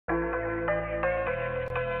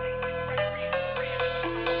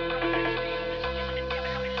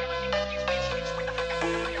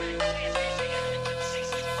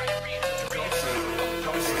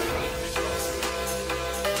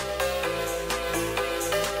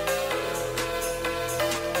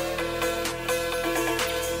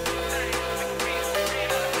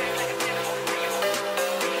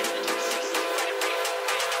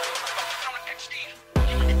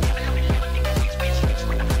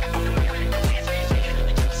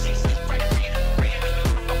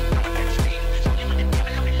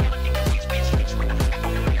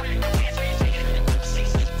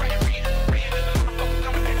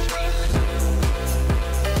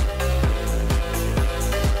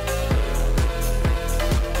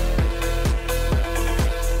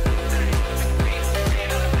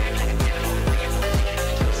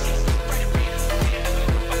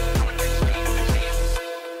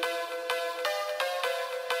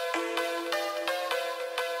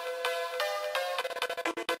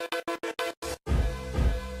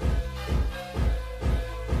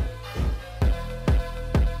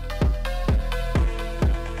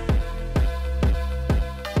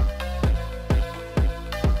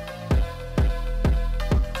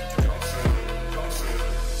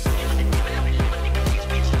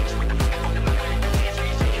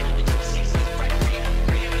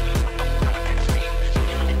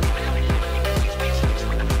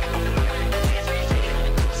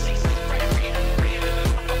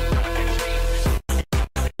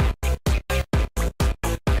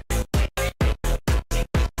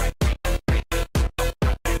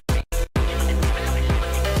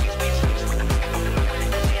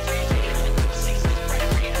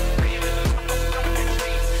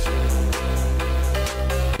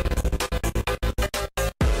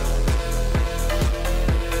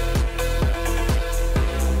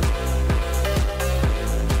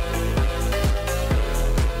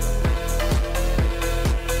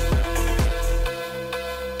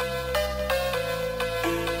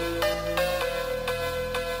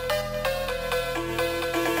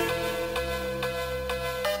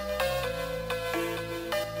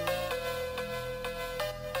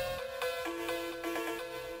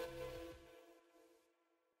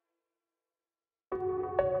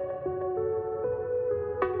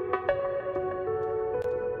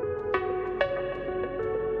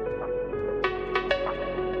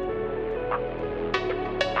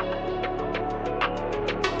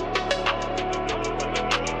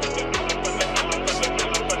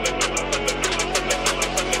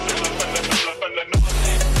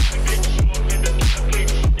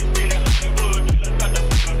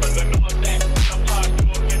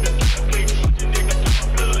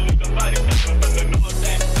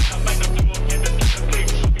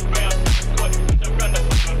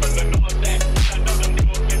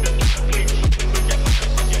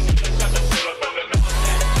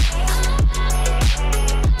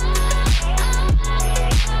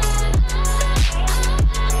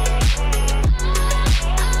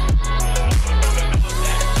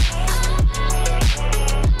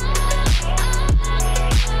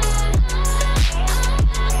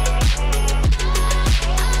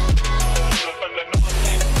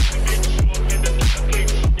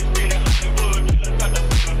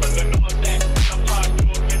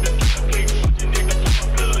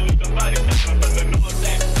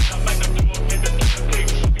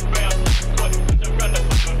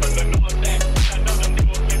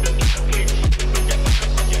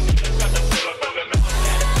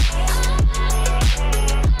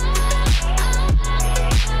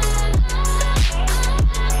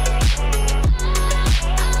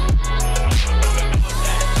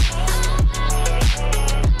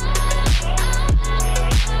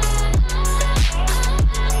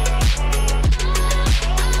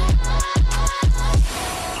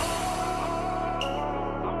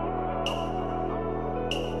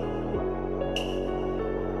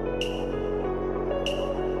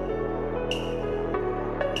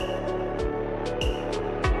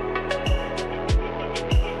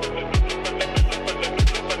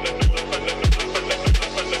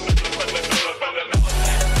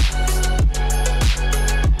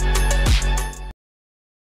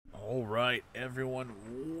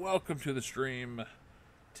and welcome to the stream.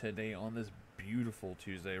 Today on this beautiful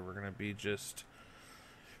Tuesday, we're going to be just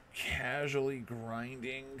casually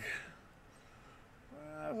grinding.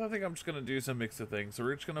 I think I'm just going to do some mix of things. So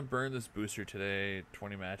we're just going to burn this booster today,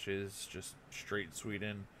 20 matches, just straight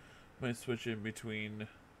Sweden. Might switch in between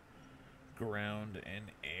ground and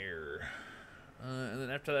air. And then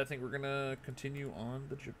after that, I think we're going to continue on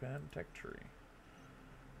the Japan tech tree.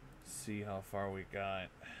 See how far we got.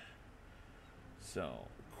 So,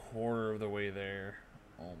 quarter of the way there,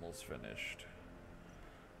 almost finished.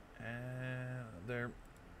 And they're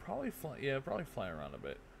probably probably fly around a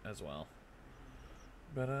bit as well.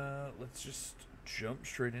 But let's just jump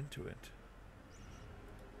straight into it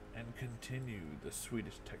and continue the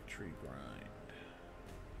Swedish tech tree grind.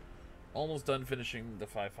 Almost done finishing the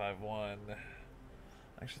 551.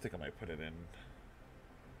 I actually think I might put it in.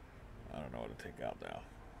 I don't know what to take out now.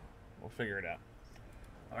 We'll figure it out.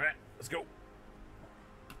 Alright, let's go.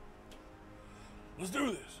 Let's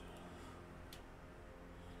do this.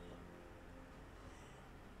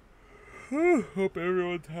 Hope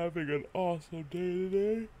everyone's having an awesome day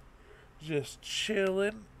today. Just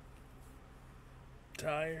chilling.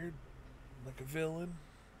 Tired. Like a villain.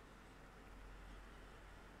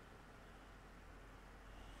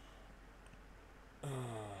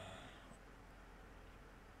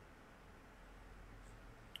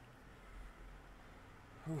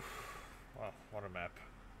 Wow, what a map.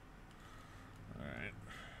 Alright.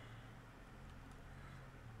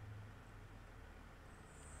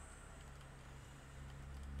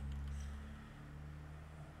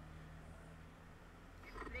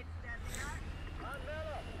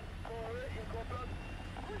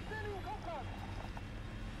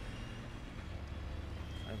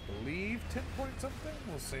 I believe 10 point something?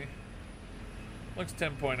 We'll see. Looks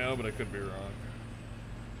 10.0, but I could be wrong.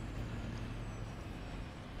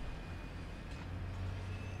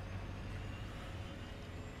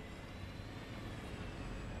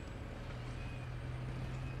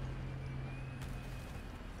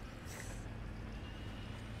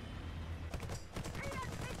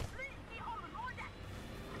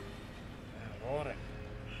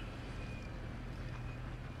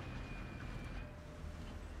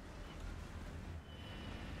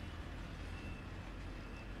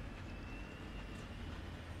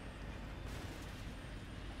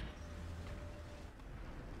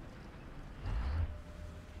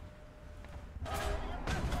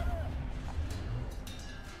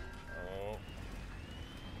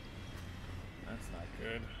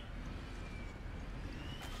 Good.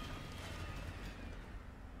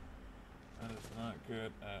 That is not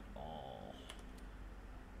good at all.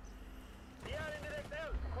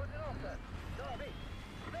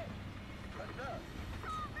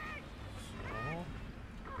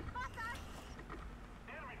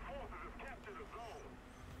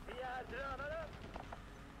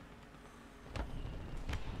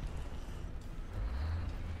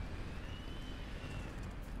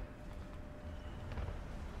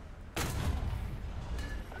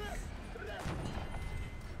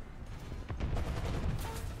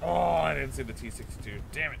 Oh, I didn't see the T-62.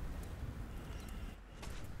 Damn it.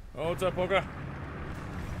 Oh, what's up, Polka?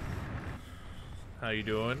 How you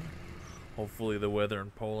doing? Hopefully the weather in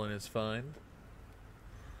Poland is fine.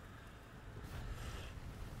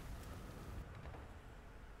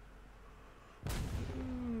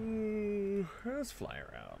 Let's fly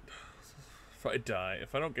around. If I die,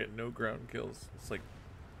 if I don't get no ground kills, it's like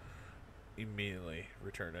immediately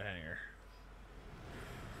return to hangar.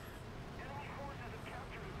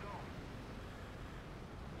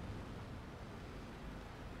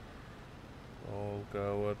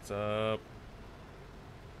 Olga, what's up?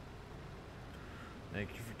 Thank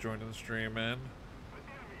you for joining the stream, man.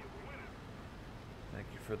 Thank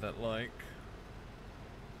you for that like.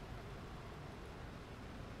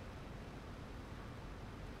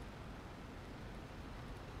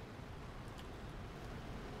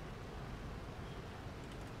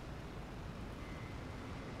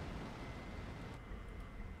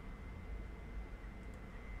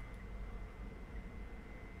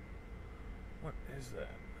 What is that?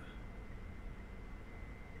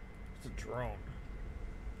 It's a drone.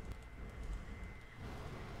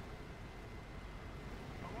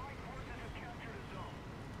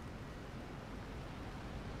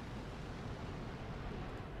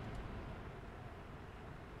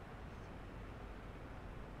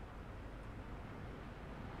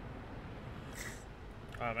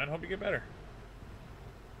 Man, hope you get better.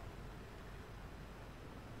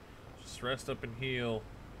 Just rest up and heal.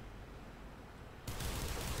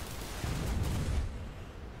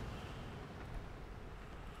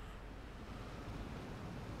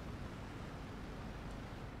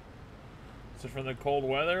 Is it from the cold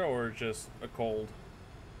weather or just a cold?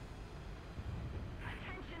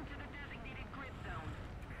 Attention to the designated grid zone.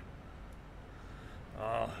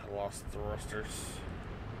 Ah, I lost thrusters.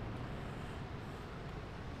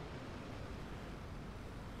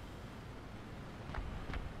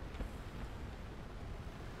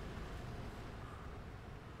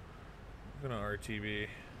 I'm gonna RTB.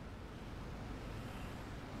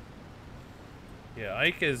 Yeah,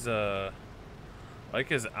 Ike is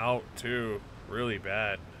out too, really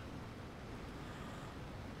bad.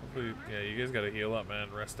 Hopefully, yeah, you guys gotta heal up,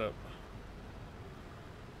 man. Rest up.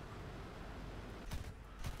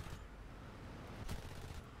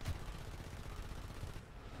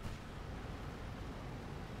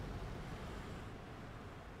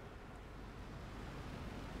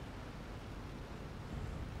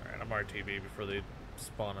 Alright, I'm RTB before they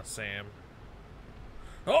spawn a Sam.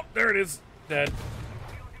 Oh, there it is. Dead.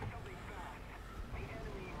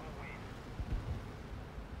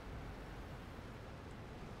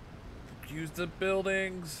 Use the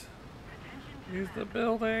buildings. Use the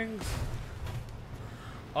buildings.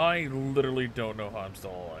 I literally don't know how I'm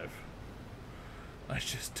still alive. I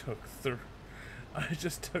just took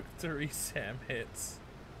 3 Sam hits.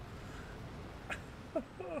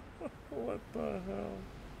 What the hell?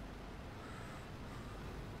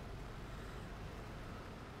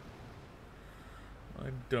 I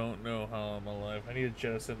don't know how I'm alive. I need to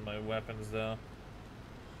jettison my weapons though.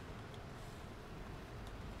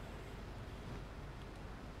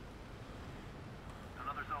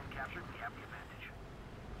 Another zone captured. We have the advantage.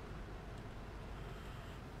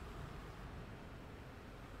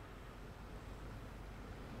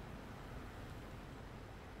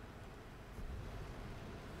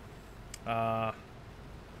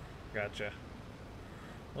 Gotcha.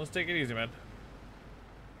 Let's take it easy, man.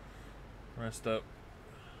 Rest up.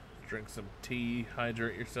 Drink some tea.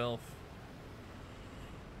 Hydrate yourself.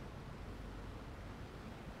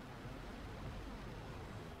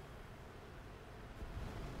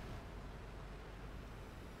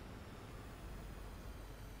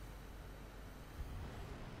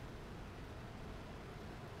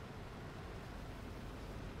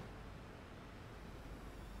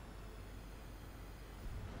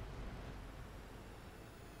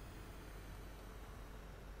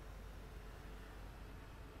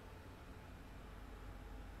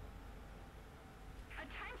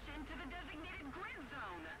 Attention to the designated grid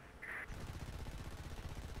zone.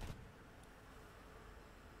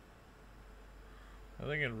 I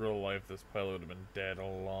think in real life this pilot would have been dead a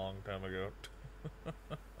long time ago.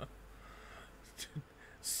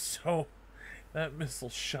 So, that missile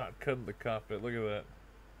shotgunned the cockpit. Look at that.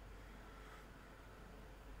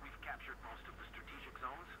 We've captured most of the strategic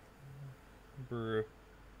zones. Brew.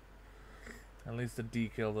 At least the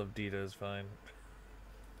decal of Dita is fine.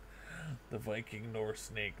 The Viking Norse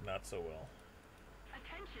snake, not so well.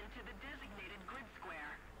 Attention to the designated grid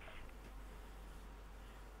square.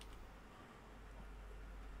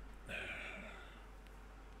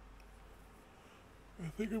 I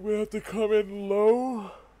think I'm gonna have to come in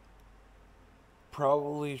low.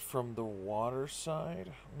 Probably from the water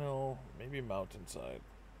side. No, maybe mountain side.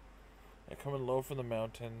 I come in low from the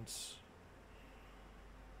mountains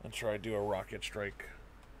and try to do a rocket strike.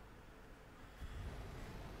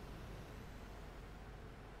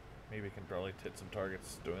 Maybe can probably hit some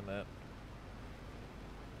targets doing that.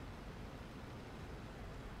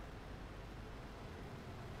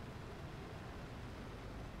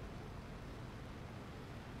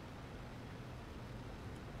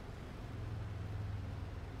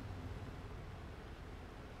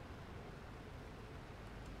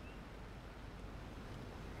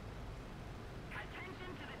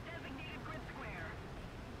 Attention to the designated grid square.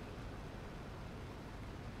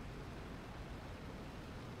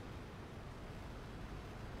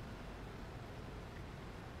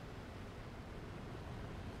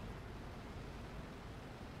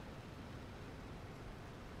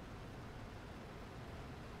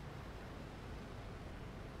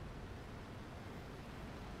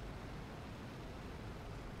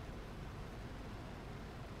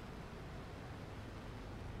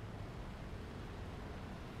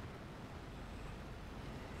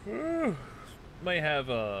 Might have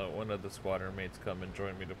one of the squadron mates come and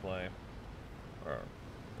join me to play. Or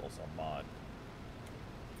also mod.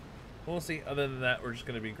 We'll see. Other than that, we're just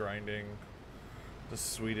going to be grinding the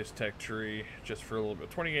Swedish tech tree just for a little bit,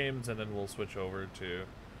 20 games, and then we'll switch over to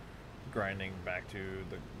grinding back to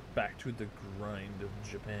the grind of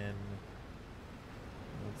Japan.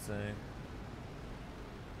 Let's say.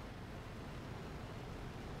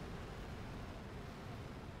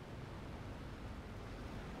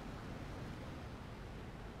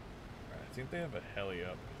 I think they have a heli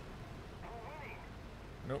up.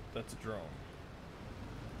 Nope, that's a drone.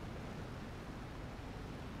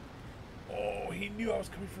 Oh, he knew I was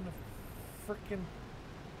coming from the frickin'...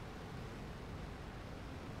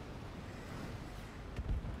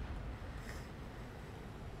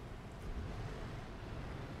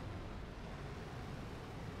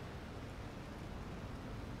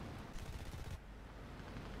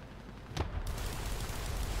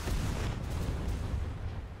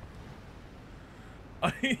 I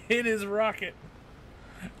hit his rocket.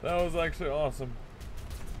 That was actually awesome.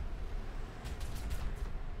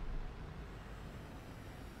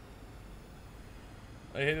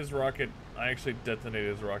 I hit his rocket. I actually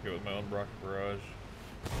detonated his rocket with my own rocket barrage.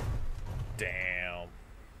 Damn.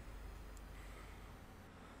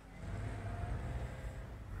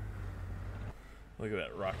 Look at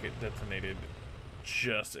that rocket detonated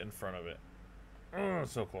just in front of it. Oh,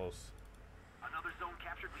 so close. Another zone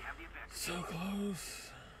captured. We have the advantage. So close.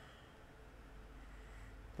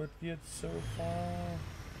 But yet so far.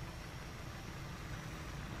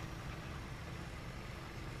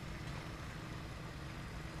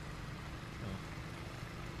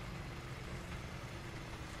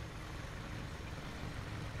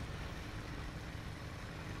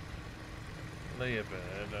 Lay a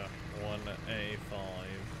bed, 1A5.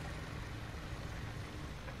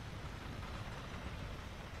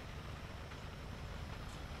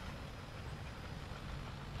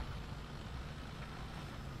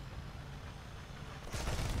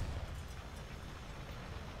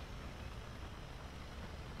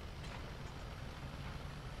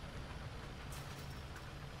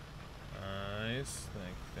 Nice,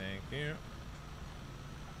 thank you.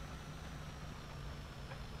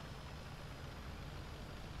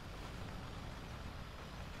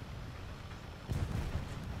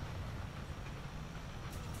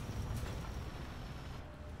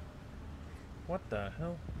 What the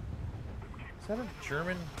hell? Is that a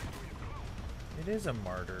German? It is a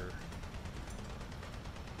martyr.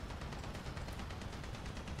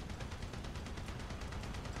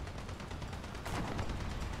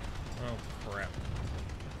 Oh crap.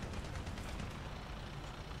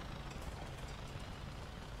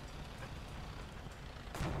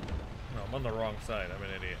 No, I'm on the wrong side. I'm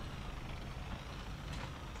an idiot.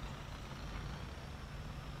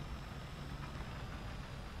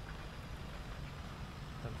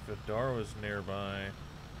 Vidar was nearby.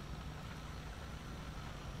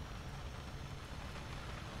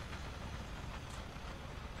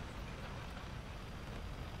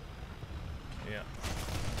 Yeah.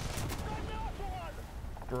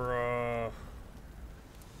 Bruh.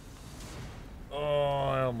 Oh,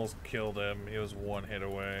 I almost killed him. He was one hit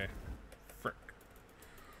away. Frick.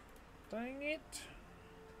 Dang it.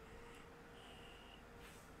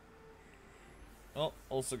 Oh,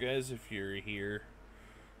 also guys, if you're here,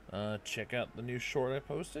 check out the new short I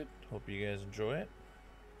posted. Hope you guys enjoy it.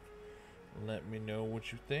 Let me know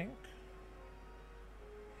what you think.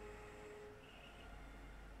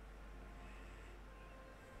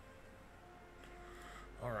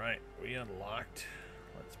 Alright, we unlocked.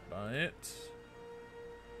 Let's buy it.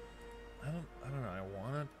 I don't know, I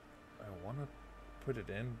wanna put it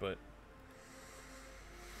in, but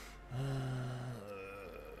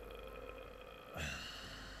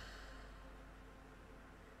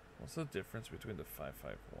what's the difference between the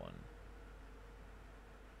 551?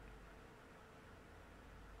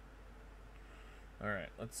 Alright,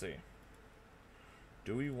 let's see.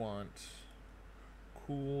 Do we want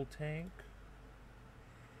cool tank?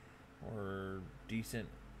 Or decent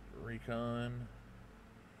recon?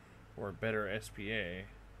 Or better SPA?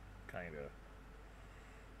 Kinda.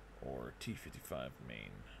 Or T-55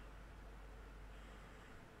 main?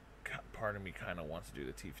 Part of me kinda wants to do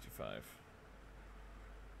the T-55.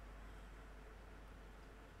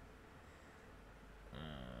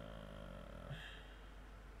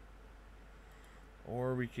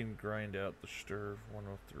 Or we can grind out the Sturv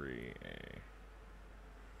 103A.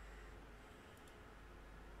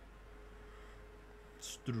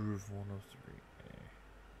 Sturv 103A.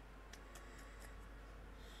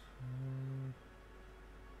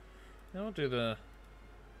 Now we'll do 103A.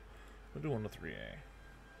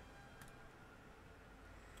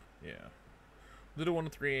 Yeah. We'll do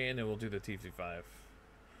 103A and then we'll do the T-55.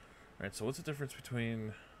 Alright, so what's the difference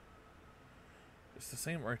between... It's the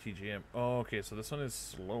same RTGM. Oh, okay, so this one is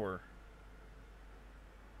slower.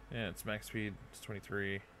 Yeah, it's max speed. It's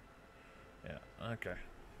 23. Yeah, okay.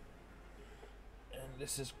 And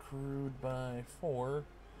this is crewed by 4.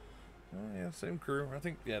 Oh, yeah, same crew. I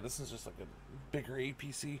think, yeah, this is just like a bigger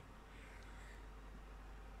APC.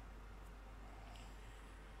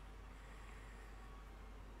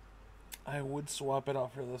 I would swap it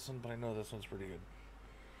out for this one, but I know this one's pretty good.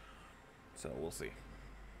 So we'll see.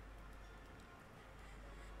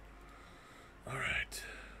 Alright.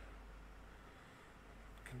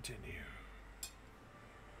 Continue.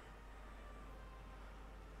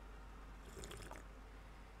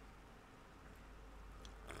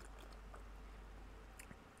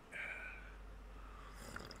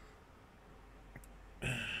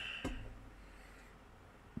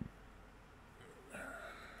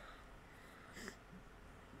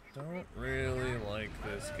 Don't really like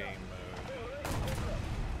this game mode.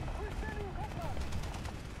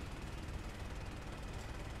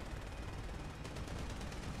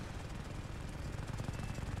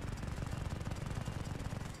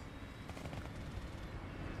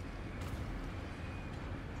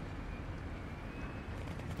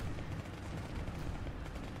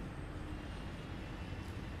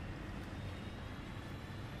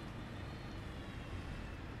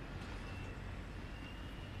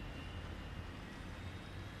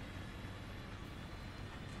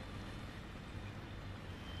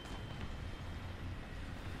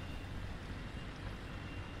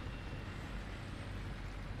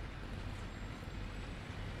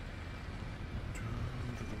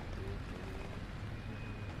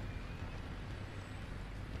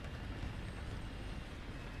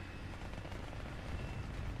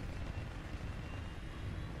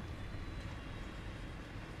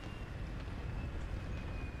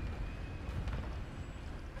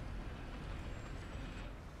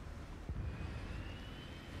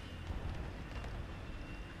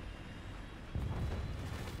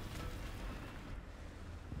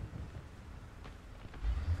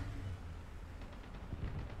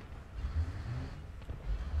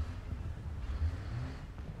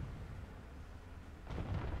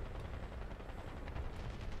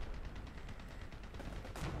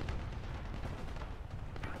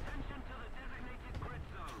 Attention to the designated grid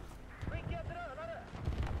zone.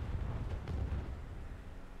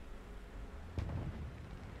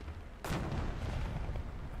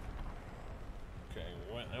 Okay,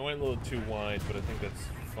 I went a little too wide, but I think that's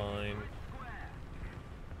fine.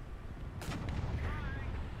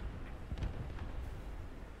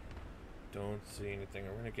 Don't see anything.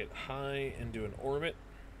 We're gonna get high and do an orbit.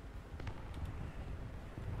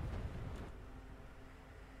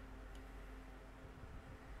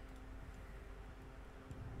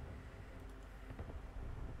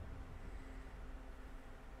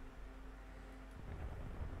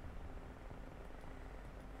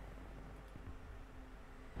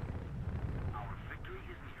 Our victory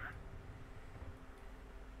is near.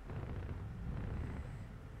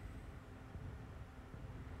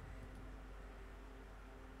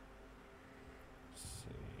 Let's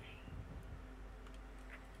see.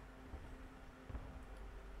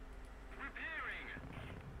 Repairing.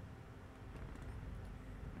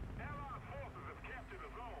 Allied forces have captured a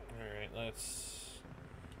zone. Alright, let's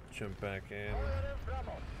jump back in.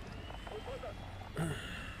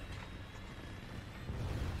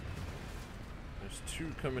 There's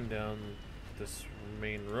two coming down this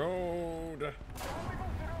main road.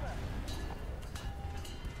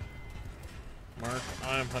 Mark,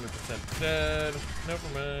 I'm 100% dead.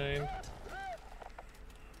 Never mind.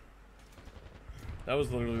 That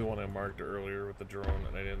was literally the one I marked earlier with the drone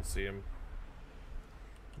and I didn't see him.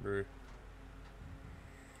 Bruh.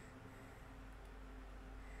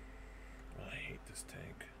 I hate this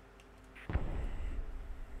tank.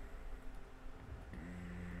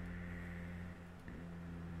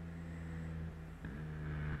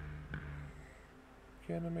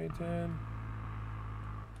 Anime 10.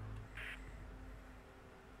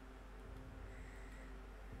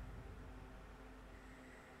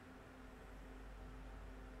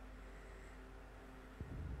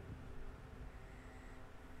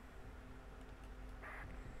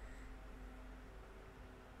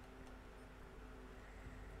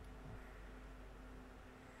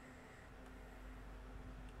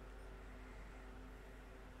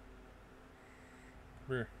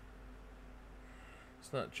 Here.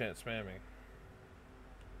 It's not chat spamming.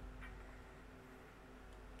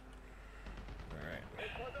 Alright.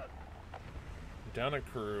 Down a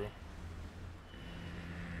crew.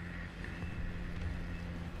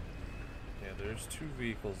 Yeah, there's two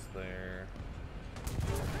vehicles there.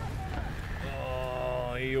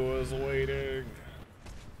 Oh, he was waiting.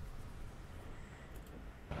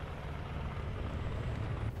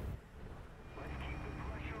 Let's keep the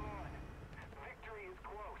pressure on. Victory is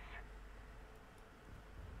close.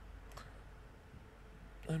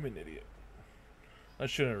 I'm an idiot. I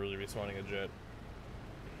shouldn't really be spawning a jet.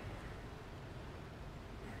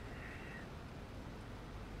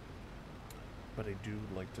 but I do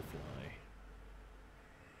like to fly.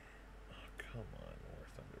 Oh, come on, War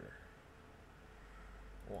Thunder.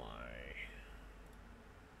 Why?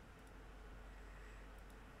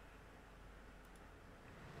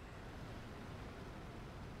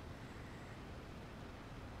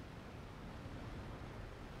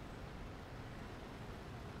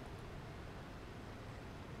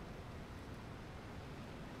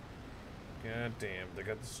 God damn, they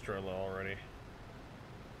got the Strela already.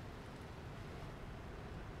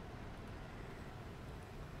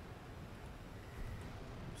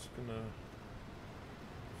 Just gonna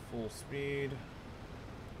full speed.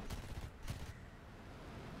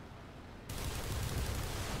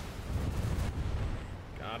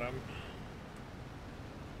 Got him.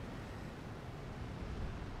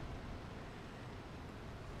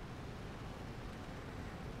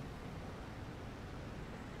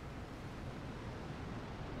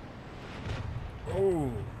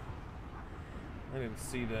 Oh, I didn't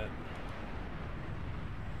see that.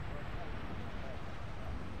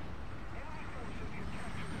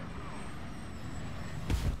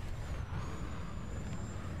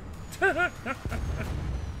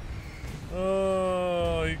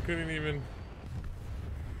 Oh, he couldn't even.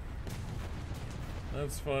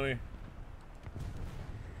 That's funny.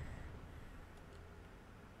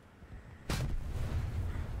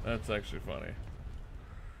 That's actually funny.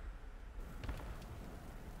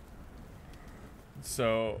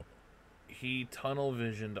 So, he tunnel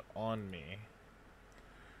visioned on me.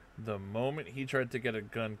 The moment he tried to get a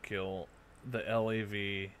gun kill, the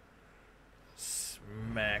LAV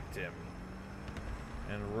smacked him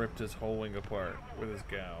and ripped his whole wing apart with his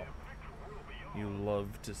GAU. You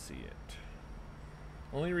love to see it.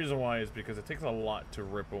 Only reason why is because it takes a lot to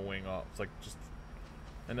rip a wing off. It's like just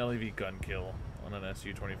an LAV gun kill on an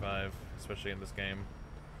Su-25, especially in this game.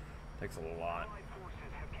 Takes a lot.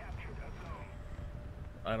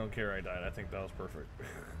 I don't care I died. I think that was perfect.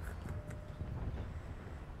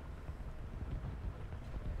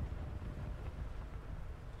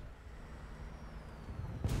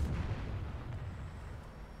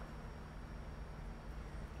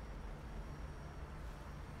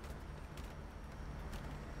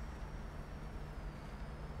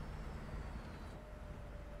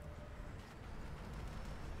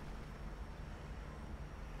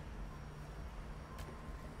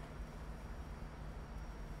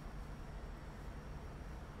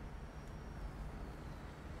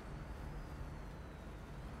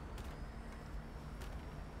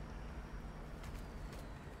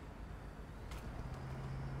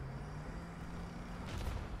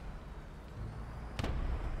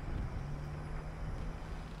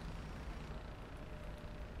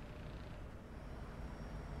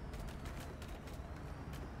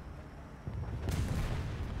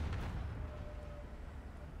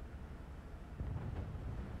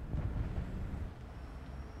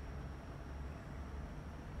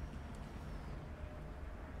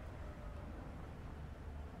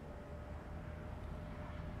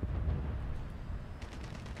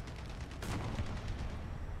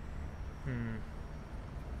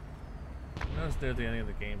 I was near the end of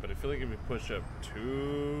the game, but I feel like if we push up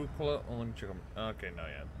too close, oh, let me check them. Okay, no,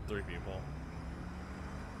 yeah, 3 people.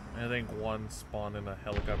 I think one spawned in a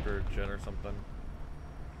helicopter jet or something.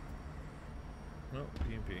 No,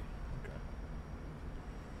 PMP. Okay.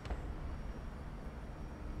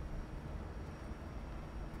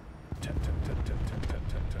 Tap, tap, tap, tap, tap, tap,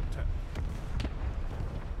 tap, tap, tap.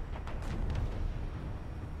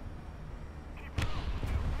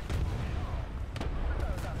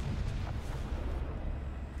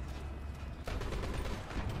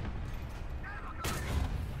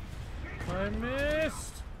 I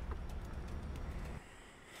missed.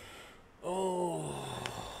 Oh,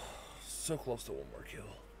 so close to one more kill.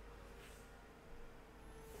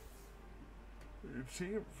 You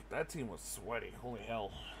see, that team was sweaty. Holy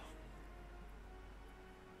hell.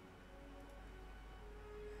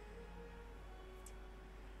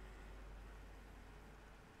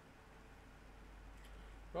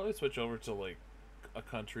 Probably switch over to like a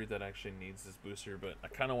country that actually needs this booster, but I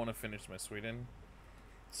kind of want to finish my Sweden.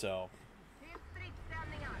 So.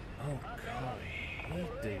 Oh god, I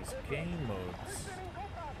hate these game modes.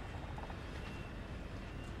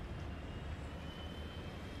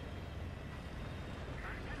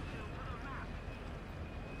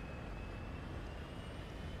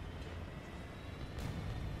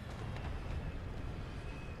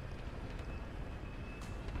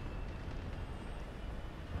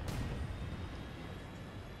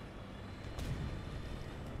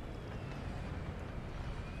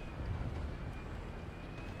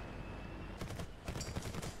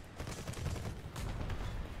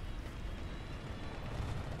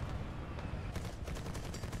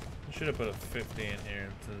 Should have put a 50 in here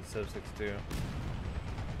instead of 62. It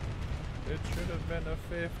should have been a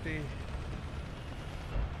 50.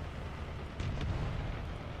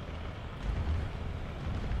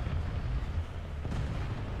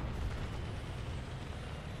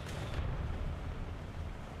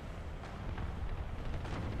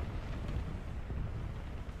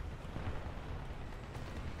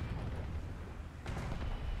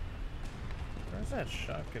 Where's that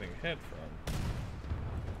shot getting hit from?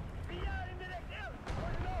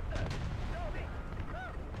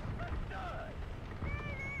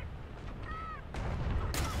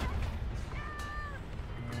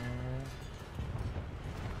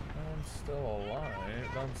 Still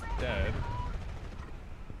alive. One's dead.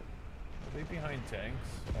 Are they behind tanks?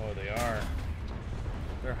 Oh, they are.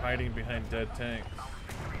 They're hiding behind dead tanks.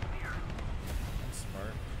 That's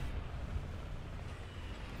smart.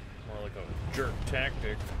 More like a jerk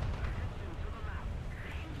tactic.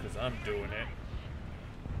 Because I'm doing it.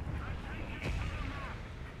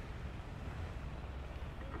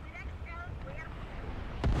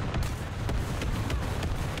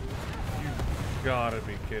 You gotta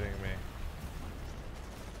be kidding me.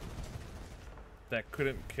 That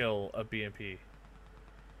couldn't kill a BMP.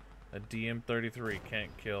 A DM-33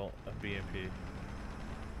 can't kill a BMP.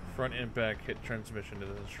 Front and back hit transmission to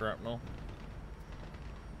the shrapnel.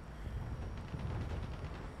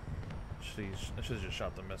 I should have just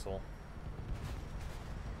shot the missile.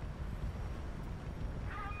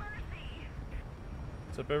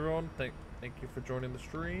 What's up, everyone? Thank you for joining the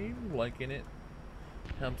stream, liking it.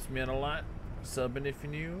 Helps me out a lot. Subbing if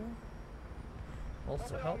you're new.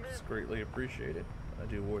 Also helps, greatly appreciated. I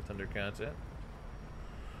do War Thunder content.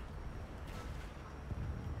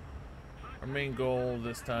 Our main goal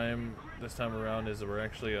this time around is that we're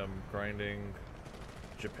actually grinding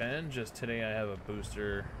Japan. Just today I have a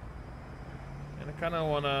booster, and I kind of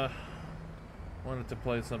wanted to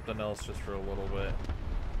play something else just for a little bit.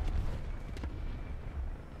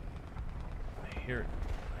 I hear it.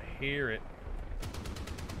 I hear it.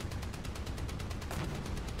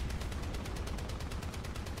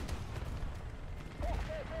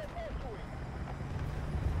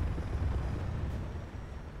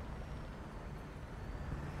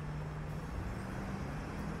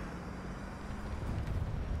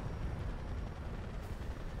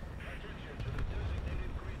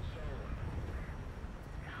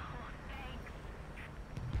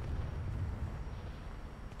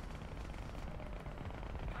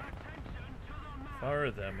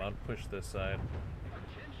 Fire them, I'll push this side.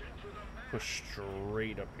 Push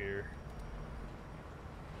straight up here.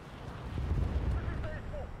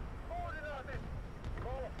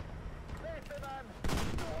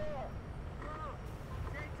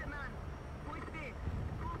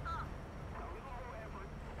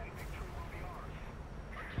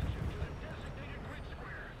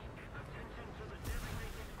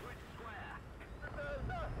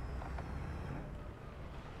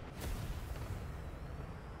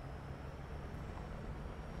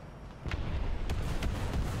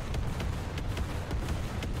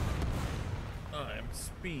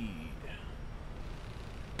 Speed.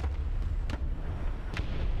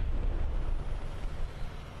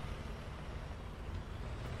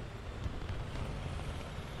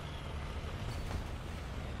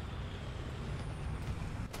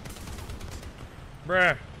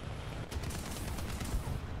 Bruh.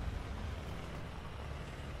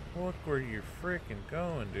 Look where you're freaking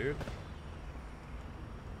going, dude.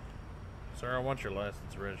 Sir, I want your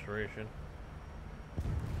license registration.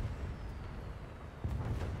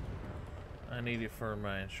 I need it for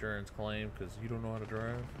my insurance claim because you don't know how to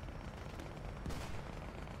drive.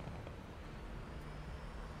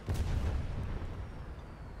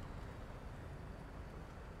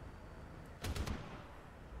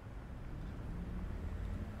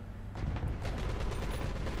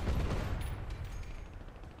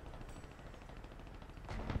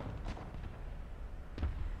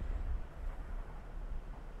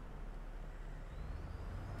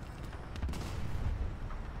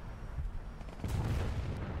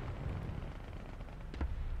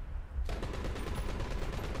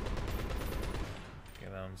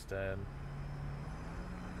 Dead.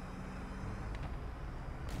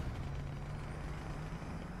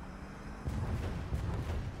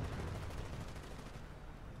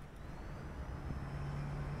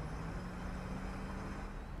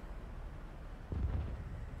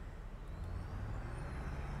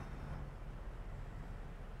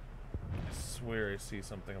 I swear I see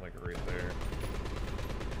something like right there.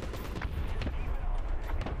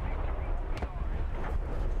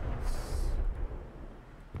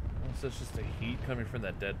 So it's just a heat coming from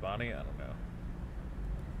that dead body? I don't know.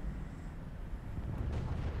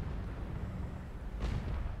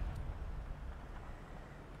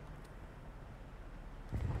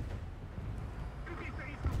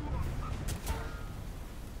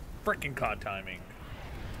 freaking caught timing.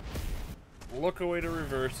 Look away to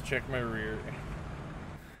reverse to check my rear.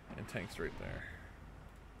 And tank's right there.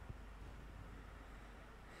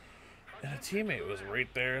 And a teammate was right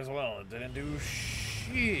there as well. It didn't do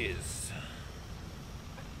shiz.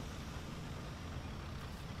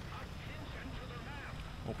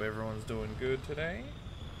 Hope everyone's doing good today.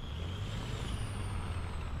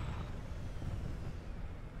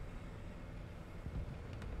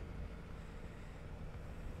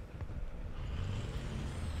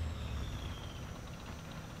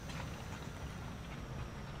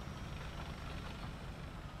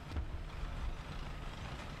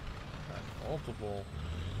 Multiple.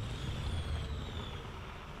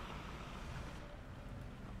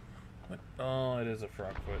 What? Oh, it is a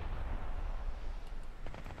frog foot.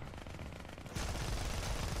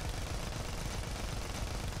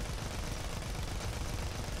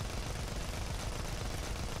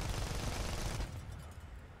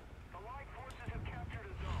 The Allied forces have captured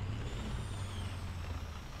a zone.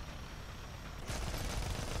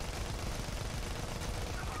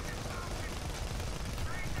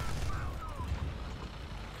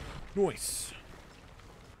 Nice.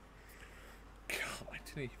 God, I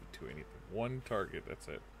didn't even do anything. One target, that's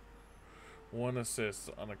it. One assist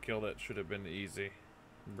on a kill that should have been easy.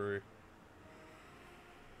 Bruh.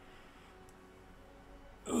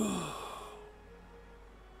 Hold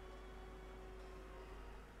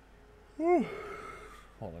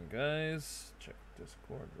on, guys. Check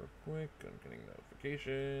Discord real quick. I'm getting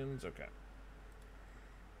notifications. Okay.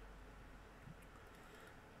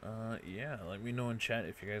 Yeah, let me know in chat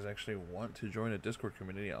if you guys actually want to join a Discord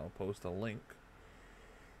community. I'll post a link.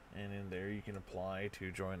 And in there you can apply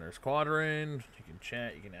to join our squadron. You can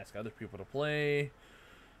chat, you can ask other people to play.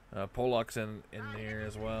 Pollock's in there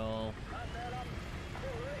as well.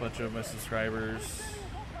 Bunch of my subscribers.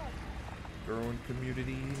 Growing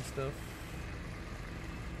community and stuff.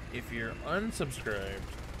 If you're unsubscribed,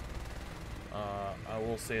 I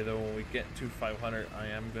will say though, when we get to 500, I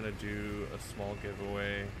am going to do a small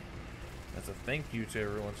giveaway as a thank you to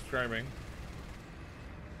everyone subscribing.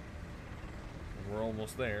 We're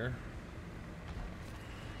almost there.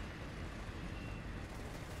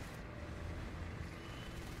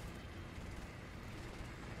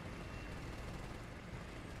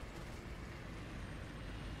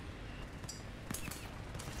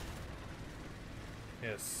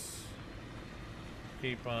 Yes.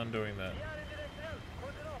 Keep on doing that.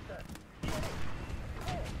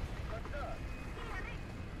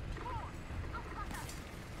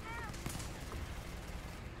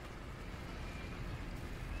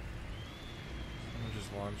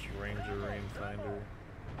 Launch Ranger Rainfinder.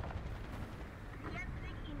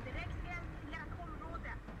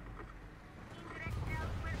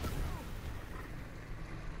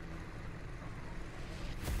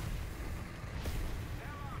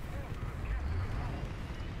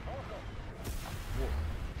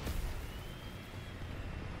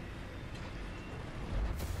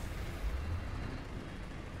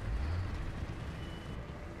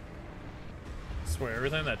 I swear, every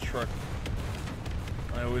time that truck,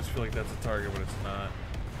 I always feel like that's a target, but it's not.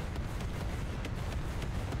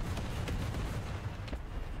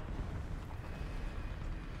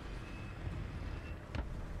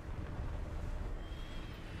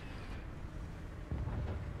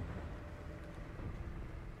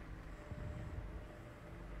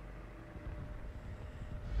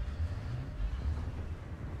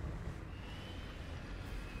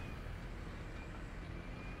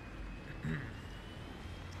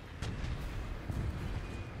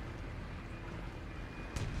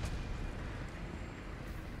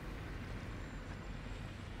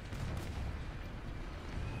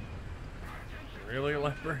 Really,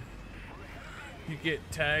 Leopard? You get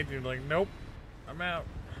tagged, you're like, nope, I'm out.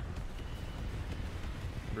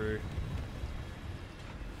 Bruh.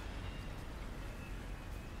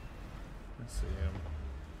 I see him.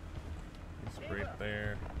 He's right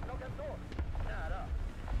there.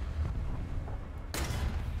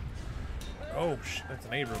 Oh, that's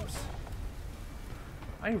an Abrams.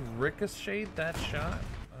 I ricocheted that shot?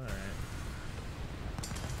 Alright.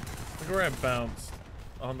 Look where I bounced.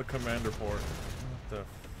 On the commander port. What the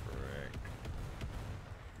frick?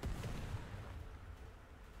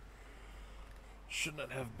 Should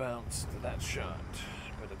not have bounced that shot,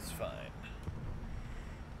 but it's fine.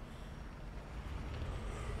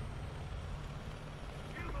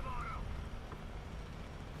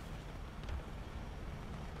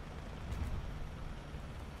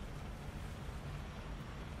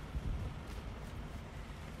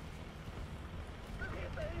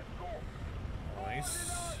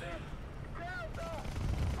 Nice.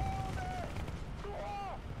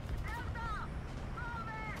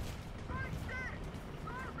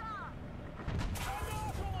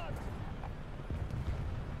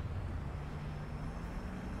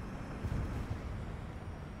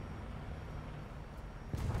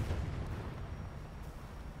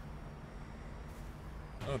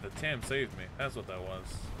 Oh, the TAM saved me. That's what that was.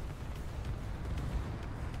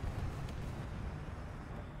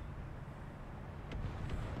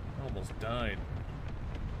 Almost died.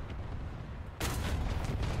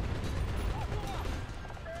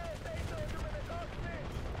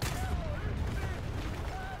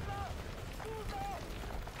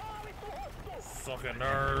 Fucking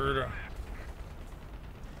nerd.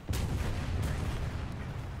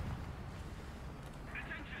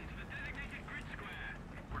 Attention to the designated grid square.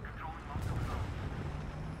 We're controlling most of the zone.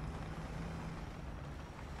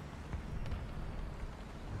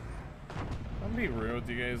 I'm gonna be real with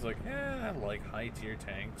you guys, like, I like high tier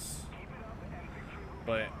tanks.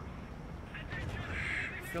 But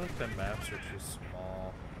I feel like the maps are too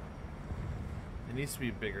small. It needs to be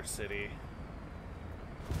a bigger city.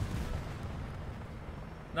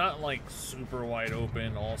 Not like super wide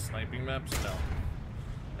open, all sniping maps, no.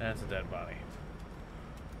 That's a dead body.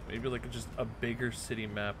 Maybe like just a bigger city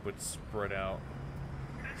map would spread out.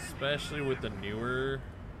 Especially with the newer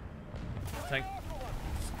tanks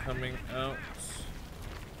coming out.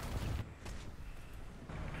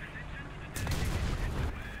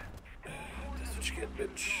 That's what you get,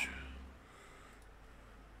 bitch.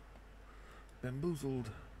 Bamboozled.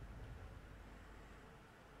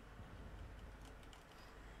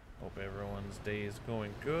 Hope everyone's day is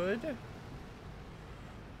going good. It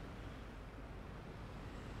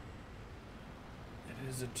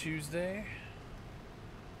is a Tuesday.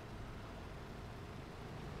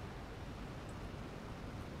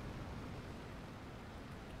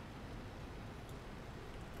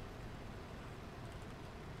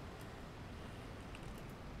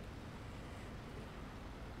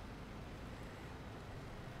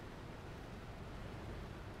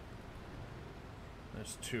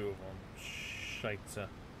 There's two of them. Scheitze.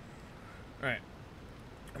 Alright.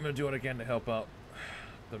 I'm gonna do what I can to help out.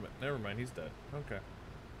 Never mind, he's dead. Okay.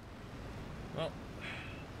 Well,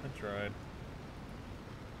 I tried.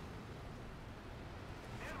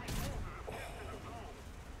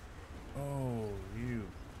 Oh, you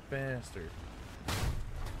bastard.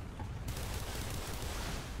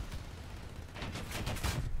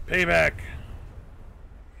 Payback!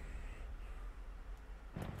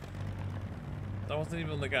 That wasn't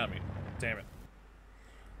even the got me. Damn it.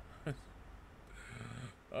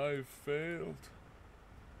 I failed.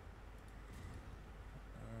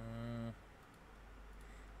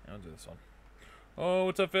 I'll do this one. Oh,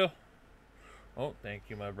 what's up, Phil? Oh, thank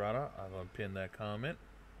you, my brother. I'm gonna pin that comment.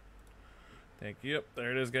 Thank you. Yep,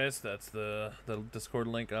 there it is, guys. That's the Discord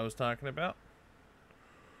link I was talking about.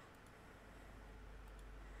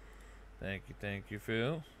 Thank you,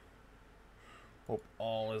 Phil. Hope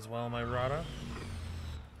all is well, my brother.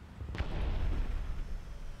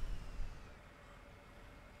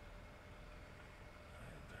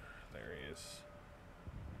 There he is.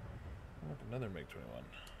 Oh, another MiG-21.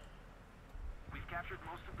 We've captured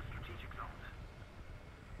most of the strategic zones.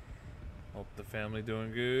 Hope the family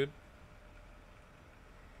doing good.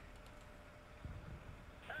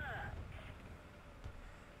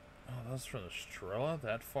 Oh, that's from the Strela?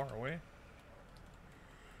 That far away?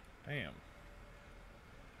 Damn.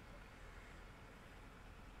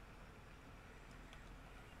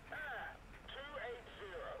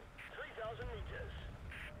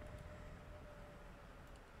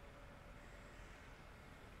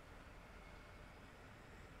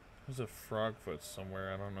 There's a Frogfoot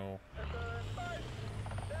somewhere, I don't know. Yeah,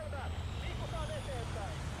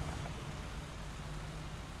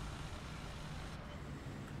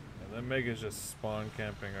 that Mega's just spawn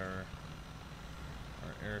camping our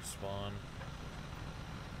air spawn.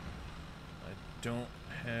 I don't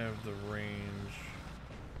have the range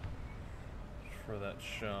for that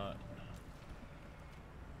shot.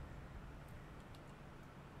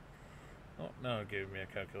 Oh, now it gave me a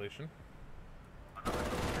calculation.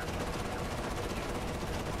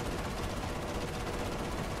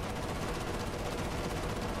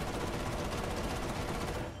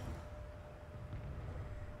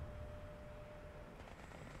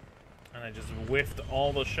 And I just whiffed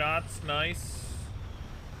all the shots. Nice.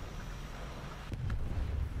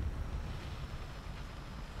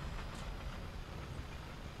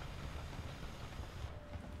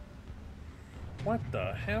 What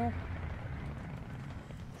the hell?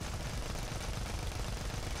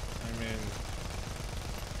 I mean,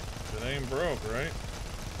 it ain't broke, right?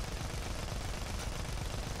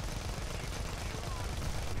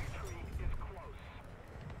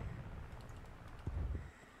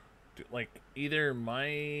 Dude, like, either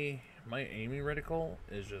my aiming reticle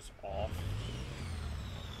is just off,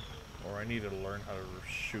 or I need to learn how to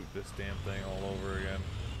shoot this damn thing all over again.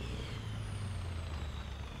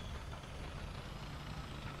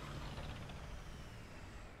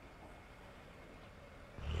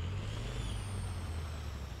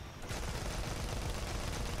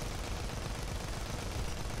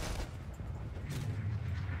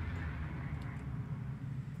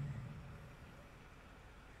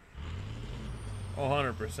 Oh,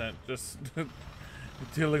 100%. Just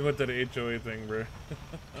dealing with that HOA thing, bro.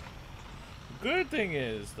 Good thing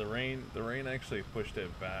is the rain actually pushed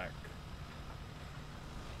it back.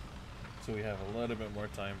 So we have a little bit more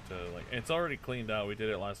time to, like, it's already cleaned out. We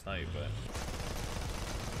did it last night, but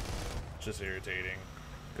it's just irritating.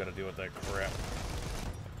 Gotta deal with that crap.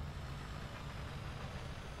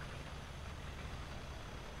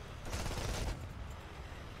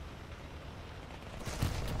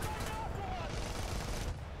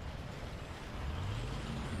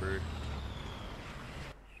 Bird.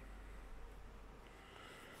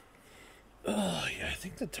 Oh, yeah, I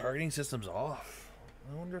think the targeting system's off.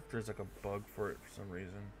 I wonder if there's like a bug for it for some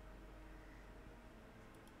reason.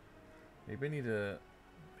 Maybe I need to...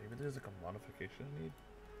 Maybe there's like a modification I need.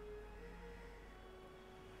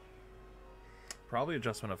 Probably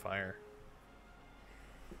adjustment of fire.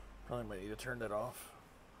 Probably might need to turn that off.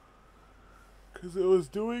 Because it was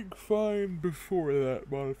doing fine before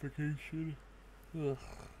that modification. Ugh.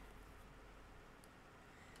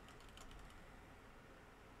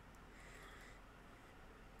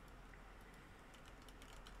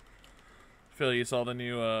 Phil, you saw the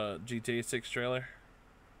new GTA 6 trailer?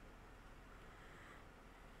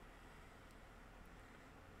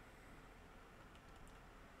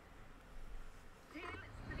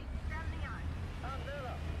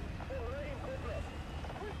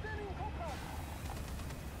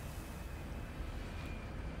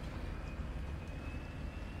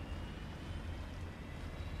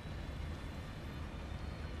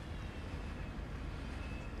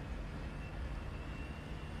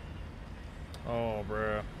 Oh,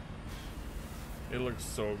 bruh. It looks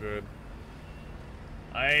so good.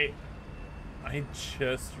 I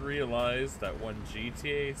just realized that when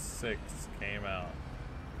GTA 6 came out,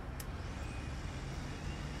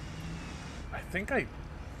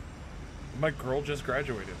 my girl just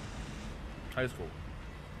graduated high school.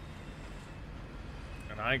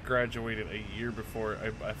 And I graduated a year before,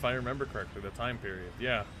 if I remember correctly, the time period.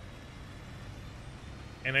 Yeah.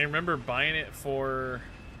 And I remember buying it for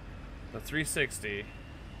the 360.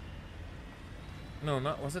 No,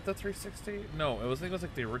 not, was it the 360? No, I think it was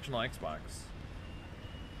like the original Xbox.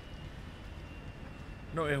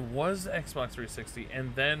 No, it was the Xbox 360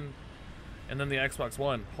 and then the Xbox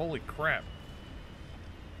One. Holy crap.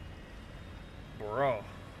 Bro.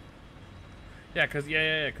 Yeah, cause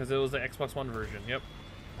cause it was the Xbox One version, yep.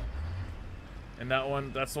 And that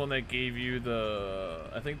one, that's the one that gave you the,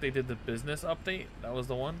 I think they did the business update. That was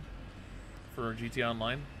the one for GTA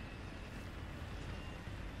Online.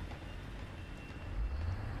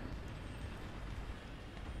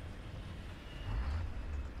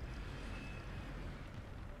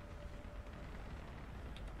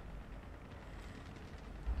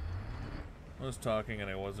 I was talking and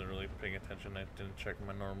I wasn't really paying attention. I didn't check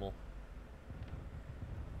my normal.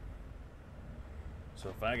 So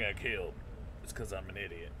if I got killed, it's because I'm an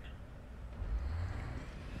idiot.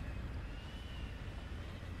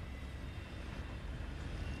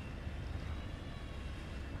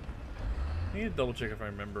 I need to double check if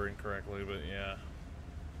I'm remembering correctly, but yeah.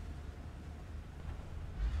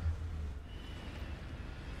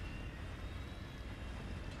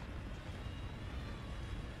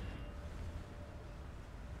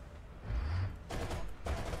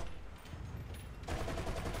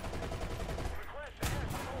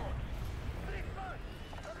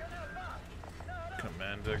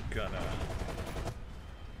 Commander Gunner.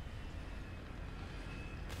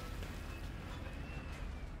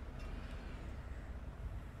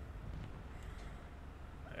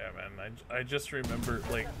 Yeah, man, I just remember,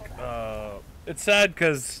 like, it's sad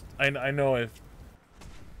because I know I've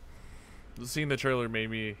seen the trailer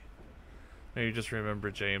made me just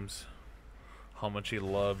remember James, how much he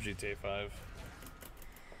loved GTA 5.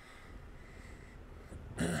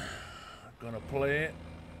 Gonna play it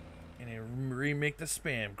and remake the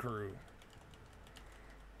Spam Crew.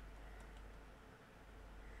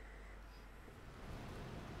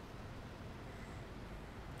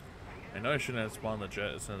 I know I shouldn't have spawned the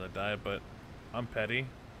jet as soon as I die, but I'm petty,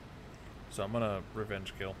 so I'm gonna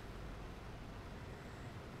revenge kill.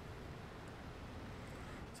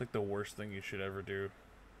 It's like the worst thing you should ever do.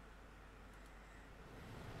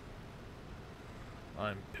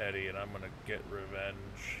 I'm petty and I'm gonna get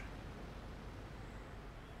revenge.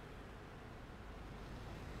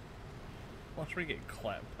 Watch me get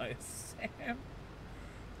clapped by Sam.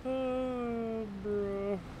 Oh,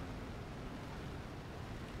 bro.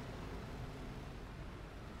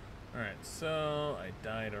 Alright, so I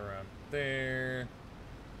died around there.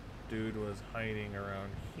 Dude was hiding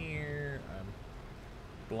around here. I'm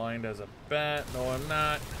blind as a bat. No, I'm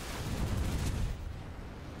not.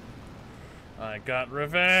 I got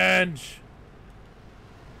revenge!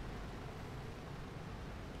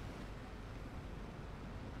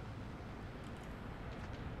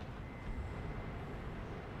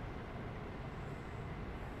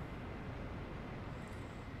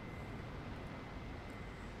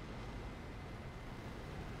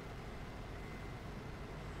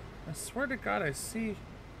 I swear to God, I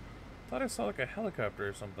thought I saw like a helicopter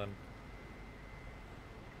or something.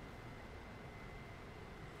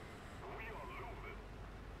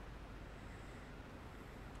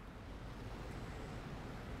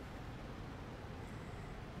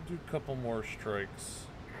 Do a couple more strikes.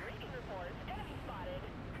 Recon reports. Enemy spotted.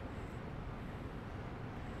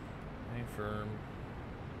 Hey, firm.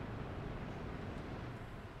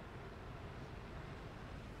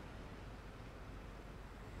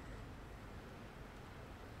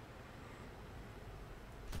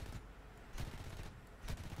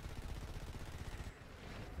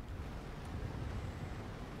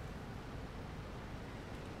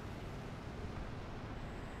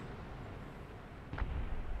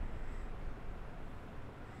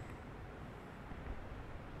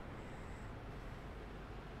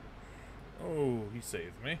 Oh, he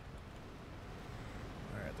saved me.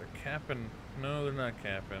 Alright, they're capping. No, they're not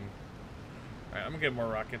capping. Alright, I'm gonna get more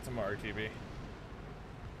rockets and more RTB. I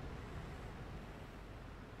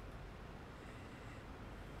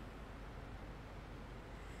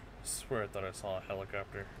swear I thought I saw a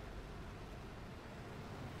helicopter.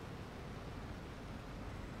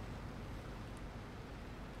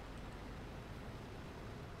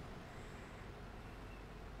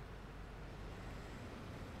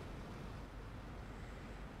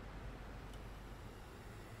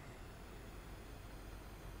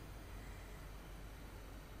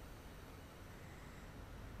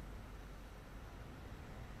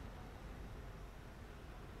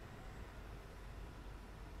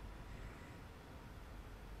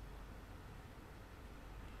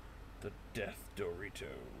 The Death Dorito.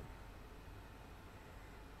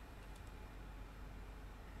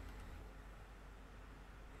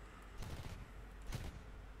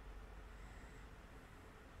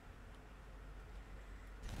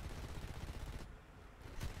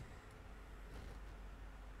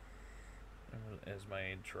 Is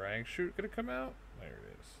my drag chute gonna come out? There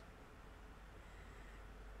it is.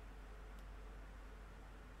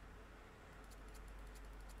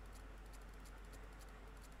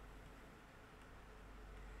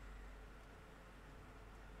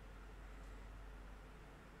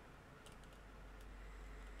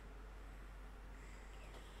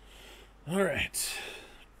 All right.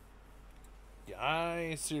 Yeah,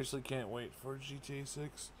 I seriously can't wait for GTA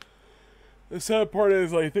 6. The sad part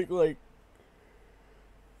is, I think, like,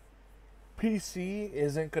 PC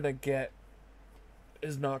is not gonna get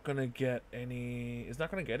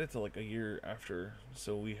it till like a year after,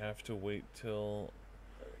 so we have to wait till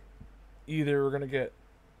either we're gonna get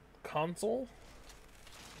console,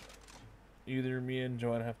 either me and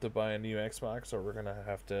Joanne have to buy a new Xbox, or we're gonna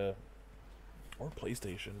have to, or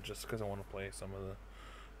PlayStation, just because I want to play some of the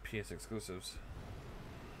PS exclusives.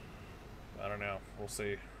 I don't know, we'll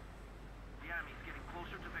see. The enemy's getting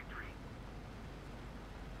closer to victory.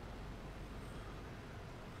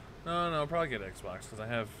 No, I'll probably get Xbox because I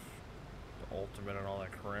have the Ultimate and all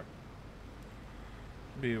that crap.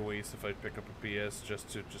 It'd be a waste if I pick up a PS just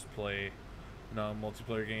to play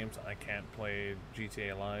non-multiplayer games. I can't play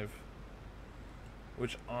GTA Live,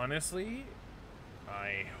 which honestly,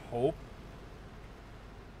 I hope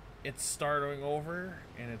it's starting over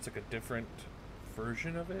and it's like a different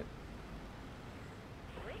version of it.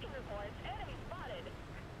 Recon reports. Enemy spotted.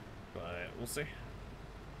 But we'll see.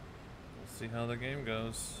 We'll see how the game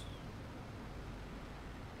goes.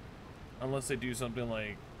 Unless they do something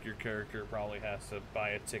like your character probably has to buy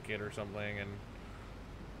a ticket or something and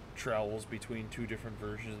travels between two different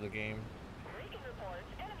versions of the game. Recon reports.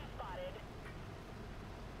 Enemy spotted.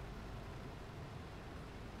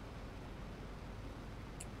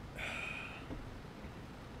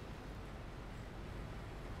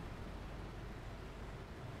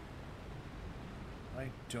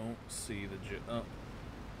 I don't see the oh,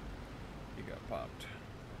 he got popped,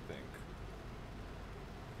 I think.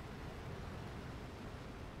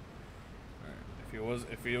 Alright,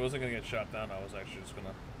 if he wasn't gonna get shot down, I was actually just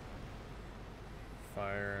gonna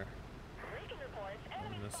fire Recon reports. a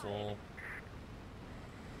Enemy missile.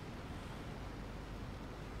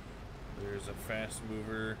 There's a fast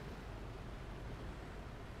mover.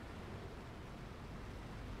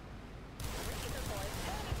 Recon reports.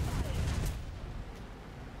 Enemy spotted.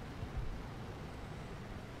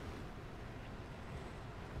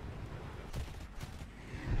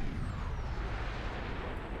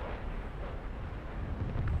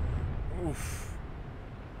 Oof.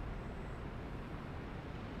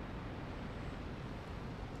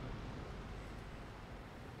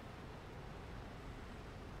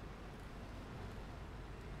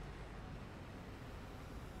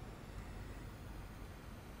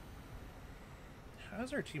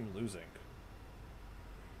 How's our team losing?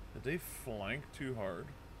 Did they flank too hard?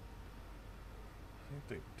 I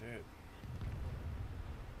think they did.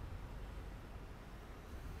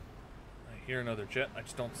 I hear another jet. I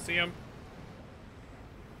just don't see him.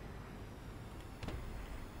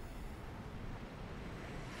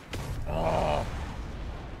 Oh.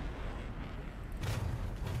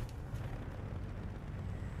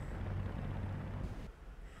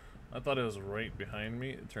 I thought it was right behind me.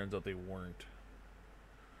 It turns out they weren't.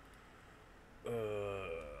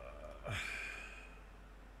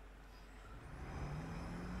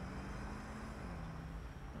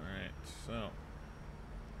 Alright, so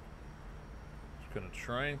just gonna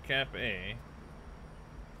try and cap A.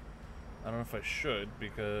 I don't know if I should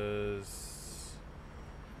because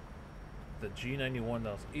the G91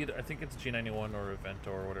 that was either, I think it's G91 or Avento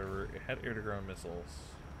or whatever, it had air-to-ground missiles.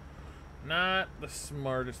 Not the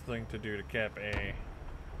smartest thing to do to cap A.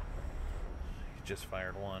 He just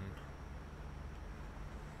fired one.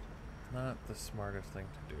 Not the smartest thing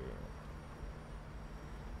to do.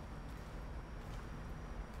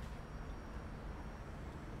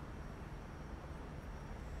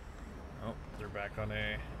 Oh, they're back on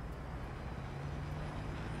A.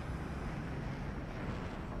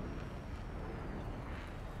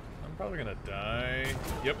 I'm probably gonna die.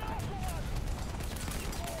 Yep.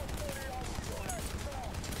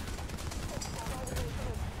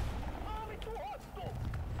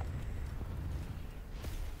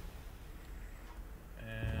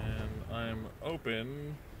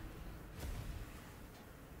 Open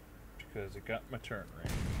because it got my turn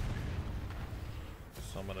range.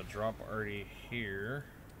 So I'm gonna drop Artie here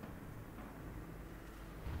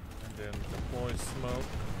and then deploy smoke.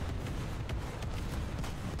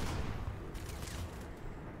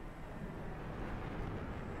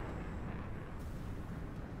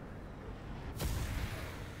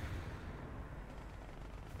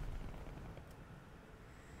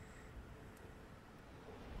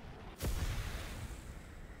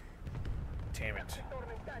 Damn it.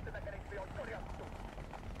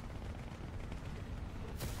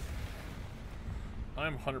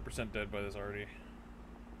 I'm 100% dead by this already.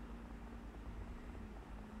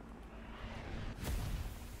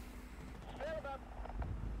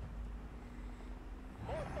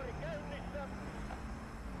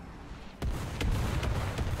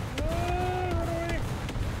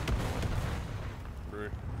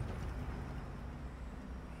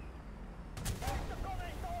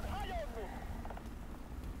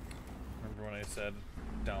 Said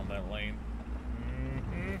down that lane.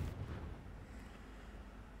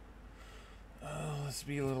 Oh, let's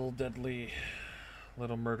be a little deadly,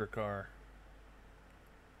 little murder car.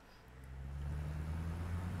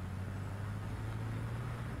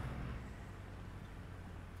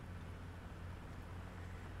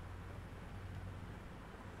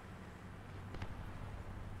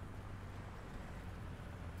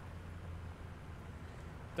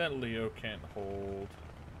 That Leo can't hold.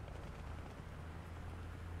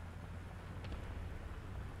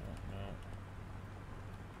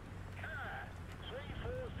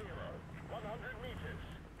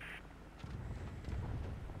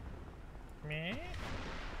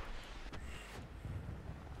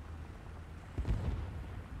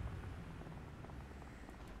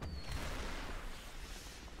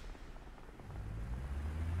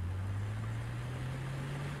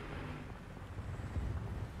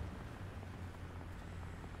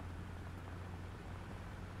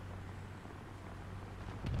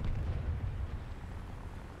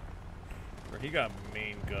 He got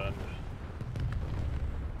main gunned.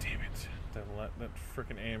 Damn it. That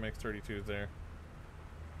frickin' AMX-32 is there.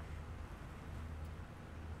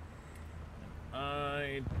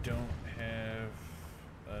 I don't have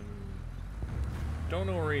don't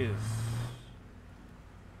know where he is.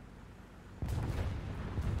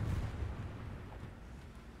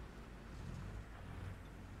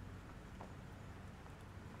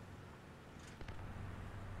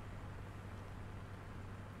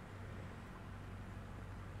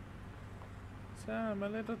 I'm a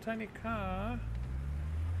little tiny car.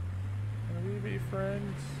 Can we be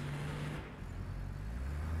friends?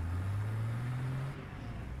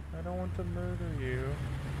 I don't want to murder you.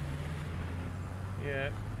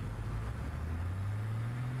 Yet.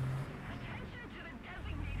 Attention to the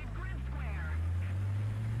designated grid square.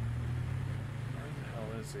 Where the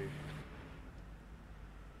hell is he?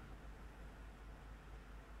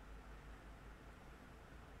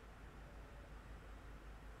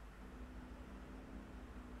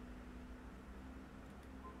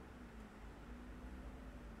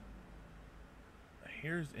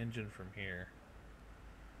 here's engine from here.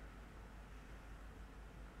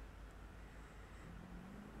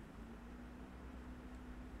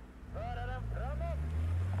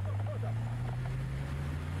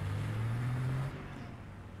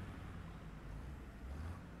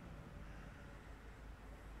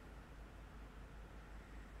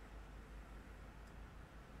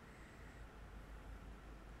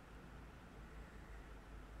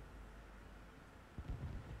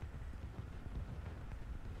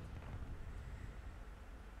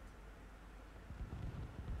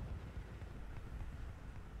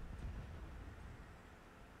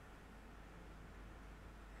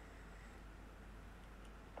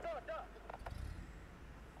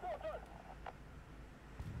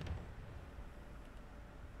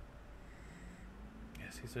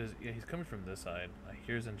 Yes, he says, yeah, he's coming from this side. I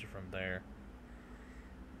hear his engine from there.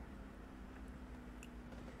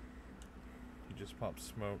 He just popped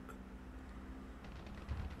smoke.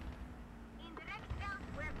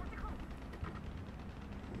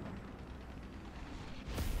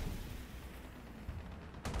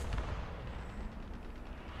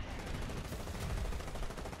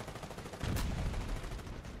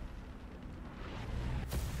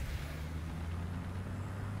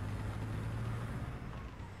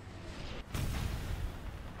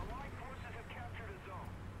 Allied forces have captured a zone.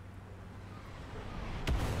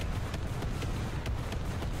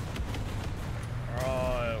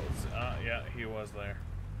 Oh, it was, yeah, he was there.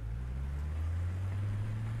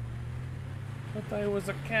 But I was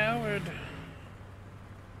a coward.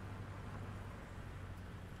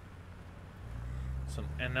 So,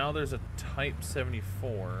 and now there's a Type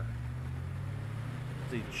 74.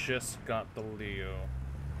 He just got the Leo.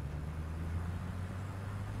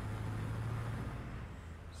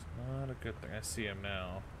 It's not a good thing. I see him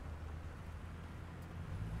now.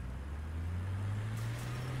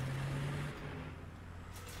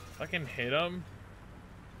 If I can hit him,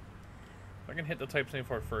 if I can hit the Type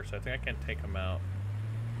 74 first, I think I can take him out.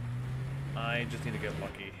 I just need to get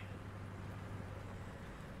lucky.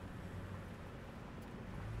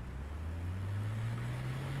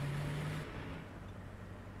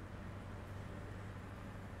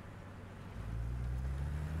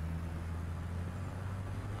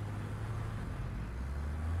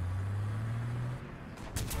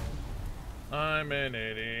 I'm an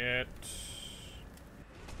idiot.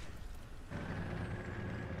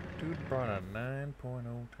 Dude brought a 9.0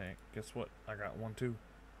 tank. Guess what? I got one too.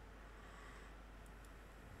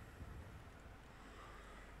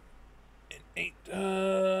 It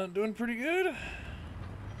ain't doing pretty good.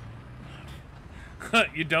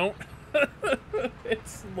 You don't?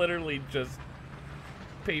 It's literally just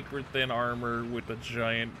paper thin armor with a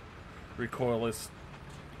giant recoilless,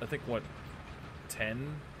 I think what,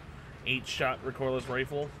 8-shot recoilless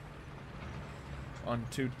rifle on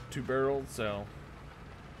two barrels, so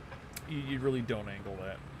you really don't angle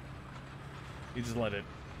that. You just let it,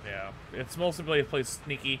 yeah. It's mostly play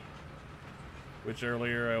sneaky, which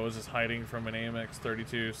earlier I was just hiding from an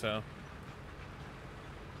AMX-32, so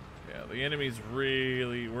yeah, the enemy's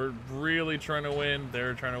we're really trying to win.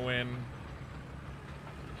 They're trying to win.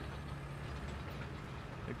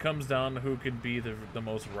 It comes down to who could be the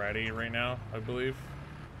most ratty right now, I believe.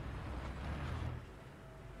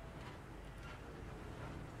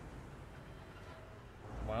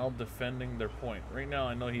 While defending their point. Right now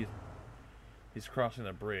I know he's crossing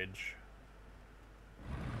the bridge.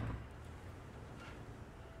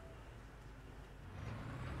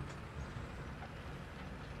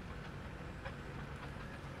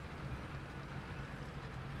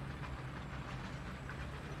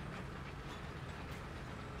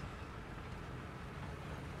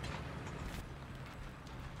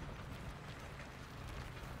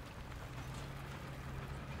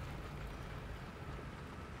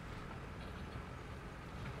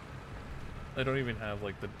 I don't even have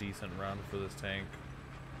like the decent round for this tank.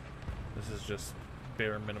 This is just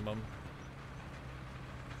bare minimum.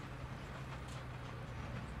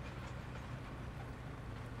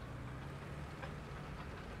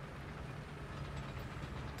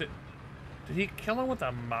 Did he kill him with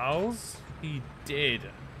a mouse? He did.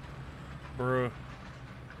 Bruh.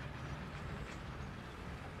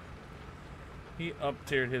 He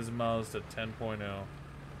up-tiered his mouse to 10.0.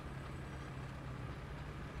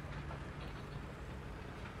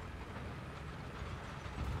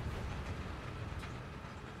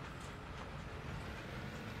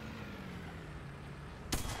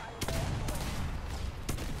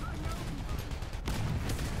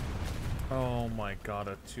 Oh my god,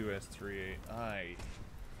 a 2S38.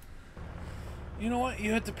 You know what?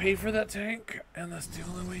 You had to pay for that tank, and that's the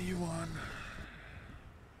only way you won.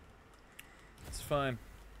 It's fine.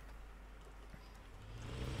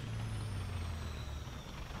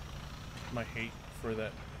 My hate for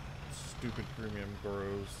that stupid premium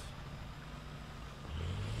grows.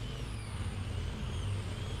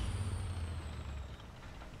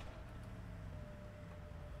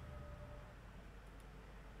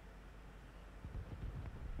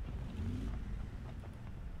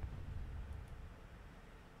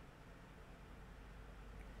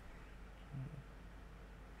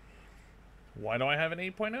 Why do I have an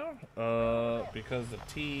 8.0? Because the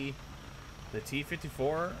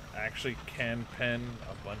T54 actually can pen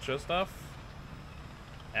a bunch of stuff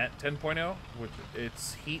at 10.0 with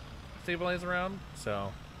its heat stabilized around,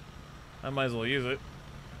 so I might as well use it.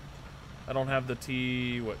 I don't have the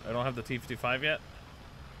I don't have the T55 yet,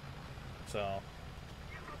 so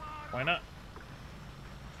why not?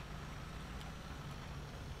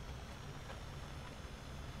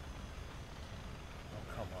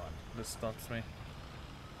 Oh, come on. This stumps me.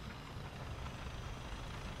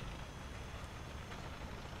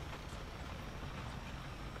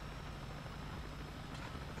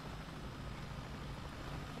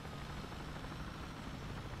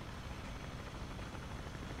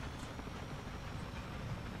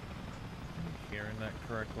 Hearing that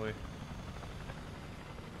correctly.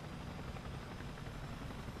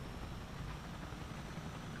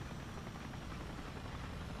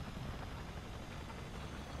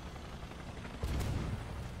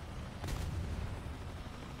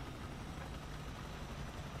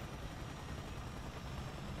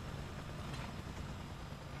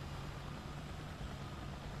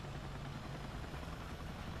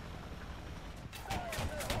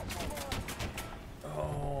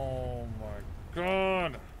 Oh my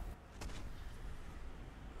god.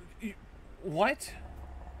 What?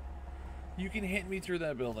 You can hit me through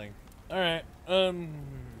that building. Alright, At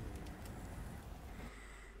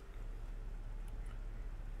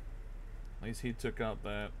least he took out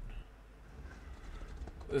that.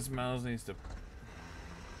 This mouse needs to...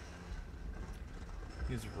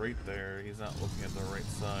 He's right there. He's not looking at the right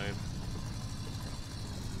side.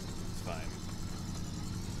 It's fine.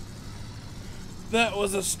 That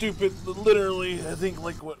was a stupid... Literally, I think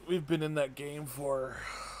like what we've been in that game for...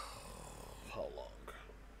 How long?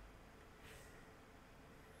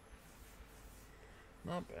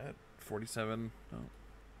 Not bad. 47... No.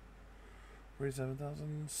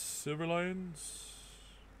 47,000 silver lions.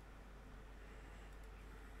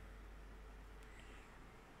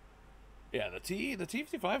 Yeah, the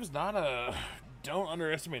T55 is not a... Don't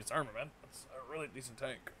underestimate its armor, man. It's a really decent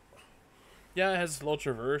tank. Yeah, it has low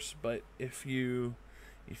traverse, but if you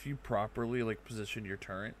properly like position your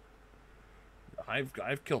turret,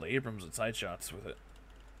 I've killed Abrams at side shots with it,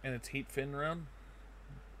 and its heat fin round,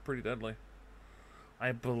 pretty deadly.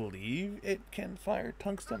 I believe it can fire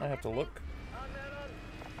tungsten. I have to look.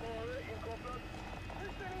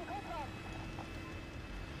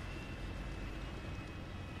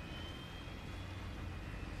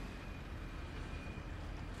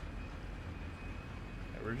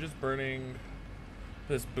 We're just burning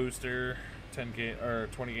this booster 10 or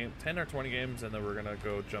 20 games, and then we're gonna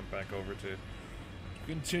go jump back over to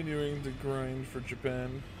continuing the grind for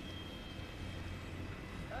Japan.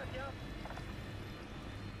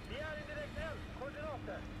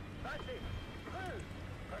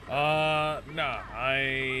 Nah,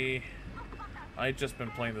 I just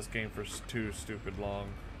been playing this game for too stupid long.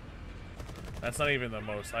 That's not even the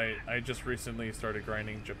most. I just recently started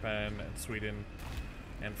grinding Japan and Sweden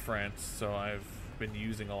and France, so I've been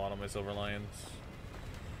using a lot of my Silver Lions.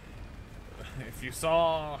 If you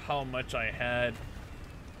saw how much I had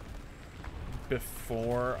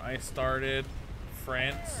before I started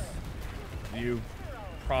France, you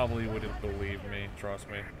probably wouldn't believe me, trust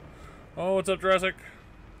me. Oh, what's up, Jurassic?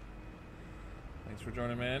 Thanks for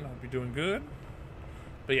joining, man. Hope you're doing good.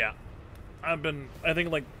 But yeah, I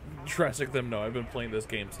think like Jurassic them know, I've been playing this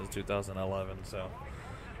game since 2011, so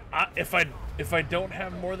if I don't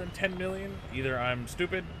have more than 10 million, either I'm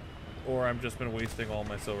stupid or I've just been wasting all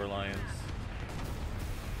my Silver Lions.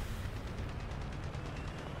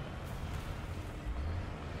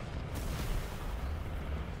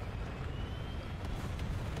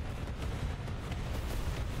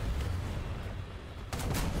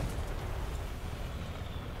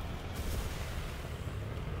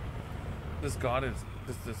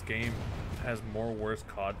 This game has more worse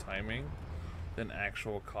COD timing than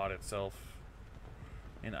actual COD itself,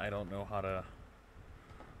 and I don't know how to.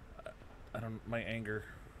 My anger.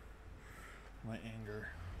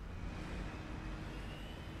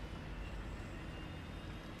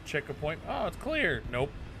 Check a point. Oh, it's clear.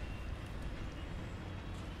 Nope.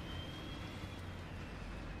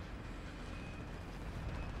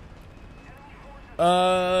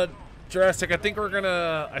 Jurassic, I think we're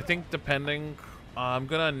gonna, depending, I'm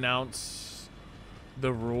gonna announce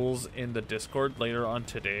the rules in the Discord later on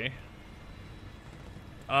today.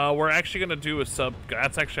 We're actually gonna do a sub,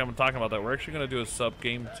 that's actually, I'm talking about that, we're actually gonna do a sub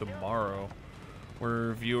game tomorrow,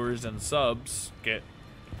 where viewers and subs get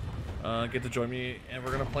to join me, and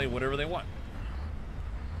we're gonna play whatever they want.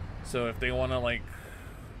 So if they wanna, like,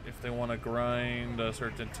 grind a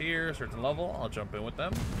certain tier, a certain level, I'll jump in with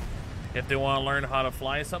them. If they want to learn how to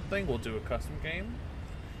fly something, we'll do a custom game.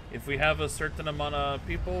 If we have a certain amount of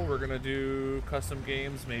people, we're gonna do custom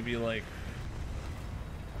games, maybe like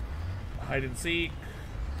hide and seek,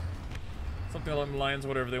 something along the lines of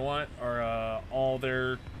whatever they want, or all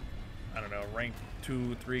their, I don't know, rank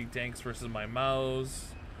 2, 3 tanks versus my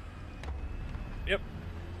mouse. Yep.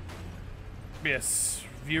 Yes,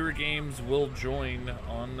 viewer games will join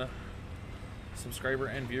on, subscriber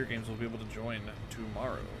and viewer games will be able to join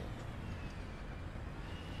tomorrow.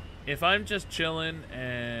 If I'm just chilling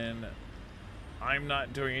and I'm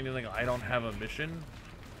not doing anything, I don't have a mission,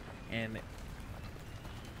 and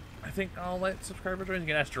I think I'll let subscriber join. You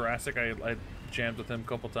can ask Jurassic, I jammed with him a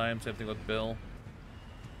couple times, same thing with Bill.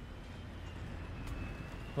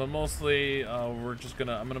 But mostly, I'm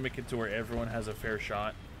gonna make it to where everyone has a fair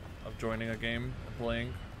shot of joining a game and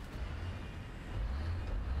playing.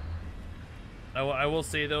 I will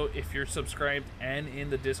say though, if you're subscribed and in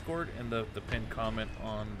the Discord and the pinned comment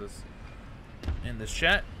on this in this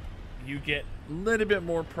chat, you get a little bit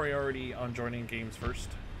more priority on joining games first.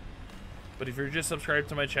 But if you're just subscribed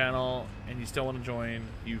to my channel and you still want to join,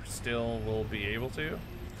 you still will be able to.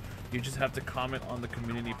 You just have to comment on the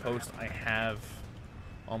community post I have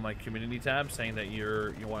on my community tab saying that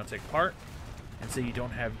you want to take part, and say you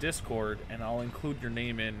don't have Discord, and I'll include your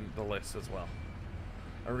name in the list as well.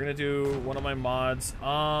 We're gonna do one of my mods.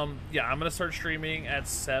 Yeah, I'm gonna start streaming at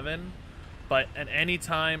 7, but at any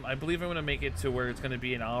time, I believe I'm gonna make it to where it's gonna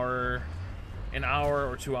be an hour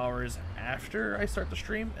or 2 hours after I start the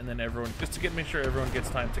stream, and then everyone, just to make sure everyone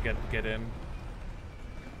gets time to get in.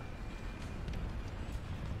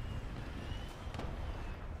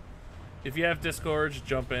 If you have Discord, just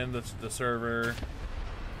jump in the server,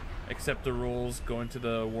 accept the rules, go into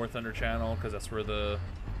the War Thunder channel, because that's where the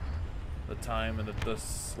time and the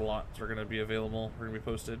slots are going to be available. We're going to be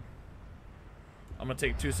posted. I'm going to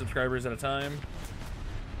take 2 subscribers at a time.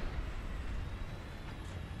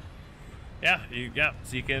 Yeah,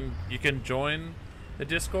 so you can join the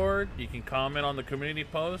Discord, you can comment on the community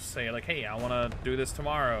post, say like, hey, I want to do this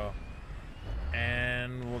tomorrow,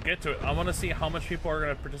 and we'll get to it. I want to see how much people are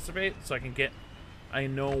going to participate so I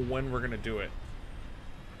know when we're going to do it.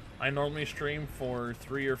 I normally stream for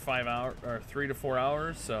 3 or 5 hours, or 3 to 4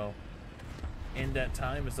 hours, so and that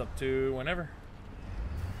time is up to whenever.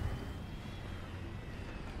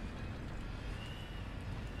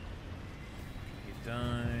 He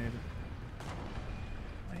died.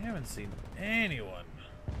 I haven't seen anyone.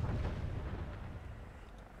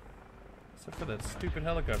 Except for that stupid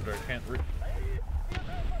helicopter I can't reach.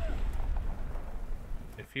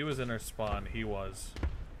 If he was in our spawn, he was.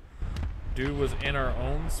 Dude was in our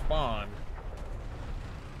own spawn.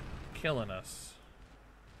 Killing us.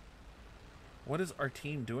 What is our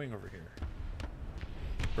team doing over here?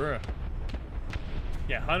 Bruh.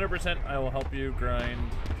 Yeah, 100% I will help you grind,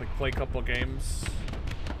 like play a couple games,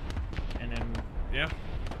 and then, yeah.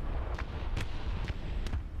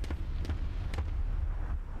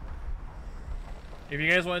 If you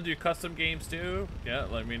guys want to do custom games too, yeah,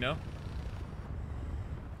 let me know.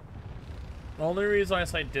 The only reason I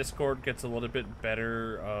say Discord gets a little bit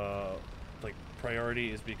better, like,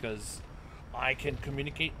 priority is because I can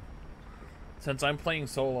communicate. Since I'm playing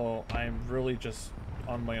solo, I'm really just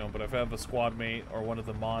on my own, but if I have a squad mate or one of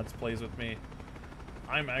the mods plays with me,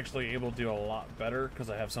 I'm actually able to do a lot better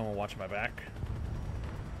because I have someone watching my back,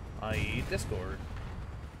 i.e. Discord.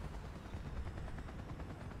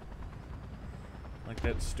 Like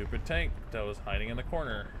that stupid tank that was hiding in the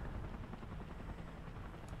corner.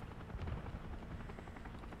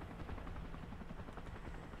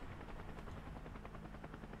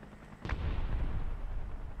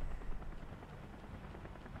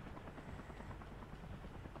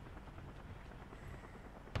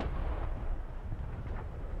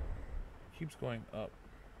 Keeps going up.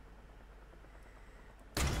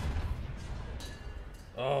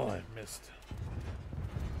 Oh, I missed.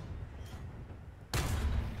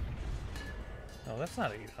 No, that's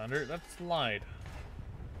not 800. That's lied.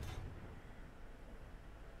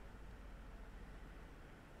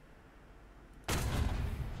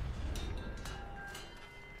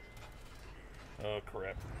 Oh,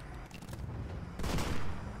 crap.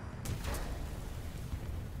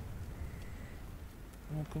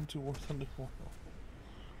 Welcome to War Thunder World.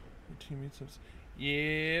 Your teammates have...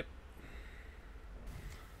 Yep.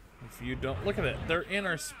 If you don't... Look at it. They're in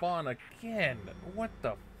our spawn again. What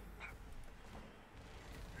the...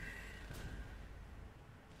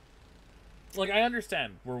 Like, I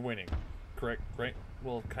understand we're winning. Correct? Right?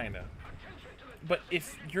 Well, kinda. But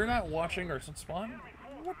if you're not watching our spawn,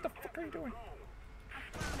 what the fuck are you doing?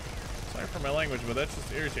 Sorry for my language, but that's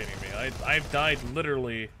just irritating me. I've died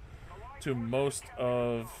literally to most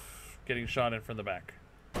of getting shot in from the back.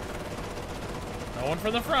 No one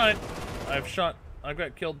from the front. I've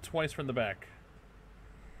got killed twice from the back.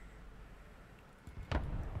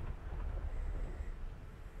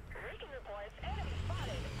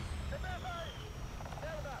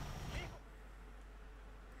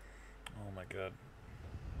 Oh my god.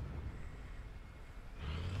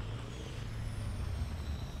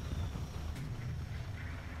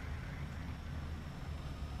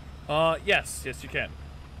 Yes, you can.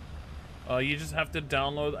 You just have to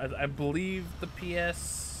download, I believe the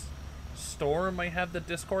PS Store might have the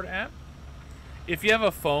Discord app. If you have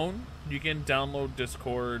a phone, you can download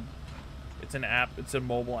Discord. It's an app, it's a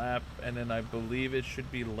mobile app, and then I believe it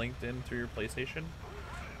should be linked in through your PlayStation.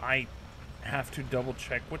 I have to double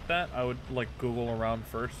check with that. I would like Google around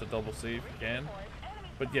first to double see if you can.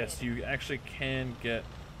 But yes, you actually can get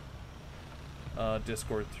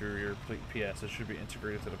Discord through your PS. It should be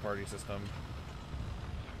integrated to the party system.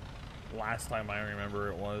 Last time I remember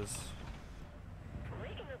it was.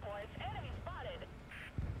 Recon reports enemy spotted.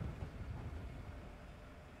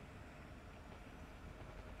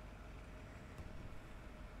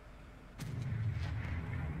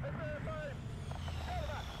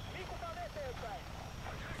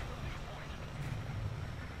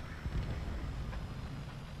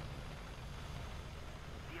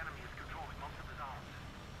 The enemy is controlling most of the zones.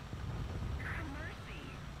 Mercy.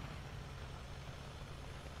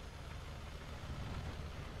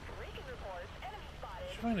 Recon reports enemy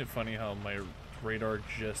spotted. I find it funny how my radar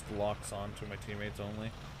just locks on to my teammates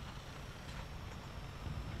only.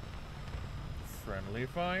 Friendly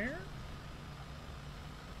fire.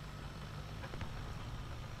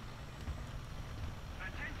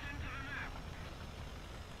 Attention to the map.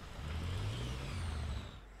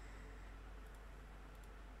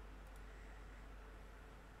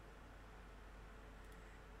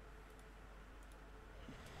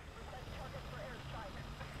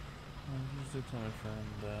 I'll just tell my friend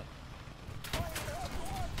that.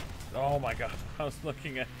 Oh my god, I was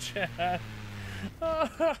looking at chat.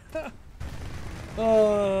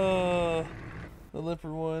 Oh, the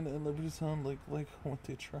leopard one and Liberty sound like what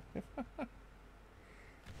they drive.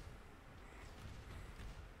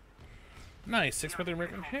 Nice, 6 minute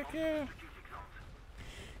American. Heck yeah.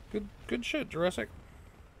 Good shit, Jurassic.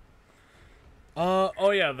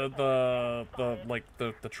 Oh yeah, the like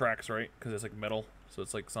the tracks, right? Because it's like metal, so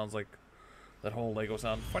it's like sounds like that whole Lego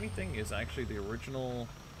sound. Funny thing is actually the original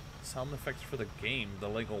sound effects for the game, the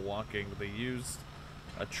Lego walking, they used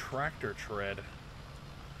a tractor tread,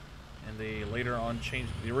 and they later on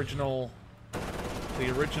changed the original.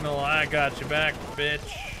 I got you back,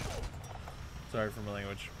 bitch. Sorry for my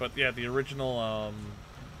language, but yeah, the original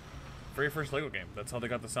very first Lego game. That's how they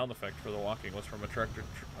got the sound effect for the walking, was from a tractor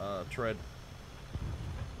tread.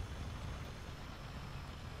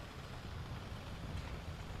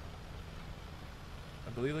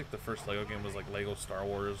 I believe like the first Lego game was like Lego Star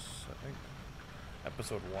Wars, I think,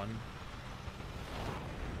 Episode 1.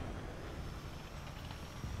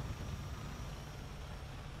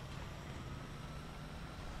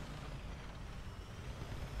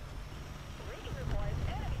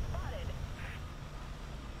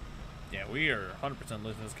 Yeah, we are 100%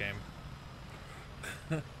 losing this game.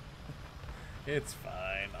 It's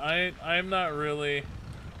fine. I'm not really.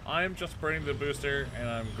 I'm just burning the booster and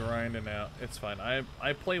I'm grinding out. It's fine.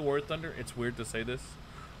 I play War Thunder. It's weird to say this.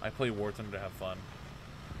 I play War Thunder to have fun.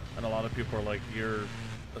 And a lot of people are like, you're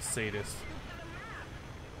a sadist.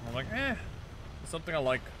 I'm like, it's something I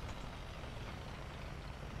like.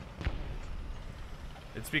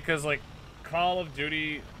 It's because like Call of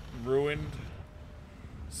Duty ruined.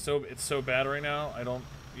 It's so bad right now. I don't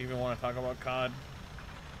even want to talk about COD.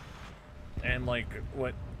 And like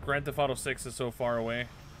what Grand Theft Auto 6 is so far away.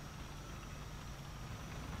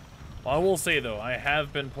 Well, I will say though, I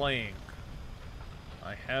have been playing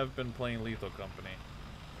Lethal Company.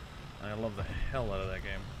 And I love the hell out of that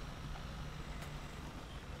game.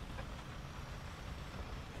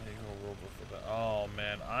 Oh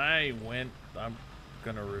man, I'm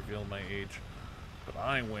gonna reveal my age, but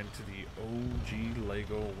I went to the OG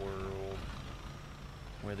Lego World,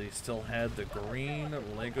 where they still had the green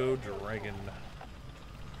Lego Dragon.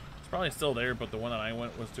 It's probably still there, but the one that I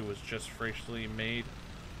went was just freshly made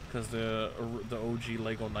because the OG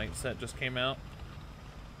Lego Knight set just came out.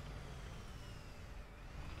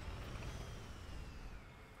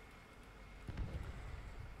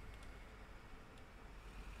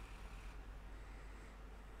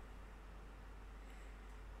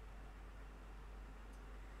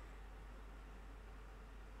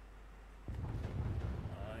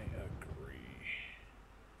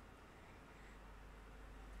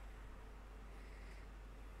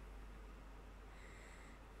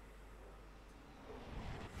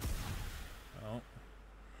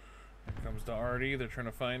 To Artie, they're trying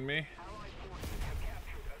to find me.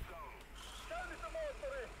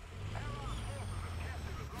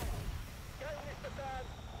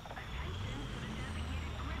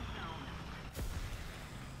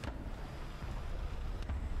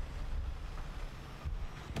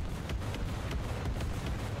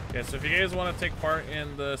 Yeah, so if you guys want to take part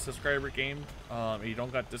in the subscriber game, you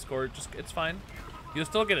don't got Discord, it's fine. You'll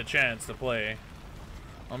still get a chance to play.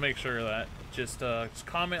 I'll make sure of that. Just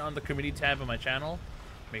comment on the community tab of my channel.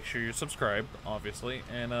 Make sure you're subscribed, obviously,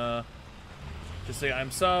 and just say I'm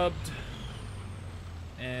subbed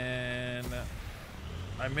and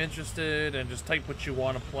I'm interested, and just type what you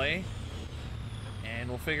want to play, and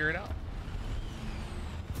we'll figure it out.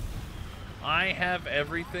 I have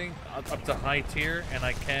everything up to high tier, and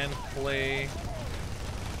I can play.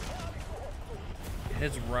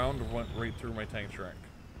 His round went right through my tank track.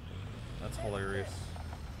 That's hilarious.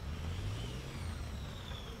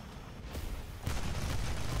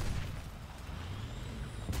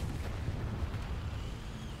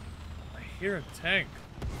 I hear a tank.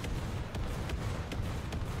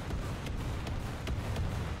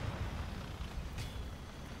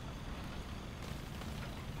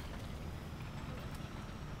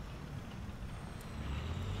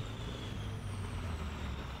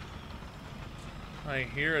 I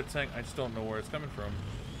hear a tank. I just don't know where it's coming from.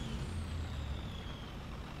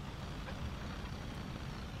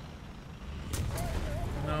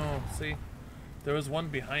 No, see? There was one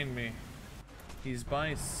behind me. He's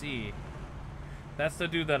by C. That's the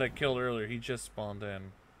dude that I killed earlier. He just spawned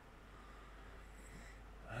in.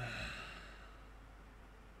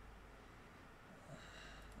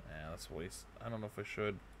 Yeah, that's a waste. I don't know if I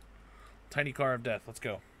should. Tiny car of death. Let's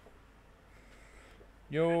go.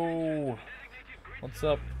 Yo! What's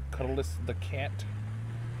up, Cuddlist the cat?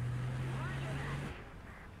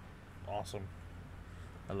 Awesome.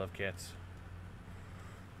 I love cats.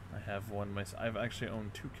 I have one myself. I've actually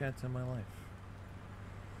owned 2 cats in my life.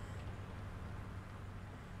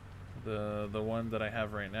 The one that I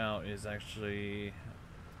have right now is actually,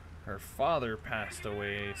 her father passed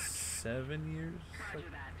away 7 years? Like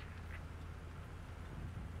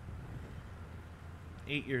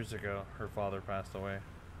 8 years ago, her father passed away.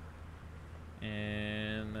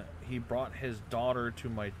 And he brought his daughter to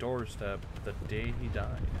my doorstep the day he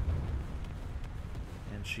died.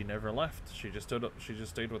 And she never left. She just stood up, she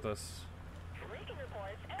just stayed with us.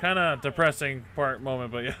 Kind of depressing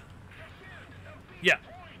moment, but yeah. Yeah.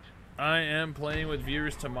 I am playing with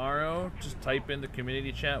viewers tomorrow. Just type in the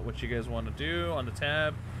community chat what you guys want to do on the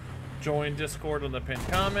tab. Join Discord on the pinned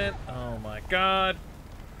comment. Oh my god.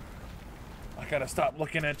 I gotta stop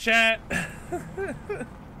looking at chat.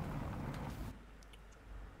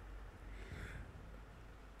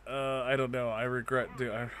 I don't know. I regret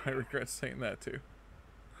saying that too.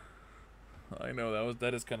 I know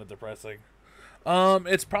that is kind of depressing.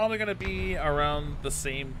 It's probably gonna be around the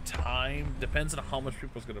same time. Depends on how much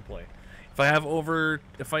people's gonna play.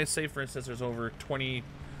 If I say for instance there's over 20,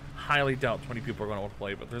 highly doubt 20 people are gonna want to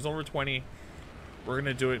play, but there's over 20. We're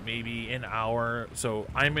gonna do it maybe an hour. So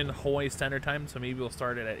I'm in Hawaii Standard Time, so maybe we'll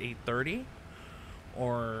start it at 8:30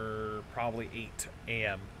 or probably 8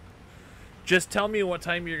 a.m. Just tell me what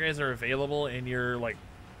time you guys are available in your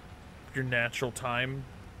natural time,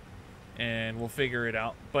 and we'll figure it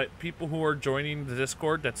out. But people who are joining the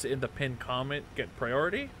Discord that's in the pinned comment get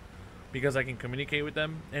priority because I can communicate with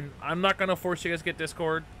them. And I'm not gonna force you guys to get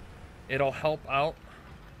Discord. It'll help out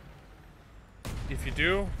if you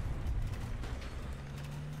do.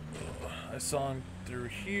 I saw him through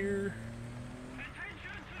here.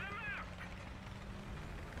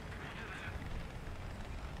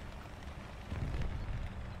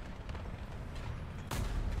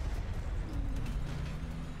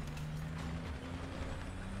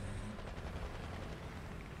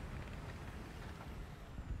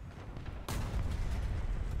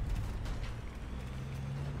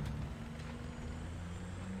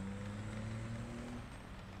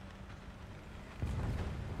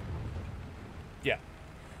 Yeah.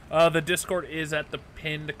 The Discord is at the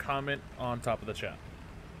pinned comment on top of the chat.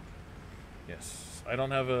 Yes. I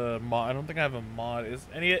don't have a mod. I don't think I have a mod. Is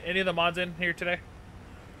any of the mods in here today?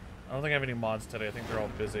 I don't think I have any mods today. I think they're all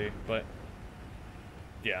busy, but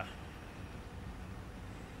yeah.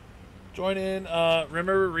 Join in.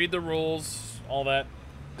 Remember, read the rules, all that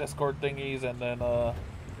Discord thingies, and then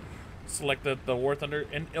select the War Thunder,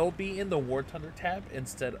 and it'll be in the War Thunder tab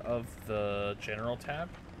instead of the General tab.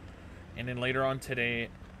 And then later on today,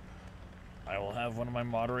 I will have one of my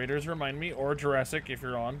moderators remind me, or Jurassic if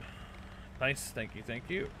you're on. Nice, thank you, thank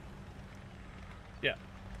you. Yeah.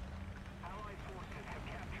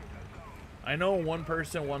 I know one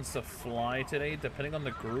person wants to fly today. Depending on the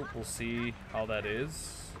group, we'll see how that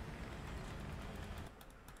is.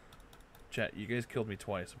 Chat, you guys killed me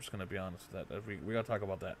twice. I'm just gonna be honest with that. We gotta talk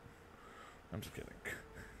about that. I'm just kidding.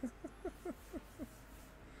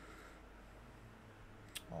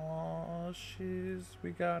 Aw, shiz. We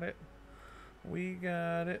got it. We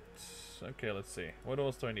got it. Okay, let's see. What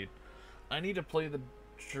else do I need? I need to play the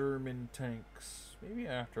German tanks. Maybe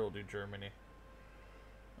after I'll do Germany.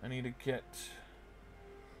 I need to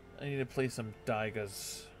play some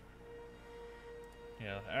Daigas.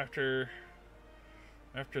 Yeah, after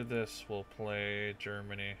this we'll play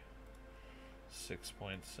Germany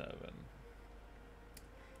 6.7.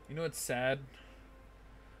 You know what's sad?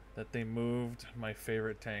 That they moved my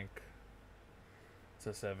favorite tank to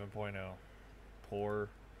 7.0. Poor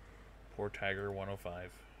Tiger 105.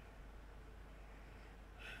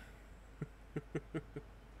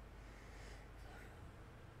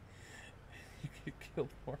 You get killed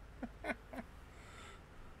more.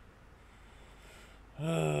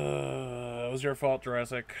 It was your fault,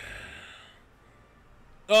 Jurassic.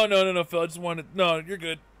 Oh, no, Phil. I just wanted... No, you're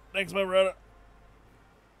good. Thanks, my brother.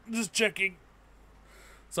 Just checking.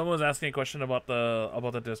 Someone was asking a question about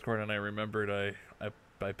the Discord, and I remembered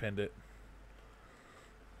I pinned it.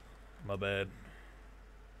 My bad.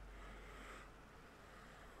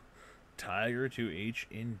 Tiger 2H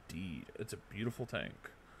indeed. It's a beautiful tank.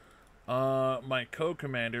 My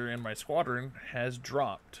co-commander in my squadron has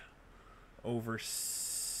dropped over...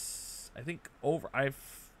 I think over...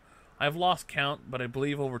 I've lost count, but I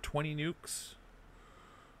believe over 20 nukes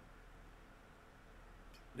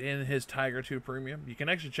in his Tiger 2 premium. You can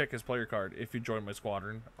actually check his player card if you join my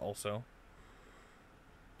squadron also.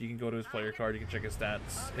 You can go to his player card, you can check his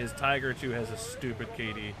stats. His Tiger 2 has a stupid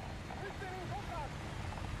KD.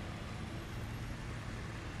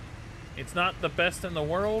 It's not the best in the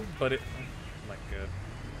world, but it... Oh my god.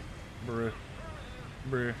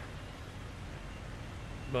 Bruh.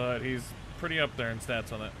 But he's pretty up there in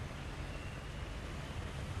stats on it.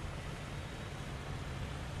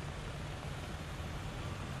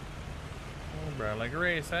 Oh, bro, like a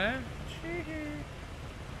race, huh?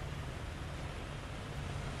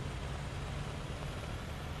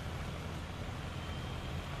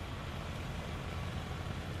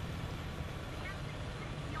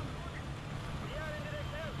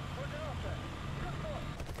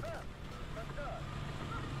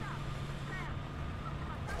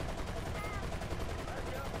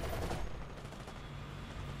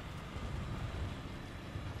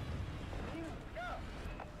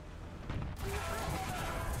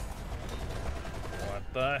 What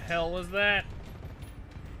the hell was that?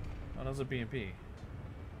 Oh, that was a BMP.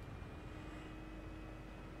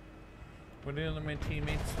 Would any of my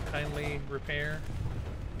teammates kindly repair?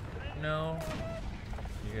 No?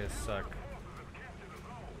 You guys suck.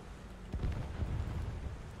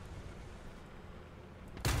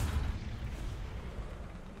 I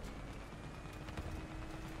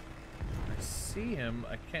see him,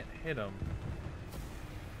 I can't hit him.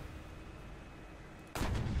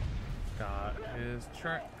 Got his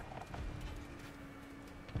track.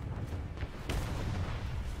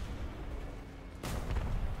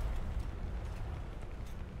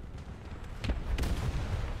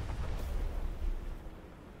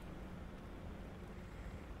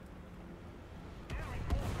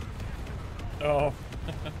 Oh.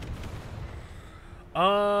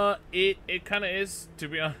 It kind of is, to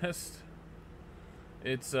be honest.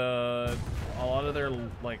 It's a lot of their,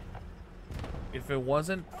 like, if it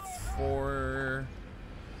wasn't for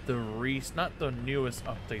the not the newest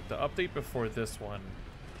update, the update before this one,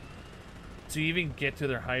 to even get to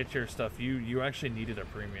their high tier stuff, you actually needed a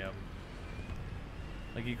premium.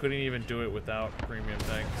 Like, you couldn't even do it without premium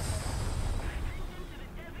tanks.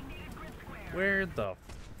 Where the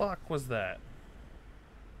fuck was that?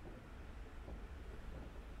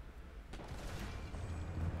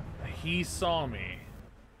 He saw me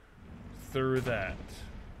through that.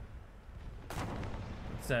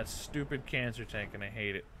 It's that stupid cancer tank, and I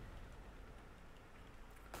hate it.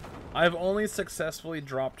 I've only successfully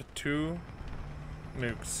dropped 2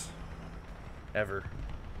 nukes ever.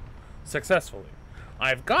 Successfully.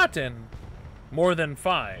 I've gotten more than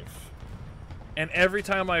 5. And every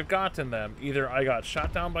time I've gotten them, either I got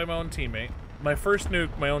shot down by my own teammate. My first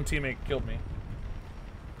nuke, my own teammate killed me.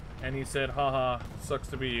 And he said, haha, sucks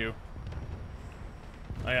to be you.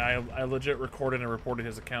 I legit recorded and reported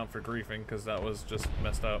his account for griefing because that was just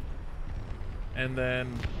messed up. And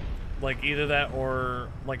then, like, either that or,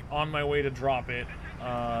 like, on my way to drop it,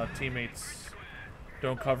 teammates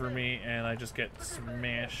don't cover me and I just get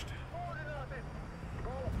smashed.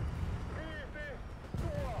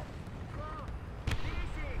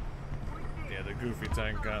 Yeah, the goofy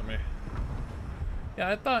tank got me.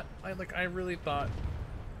 Yeah, I really thought,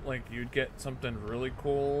 like, you'd get something really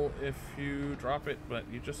cool if you drop it, but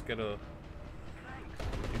you just get a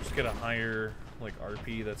higher, like,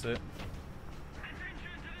 RP, that's it.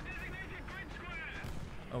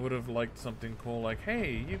 I would have liked something cool like,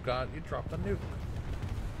 hey, you dropped a nuke.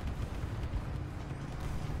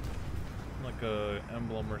 Like a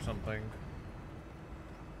emblem or something.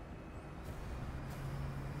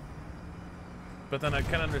 But then I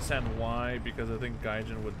can understand why, because I think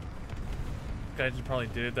Gaijin probably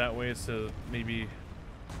did it that way, so maybe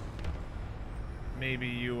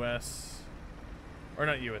US, or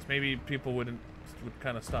not US, maybe people would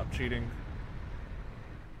kind of stop cheating.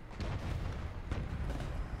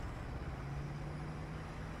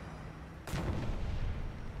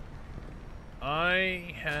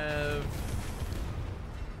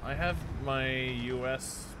 I have my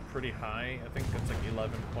US pretty high. I think it's like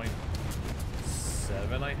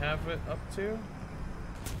 11.7 I have it up to.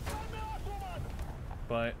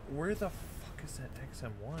 But where the fuck is that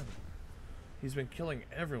XM1? He's been killing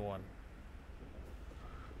everyone.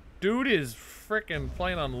 Dude is frickin'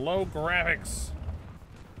 playing on low graphics.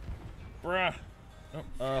 Bruh.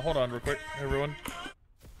 Oh, hold on real quick, everyone.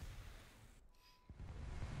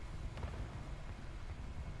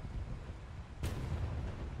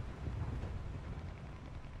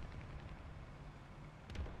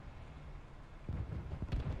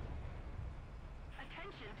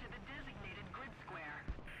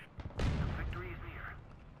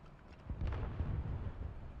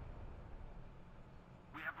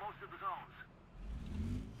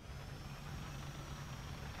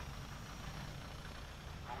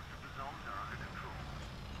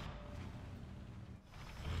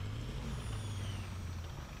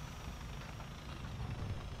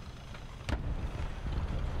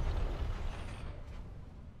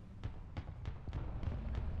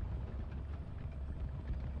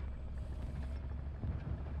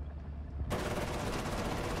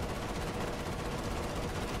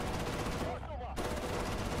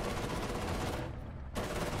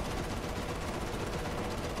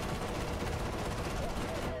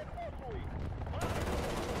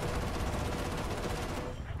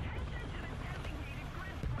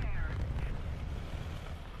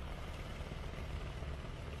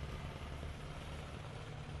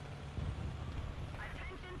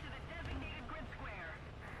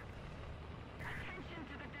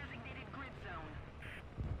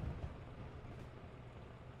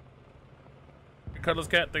 Cuddles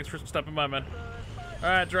Cat, thanks for stopping by, man.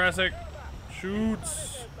 Alright, Jurassic.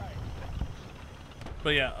 Shoots.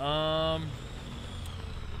 But yeah,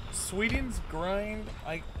 Sweden's grind,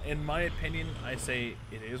 in my opinion, I say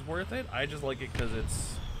it is worth it. I just like it because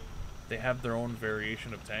they have their own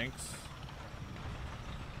variation of tanks.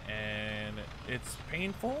 And it's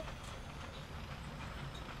painful.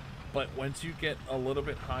 But once you get a little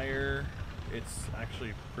bit higher, it's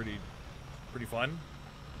actually pretty fun.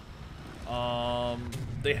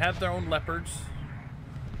 They have their own Leopards,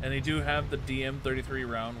 and they do have the DM33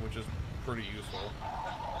 round, which is pretty useful.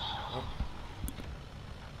 Oh.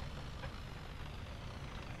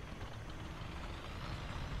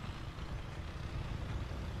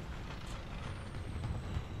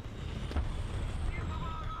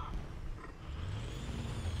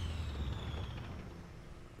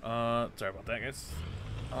 Sorry about that, guys.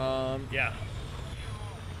 Yeah.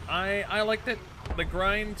 I liked it. The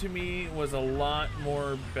grind to me was a lot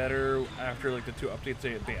more better after like the 2 updates.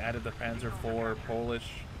 They added the Panzer IV Polish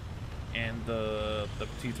and the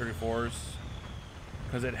T-34s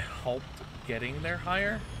because it helped getting there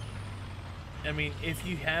higher. I mean, if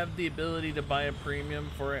you have the ability to buy a premium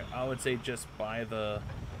for it, I would say just buy the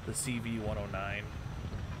CV109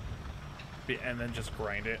 and then just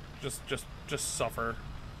grind it. Just suffer.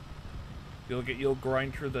 You'll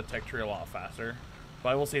grind through the tech tree a lot faster. But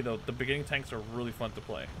I will say though, the beginning tanks are really fun to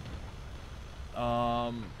play.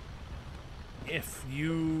 If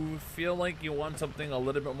you feel like you want something a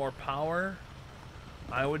little bit more power,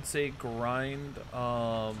 I would say grind.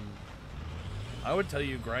 I would tell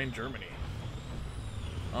you grind Germany.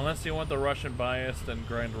 Unless you want the Russian bias, then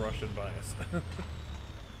grind Russian bias.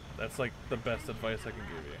 That's like the best advice I can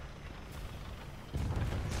give you.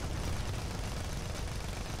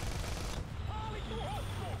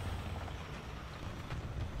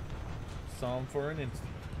 Saw him for an instant.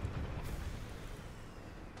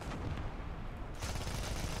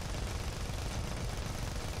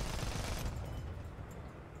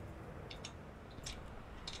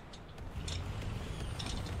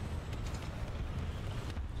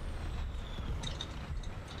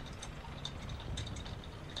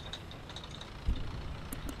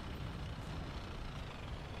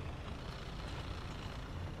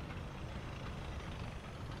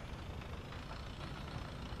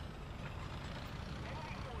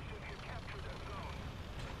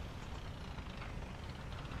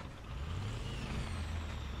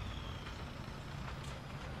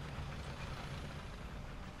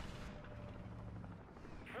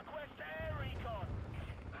 Request air recon.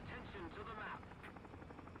 Attention to the map.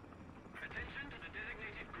 Attention to the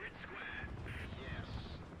designated grid square. Yes.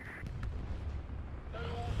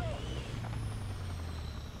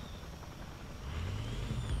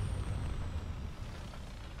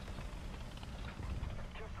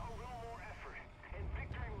 Just a little more effort, and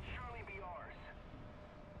victory will surely be ours.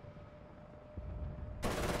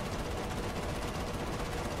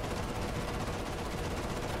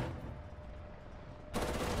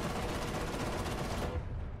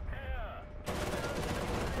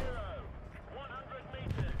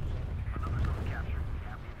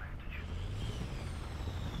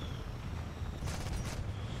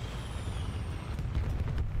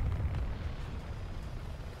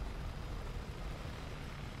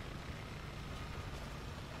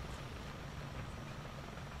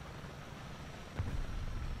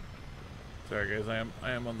 Sorry guys,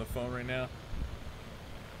 I am on the phone right now.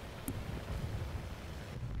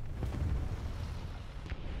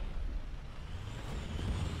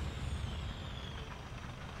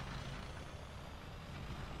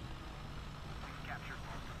 Capture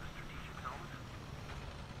most of the strategic zones.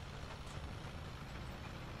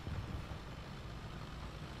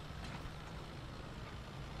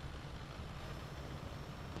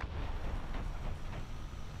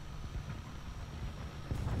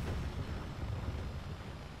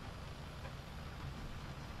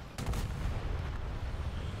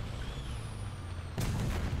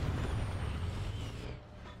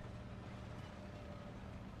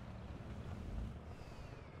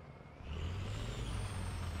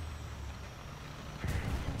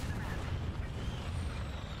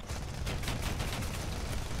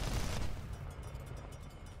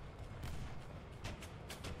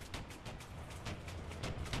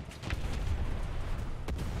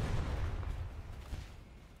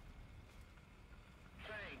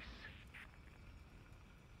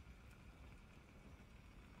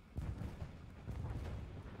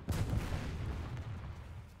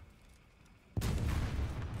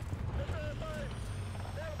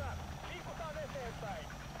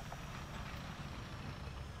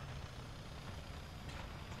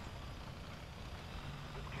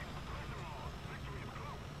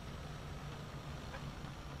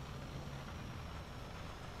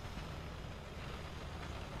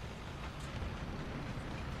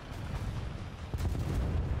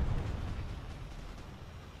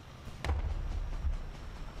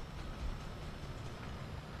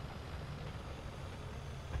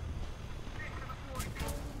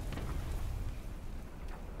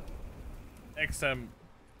 XM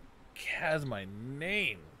has my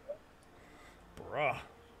name. Bruh.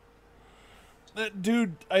 That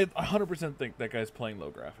dude, I 100% think that guy's playing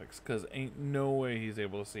low graphics, because ain't no way he's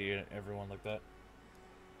able to see everyone like that.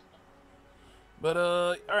 But,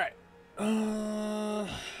 alright.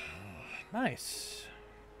 Nice.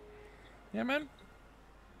 Yeah, man.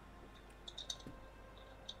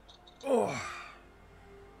 Oh.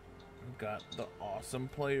 Got the awesome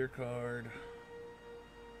player card.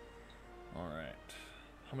 Alright.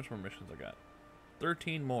 How much more missions I got?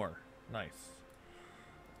 13 more. Nice.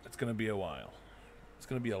 It's gonna be a while. It's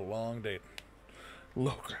gonna be a long day.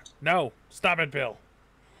 Low graphics. No! Stop it, Bill!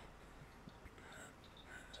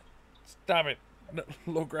 Stop it! No,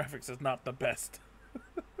 low graphics is not the best.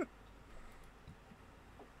 I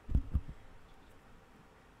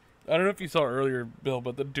don't know if you saw earlier, Bill,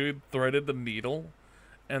 but the dude threaded the needle,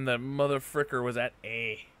 and the mother fricker was at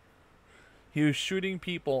A. He was shooting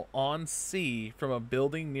people on C from a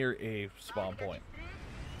building near A spawn point.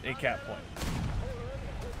 A cap point.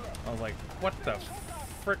 I was like, what the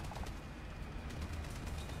frick?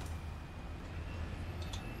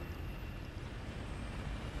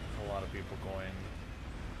 A lot of people going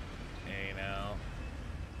A now.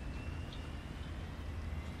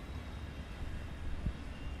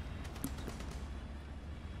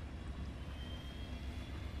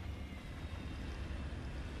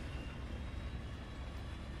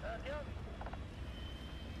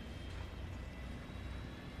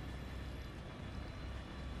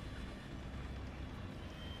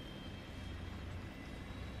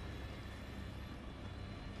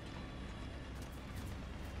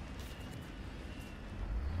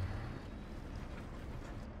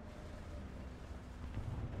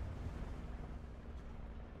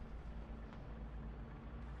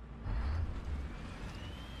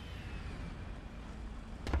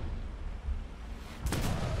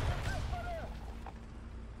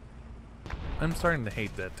 I'm starting to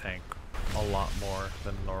hate that tank a lot more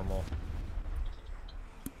than normal.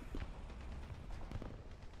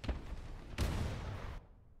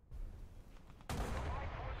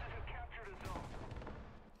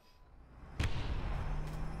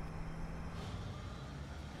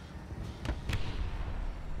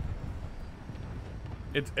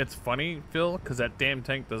 It's funny, Phil, because that damn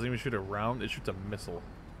tank doesn't even shoot a round, it shoots a missile.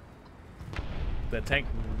 That tank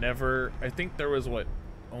never... I think there was, what,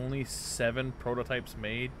 only 7 prototypes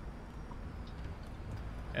made?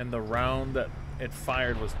 And the round that it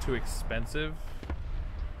fired was too expensive.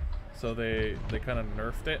 So they kind of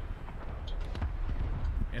nerfed it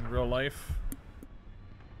in real life.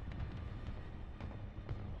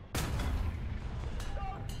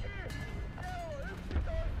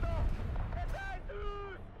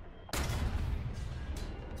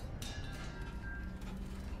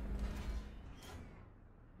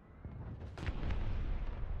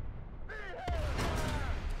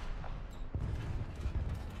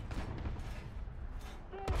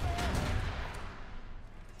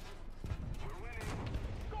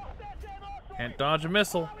 Can't dodge a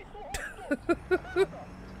missile.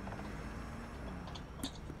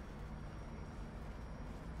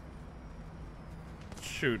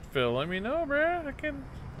 Shoot, Phil, let me know, bruh. I can,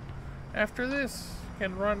 after this,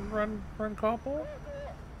 can run couple.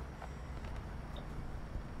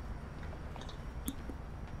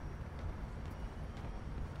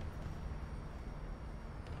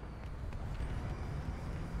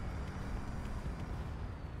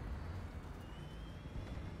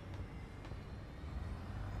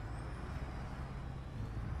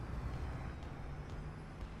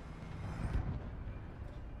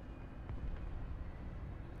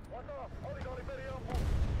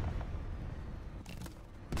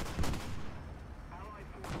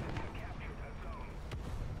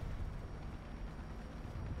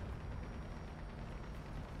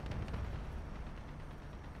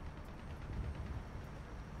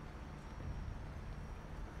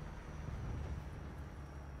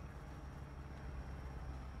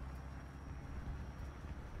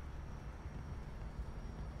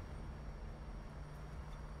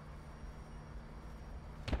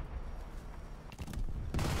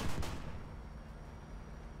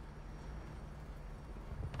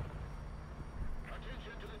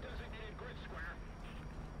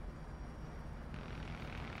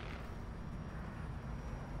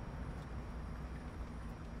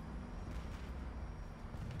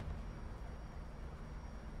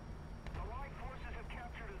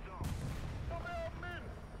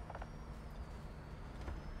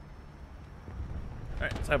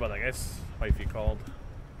 Alright, sorry about that, guys. Wifey called.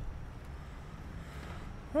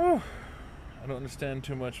 Oh, I don't understand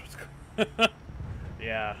too much what's going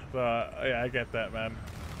yeah, I get that, man.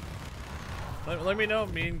 Let me know,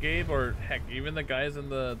 me and Gabe, or heck, even the guys in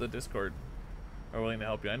the Discord are willing to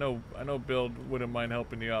help you. I know Bill wouldn't mind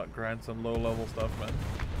helping you out, grind some low-level stuff, man.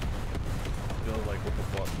 Bill's like, what the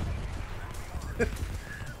fuck?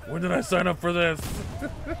 When did I sign up for this?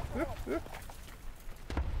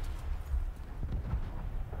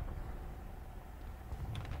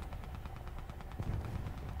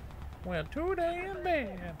 Well, today in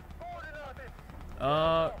bed.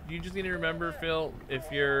 You just need to remember, Phil,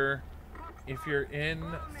 if you're in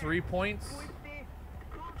 3 points,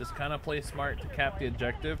 just kind of play smart to cap the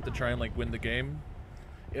objective to try and like win the game.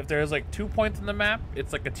 If there's like 2 points in the map,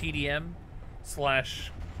 it's like a TDM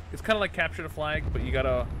slash. It's kind of like capture the flag, but you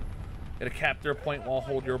gotta cap their point while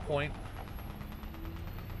hold your point.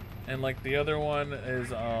 And like the other one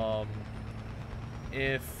is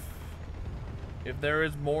if there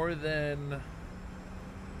is more than,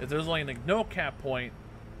 if there's only like no cap point,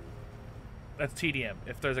 that's TDM.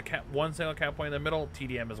 If there's a one single cap point in the middle,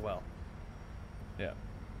 TDM as well. Yeah.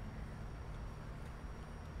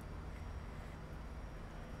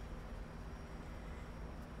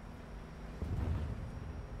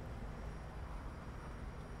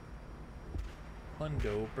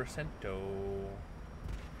 Hundo percento.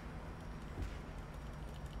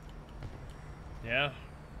 Yeah.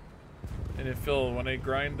 And if Phil, when I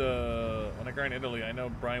grind Italy, I know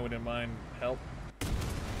Brian wouldn't mind help.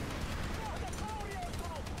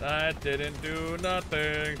 That didn't do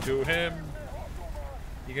nothing to him.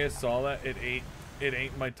 You guys saw that? It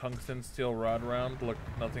ate my tungsten steel rod round. Look,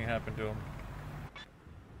 nothing happened to him.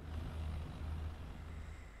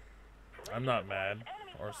 I'm not mad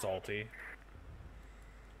or salty.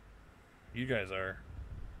 You guys are.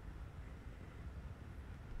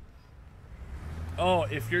 Oh,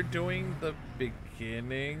 if you're doing the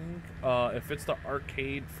beginning, if it's the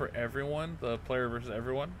arcade for everyone, the player versus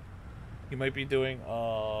everyone, you might be doing,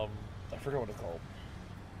 I forgot what it's called.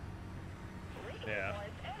 Yeah. Reports,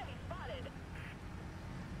 enemy spotted.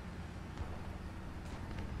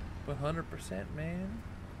 But 100%, man.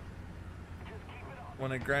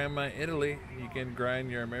 When I grind my Italy, you can grind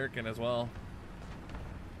your American as well.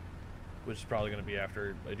 Which is probably going to be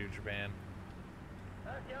after I do Japan.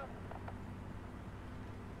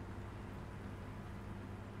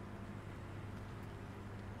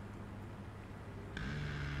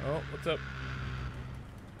 Oh, what's up?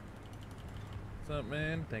 What's up,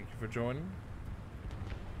 man? Thank you for joining.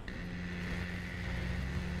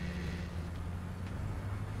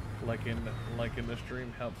 Liking the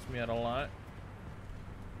stream helps me out a lot.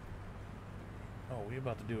 Oh, we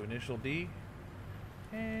about to do initial D?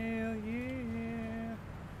 Hell yeah.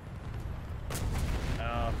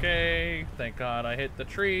 Okay, thank God I hit the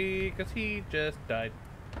tree, because he just died.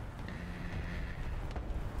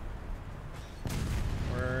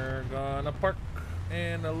 We're gonna park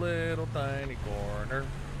in a little tiny corner.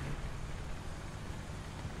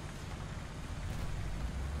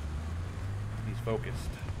 He's focused.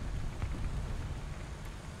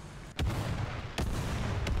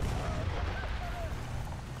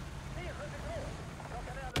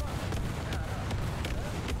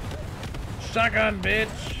 Shotgun,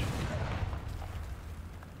 bitch!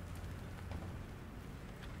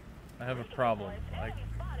 I have a problem. I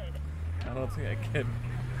don't think I can.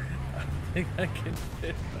 I don't think I can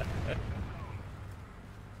fit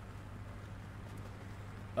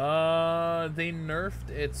that. They nerfed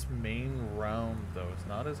its main round though. It's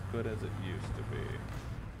not as good as it used to be.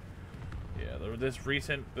 Yeah, this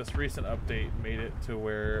recent update made it to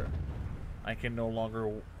where I can no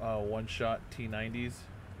longer one-shot T90s.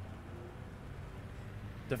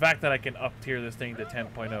 The fact that I can up tier this thing to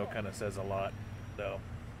 10.0 kind of says a lot, though.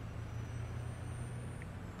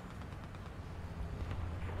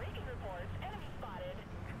 Reading reports, enemy spotted.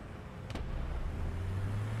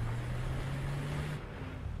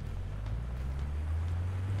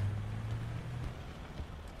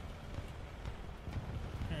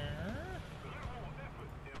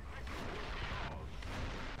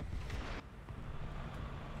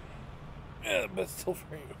 Yeah, but still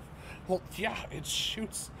very. Well, yeah, it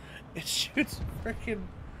shoots freaking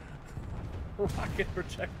rocket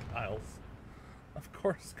projectiles. Of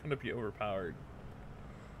course it's gonna be overpowered.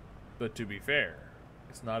 But to be fair,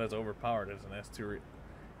 it's not as overpowered as an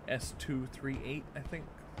S238, I think.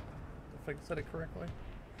 If I said it correctly.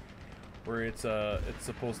 Where it's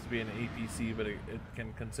supposed to be an APC, but it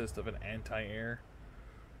can consist of an anti-air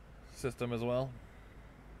system as well.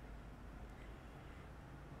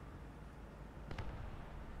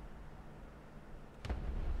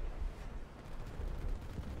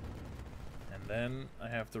 Then I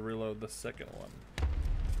have to reload the second one.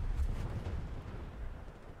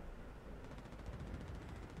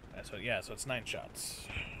 So it's 9 shots.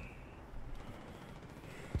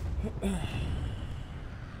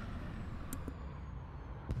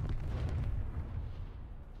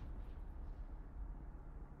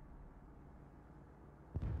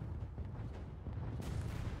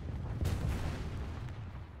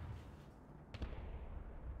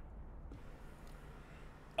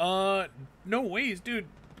 No ways, dude.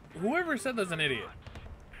 Whoever said that's an idiot.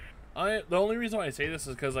 The only reason why I say this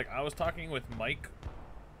is because, like, I was talking with Mike,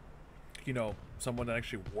 you know, someone that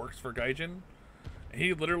actually works for Gaijin, and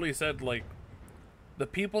he literally said, like, the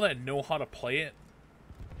people that know how to play it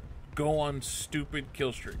go on stupid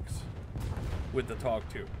kill streaks with the TOG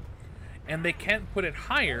 2. And they can't put it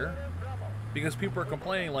higher because people are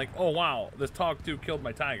complaining, like, oh, wow, this TOG 2 killed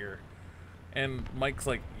my Tiger. And Mike's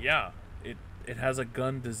like, yeah, it has a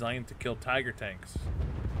gun designed to kill Tiger tanks.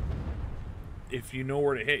 If you know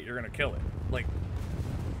where to hit, you're gonna kill it. Like,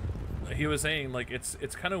 he was saying, like, it's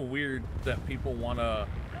kind of weird that people want to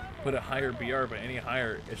put a higher BR, but any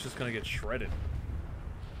higher, it's just gonna get shredded.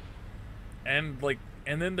 And, like,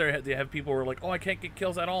 and then they have people who are like, oh, I can't get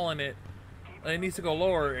kills at all in it. It needs to go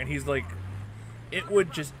lower. And he's like, it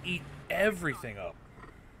would just eat everything up.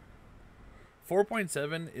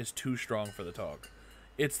 4.7 is too strong for the TOG.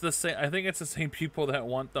 It's the same. I think it's the same people that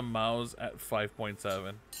want the mouse at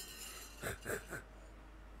 5.7.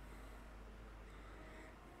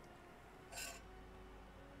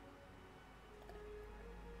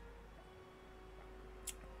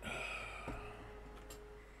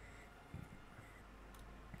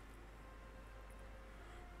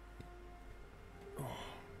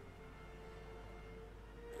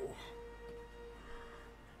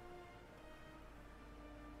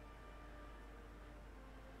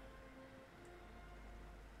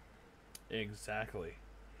 Exactly.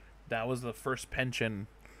 That was the first pension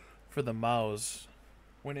for the mouse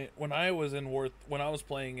when I was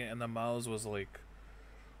playing it, and the mouse was like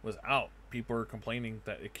was out, people were complaining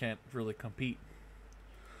that it can't really compete.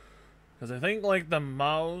 Because I think like the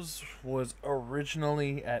Maus was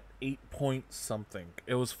originally at 8 point something.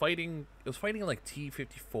 It was fighting like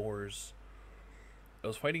T-54s. It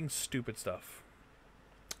was fighting stupid stuff.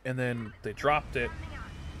 And then they dropped it.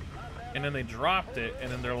 And then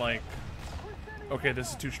they're like, okay, this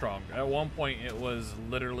is too strong. At one point it was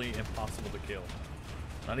literally impossible to kill.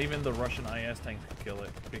 Not even the Russian IS tanks could kill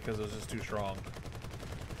it because it was just too strong.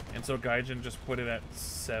 And so Gaijin just put it at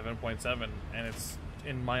 7.7, and it's,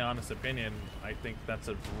 in my honest opinion, I think that's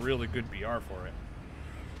a really good BR for it.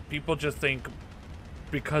 People just think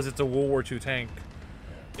because it's a World War II tank,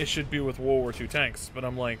 it should be with World War II tanks, but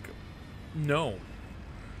I'm like, no.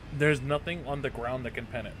 There's nothing on the ground that can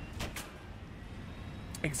pen it.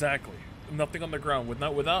 Exactly. Nothing on the ground.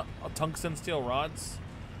 Without a tungsten steel rods,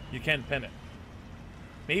 you can't pen it.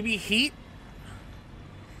 Maybe heat,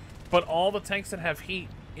 but all the tanks that have heat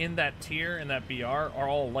in that tier, in that BR, are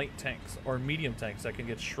all light tanks or medium tanks that can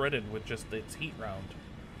get shredded with just its heat round.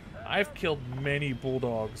 I've killed many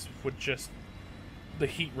bulldogs with just the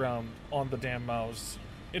heat round on the damn Maus.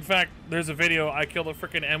 In fact, there's a video, I killed a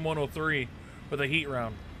freaking M103 with a heat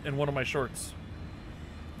round in one of my shorts.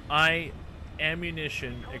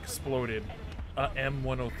 Ammunition exploded a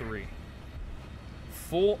M103.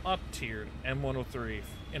 Full up-tiered M103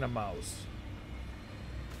 in a Maus.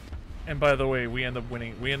 And by the way, we ended up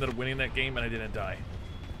winning that game, and I didn't die.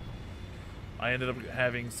 I ended up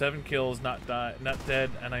having 7 kills, not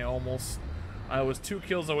dead, and I was 2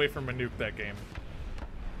 kills away from a nuke that game.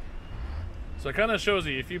 So it kind of shows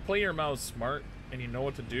you, if you play your Maus smart and you know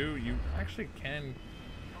what to do, you actually can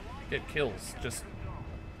get kills. Just,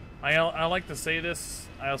 I like to say this.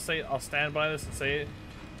 I'll stand by this and say it.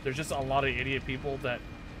 There's just a lot of idiot people that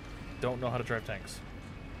don't know how to drive tanks.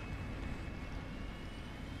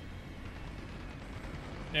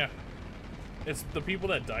 Yeah. It's the people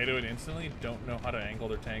that die to it instantly don't know how to angle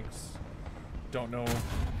their tanks. Don't know...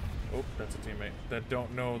 Oh, that's a teammate. That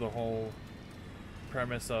don't know the whole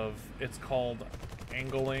premise of... It's called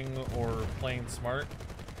angling or playing smart.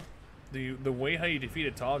 The way how you defeat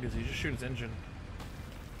a Tog is you just shoot his engine.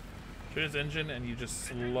 Shoot his engine and you just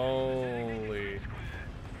slowly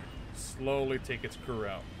take its crew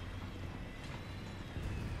out.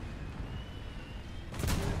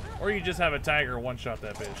 Or you just have a Tiger one-shot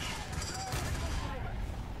that bitch.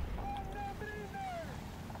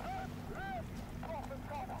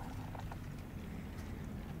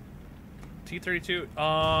 T-32?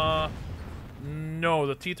 No,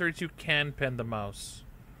 the T-32 can pen the Maus.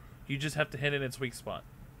 You just have to hit it in its weak spot.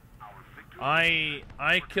 I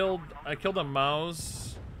killed a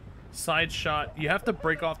Maus side shot. You have to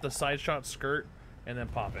break off the side shot skirt and then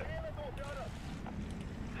pop it.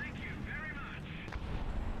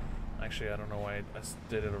 Actually, I don't know why I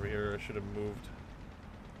did it over here. I should have moved.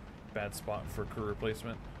 Bad spot for crew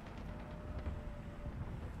replacement.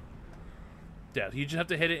 Yeah, you just have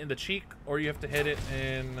to hit it in the cheek, or you have to hit it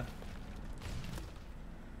in...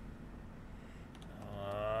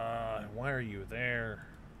 why are you there?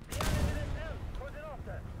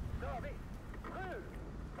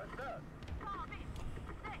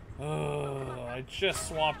 Oh, I just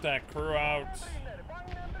swapped that crew out.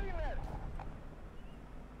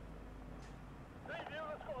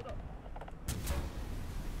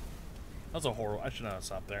 That was a horrible... I should not have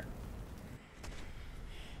stopped there.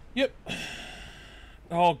 Yep.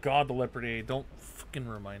 Oh god, the Leopard A. Don't fucking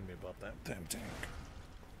remind me about that damn tank.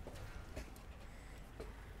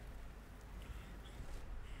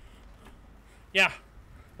 Yeah.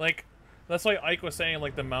 Like, that's why Ike was saying,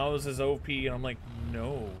 like, the Maus is OP, and I'm like,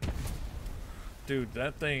 no. Dude,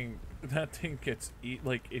 that thing gets...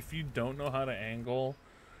 Like, if you don't know how to angle,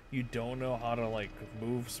 you don't know how to, like,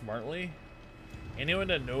 move smartly... Anyone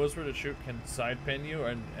that knows where to shoot can side pin you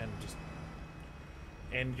and just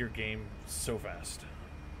end your game so fast.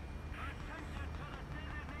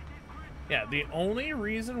 Yeah, the only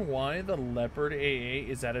reason why the Leopard AA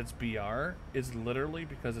is at its BR is literally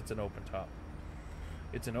because it's an open top.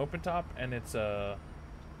 It's an open top and it's what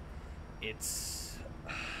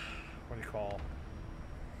do you call?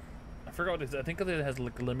 I forgot what it is. I think it has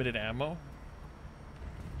like limited ammo.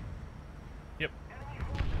 Yep.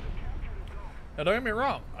 Now don't get me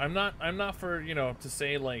wrong, I'm not for, you know, to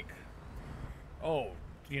say like, oh,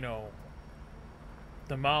 you know,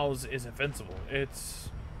 the Maus is invincible. It's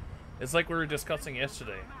like we were discussing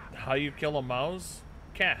yesterday. How you kill a Maus?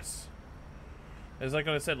 CAS. It's like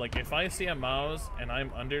what I said, like if I see a Maus and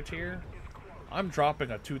I'm under tier, I'm dropping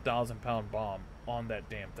a 2,000-pound bomb on that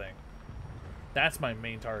damn thing. That's my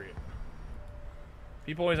main target.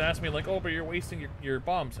 People always ask me like, oh, but you're wasting your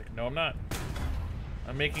bombs. Like, no, I'm not.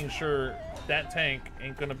 I'm making sure that tank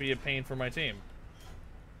ain't gonna be a pain for my team.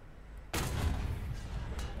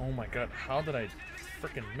 Oh my god, how did I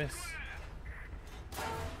frickin' miss?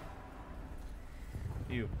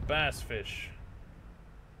 You bass fish.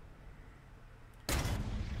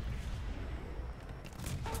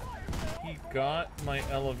 He got my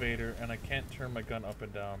elevator and I can't turn my gun up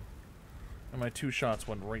and down. And my 2 shots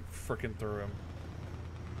went right frickin' through him.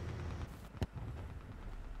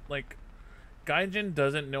 Like, Gaijin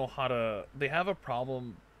doesn't know how to... They have a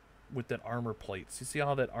problem with that armor plates. You see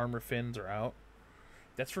how that armor fins are out?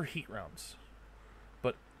 That's for heat rounds.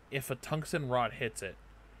 But if a tungsten rod hits it,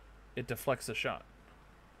 it deflects the shot.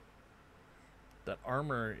 That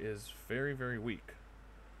armor is very, very weak.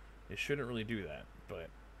 It shouldn't really do that, but...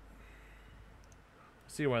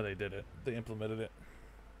 See why they did it. They implemented it.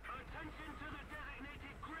 Attention to the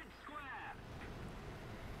designated grid square.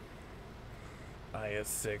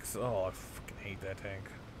 IS-6. Oh, I fucking hate that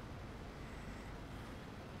tank.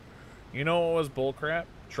 You know what was bullcrap?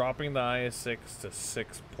 Dropping the IS-6 to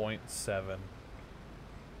 6.7.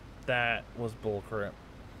 That was bullcrap.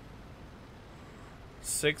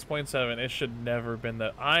 6.7. It should never been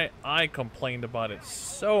that. I complained about it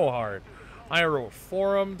so hard. I wrote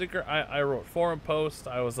forum posts.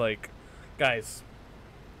 I was like, guys,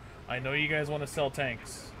 I know you guys want to sell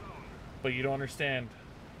tanks, but you don't understand.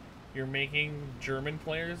 You're making German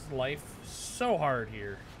players' life so hard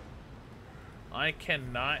here. I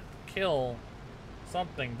cannot kill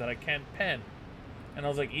something that I can't pen. And I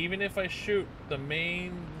was like, even if I shoot the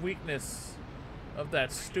main weakness of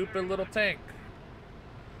that stupid little tank,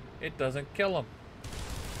 it doesn't kill him.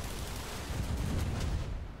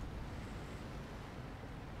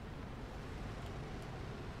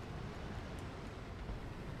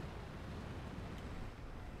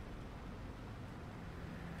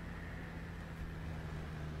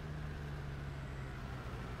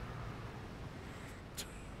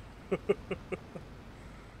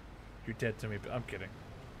 You're dead to me, but I'm kidding.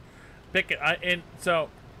 Pick it. And so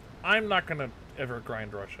I'm not gonna ever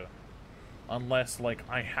grind Russia unless like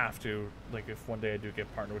I have to. Like if one day I do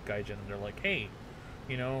get partnered with Gaijin and they're like, hey,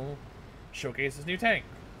 you know, showcase this new tank.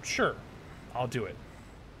 Sure, I'll do it.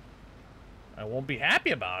 I won't be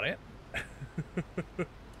happy about it.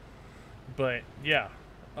 But yeah,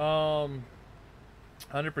 100%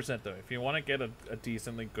 though. If you want to get a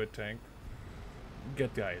decently good tank,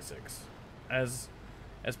 get the IS-6.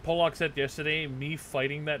 As Polak said yesterday, me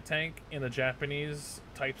fighting that tank in a Japanese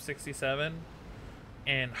Type 67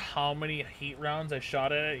 and how many heat rounds I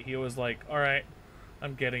shot at it, he was like, alright,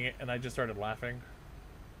 I'm getting it, and I just started laughing.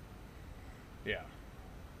 Yeah,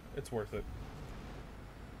 it's worth it.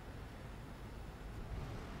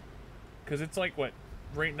 Because it's like, what,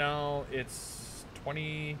 right now it's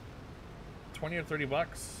 20 or 30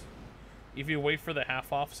 bucks. If you wait for the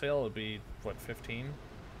half off sale, it'd be, what, 15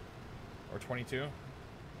 or 22?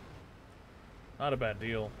 Not a bad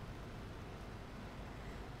deal.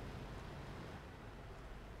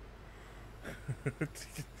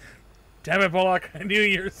 Damn it, Pollock! I knew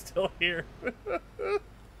you were still here.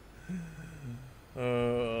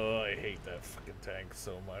 Oh, I hate that fucking tank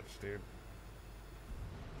so much, dude.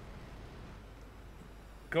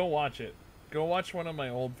 Go watch it. Go watch one of my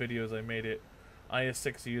old videos I made it.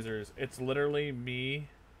 IS-6 users. It's literally me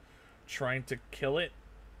trying to kill it,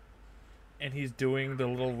 and he's doing the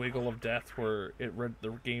little wiggle of death where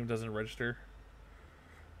the game doesn't register.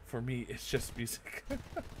 For me, it's just music.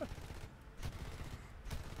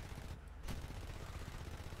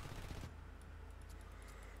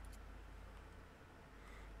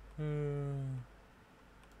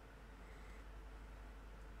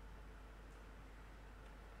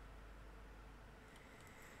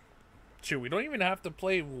 Shoot, we don't even have to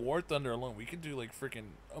play War Thunder alone. We could do like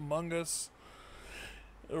freaking Among Us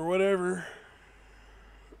or whatever.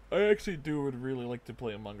 I actually would really like to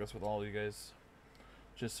play Among Us with all you guys,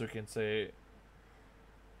 just so I can say.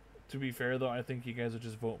 To be fair though, I think you guys would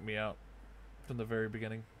just vote me out from the very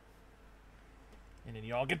beginning, and then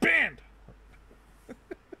y'all get banned.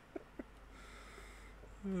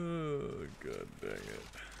 Oh god dang it.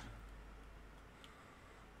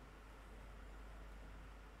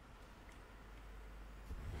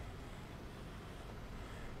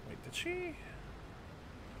 Wait, did she?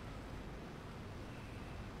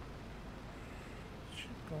 She's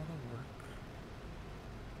gonna work.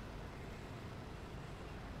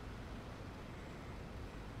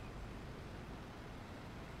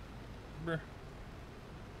 Bruh.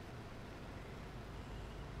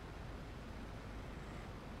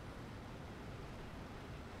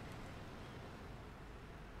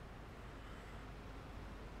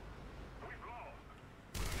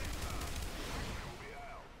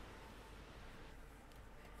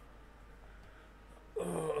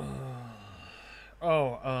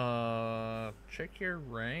 your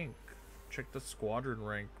rank. Check the squadron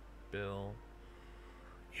rank, Bill.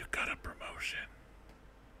 You got a promotion.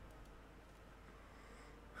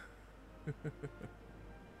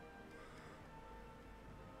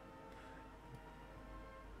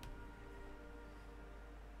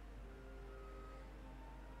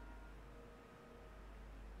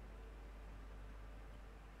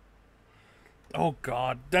 Oh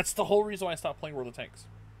god, that's the whole reason why I stopped playing World of Tanks.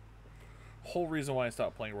 Whole reason why I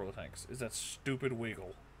stopped playing World of Tanks is that stupid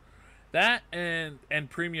wiggle. That and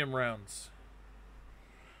premium rounds.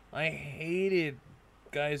 I hated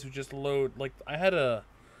guys who just load. Like I had a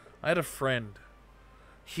friend.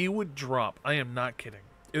 He would drop. I am not kidding.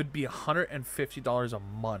 It would be $150 a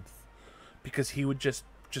month because he would just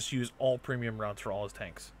use all premium rounds for all his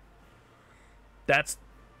tanks. That's,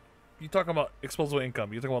 you talking about explosive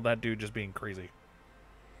income. You talking about that dude just being crazy.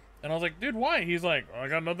 And I was like, dude, why? He's like, I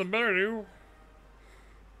got nothing better to do.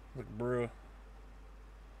 I was like, bruh.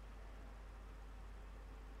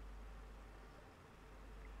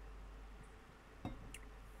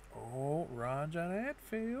 Oh, Roger that,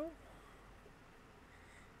 Phil.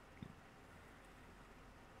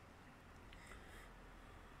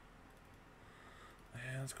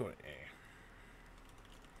 And let's go to A.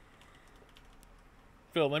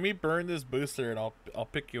 Phil, let me burn this booster and I'll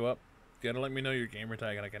pick you up. You gotta let me know your gamer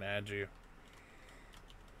tag and I can add you.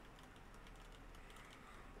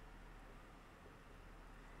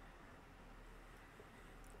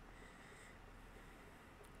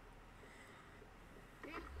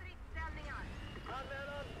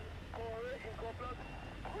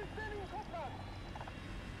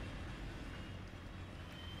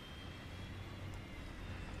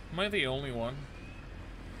 Am I the only one?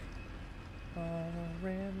 All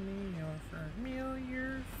around me are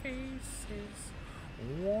familiar faces,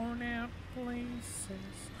 worn out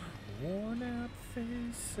places, worn out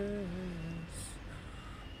faces.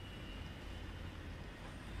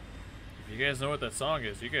 If you guys know what that song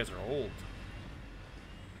is, you guys are old.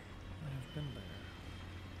 I've been there.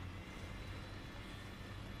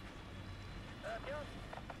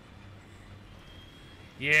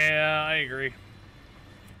 Yeah, I agree.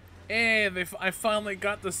 Hey, I finally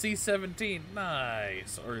got the C-17.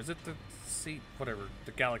 Nice. Or is it the C... whatever.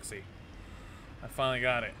 The Galaxy. I finally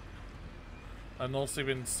got it. I've mostly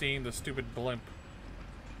been seeing the stupid blimp.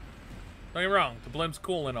 Don't get me wrong. The blimp's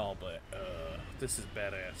cool and all, but... this is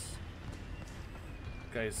badass.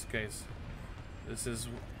 Guys. This is...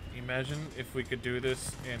 Imagine if we could do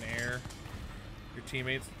this in air. Your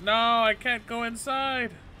teammates... No, I can't go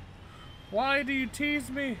inside! Why do you tease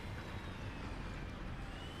me?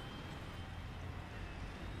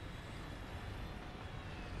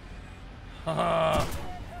 Ah,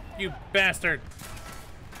 you bastard!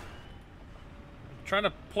 I'm trying to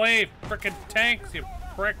play frickin' tanks, you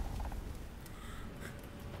prick!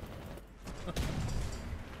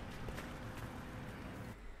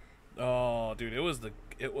 Oh, dude, it was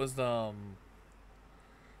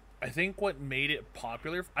I think what made it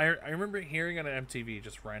popular. I remember hearing it on MTV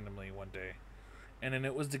just randomly one day, and then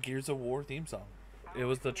it was the Gears of War theme song. It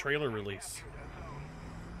was the trailer release.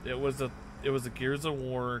 It was the Gears of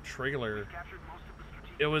War trailer.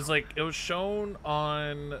 It was shown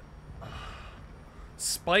on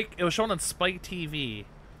Spike. It was shown on Spike TV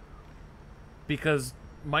because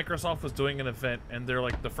Microsoft was doing an event, and they're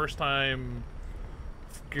like, the first time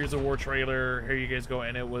Gears of War trailer, here you guys go,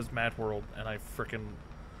 and it was Mad World, and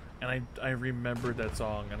I remembered that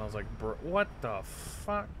song, and I was like, bro, what the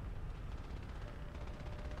fuck?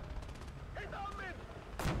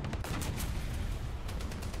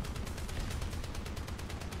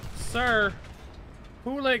 Sir,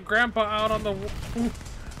 who let Grandpa out on the...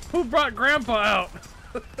 Who brought Grandpa out?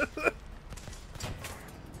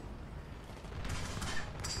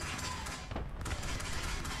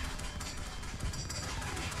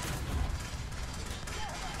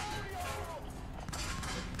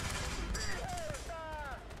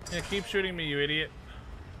 Yeah, keep shooting me, you idiot.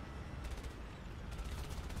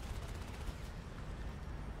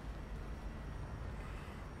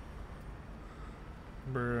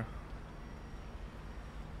 Bruh.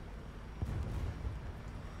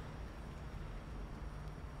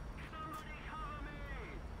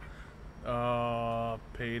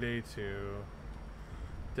 Payday 2.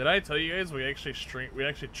 Did I tell you guys we actually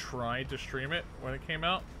tried to stream it when it came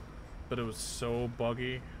out, but it was so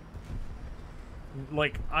buggy.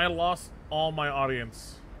 Like, I lost all my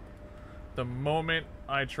audience the moment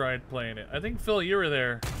I tried playing it. I think, Phil, you were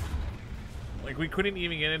there. Like, we couldn't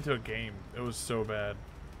even get into a game. It was so bad.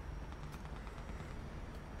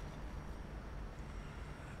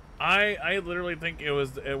 I literally think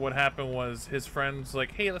what happened was his friend's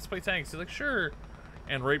like, hey, let's play tanks. He's like, sure.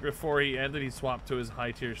 And right before he ended, he swapped to his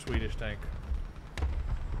high-tier Swedish tank.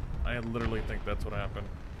 I literally think that's what happened.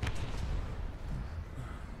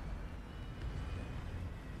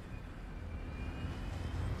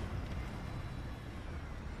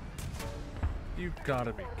 You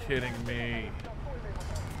gotta be kidding me.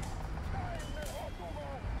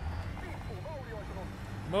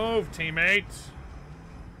 Move, teammates!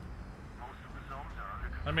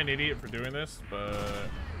 I'm an idiot for doing this, but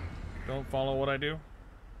don't follow what I do.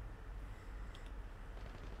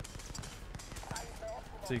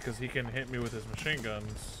 See, because he can hit me with his machine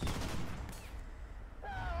guns.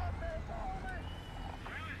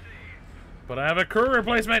 But I have a crew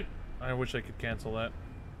replacement! I wish I could cancel that.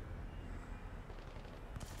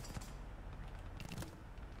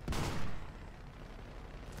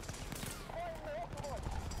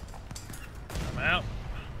 I'm out.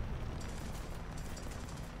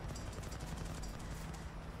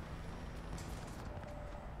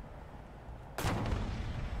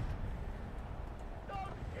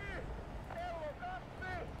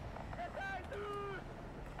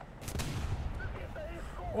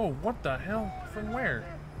 Oh, what the hell? From where?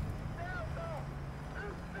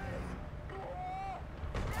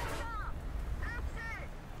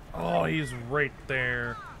 Oh, he's right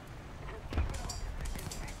there.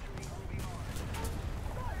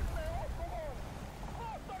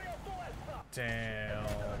 Damn.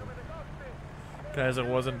 Guys, I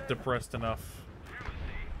wasn't depressed enough.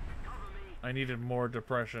 I needed more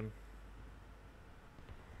depression.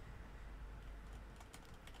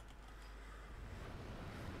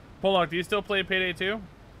 Pollock, do you still play Payday 2?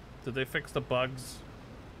 Did they fix the bugs?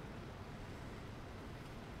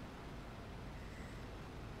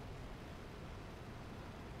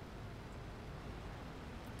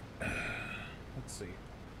 Let's see.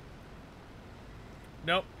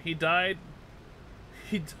 Nope, he died.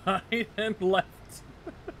 He died and left.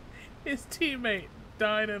 His teammate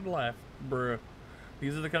died and left. Bruh.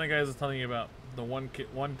 These are the kind of guys I was telling you about. The one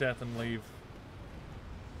death and leave.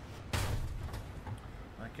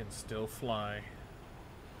 I can still fly.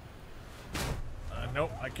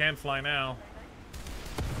 Nope, I can't fly now.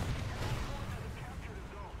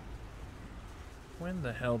 When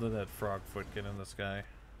the hell did that frog foot get in the sky?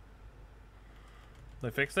 They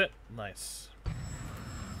fixed it? Nice.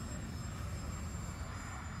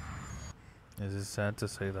 Is it sad to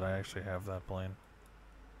say that I actually have that plane?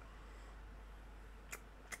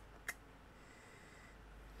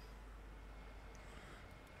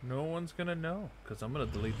 No one's gonna know, because I'm gonna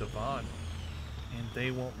delete the VOD. And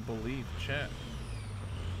they won't believe chat.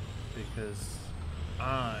 Because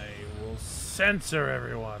I will censor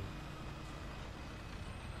everyone.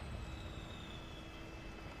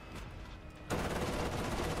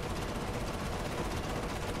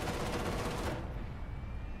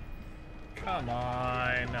 Come on.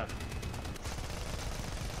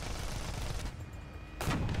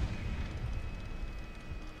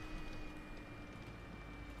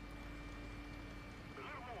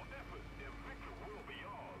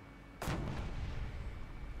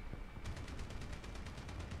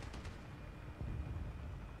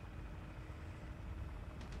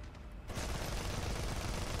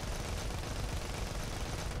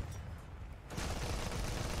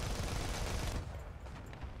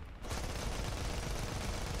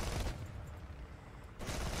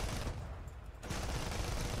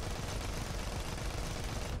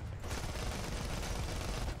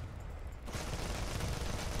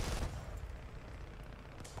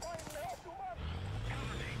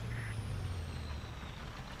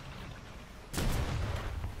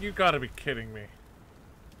 You gotta be kidding me.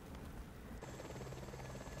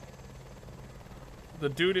 The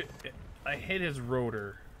dude, I hit his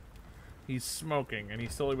rotor. He's smoking, and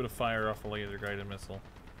he's still able to fire off a laser-guided missile.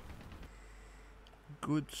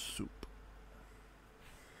 Good soup.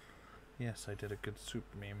 Yes, I did a good soup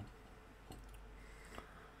meme.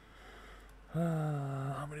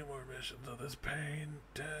 How many more missions of this pain?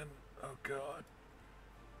 10. Oh god.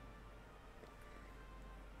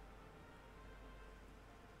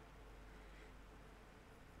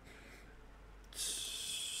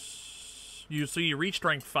 So you reached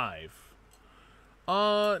rank 5.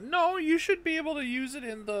 No, you should be able to use it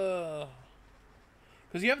in the...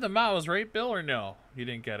 Because you have the mouse, right, Bill, or no? You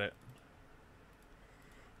didn't get it.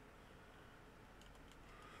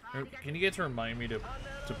 Can you get to remind me to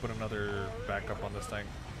put another backup on this thing?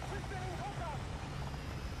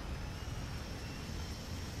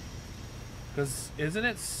 Because isn't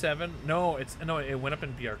it 7? No, it went up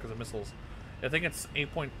in VR because of missiles. I think it's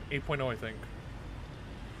 8.0, I think.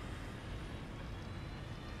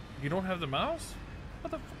 You don't have the mouse?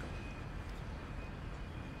 What the fuck?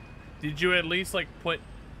 Did you at least like put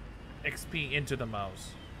XP into the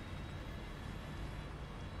mouse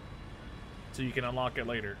so you can unlock it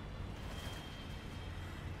later?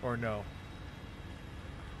 Or no?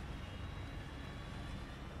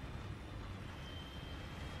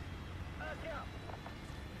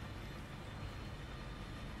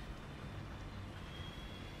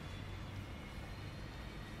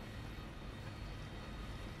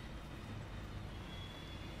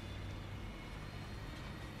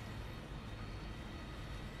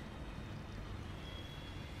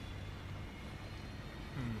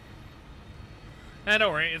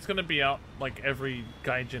 Don't worry, it's gonna be out like every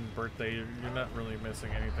Gaijin birthday. You're not really missing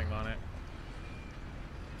anything on it.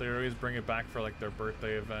 They always bring it back for like their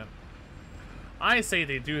birthday event. I say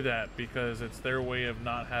they do that because it's their way of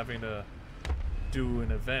not having to do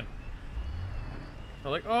an event.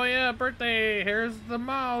 They're like, oh yeah, birthday, here's the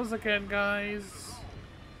mouse again, guys.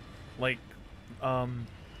 Like,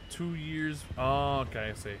 2 years, oh, okay,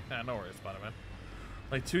 I see. Nah, no worries about it, man.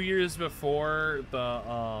 Like 2 years before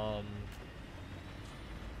the,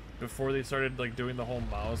 before they started like doing the whole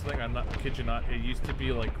mouse thing, I'm not kid you not, it used to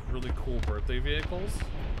be like really cool birthday vehicles.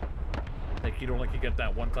 Like you don't like you get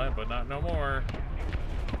that one time, but not no more.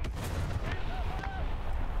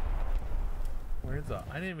 Where's the?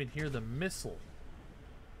 I didn't even hear the missile.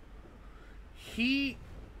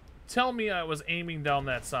 Tell me I was aiming down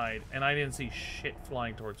that side and I didn't see shit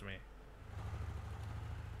flying towards me.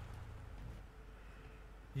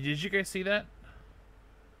 Did you guys see that?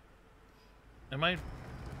 Am I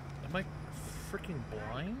freaking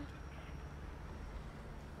blind?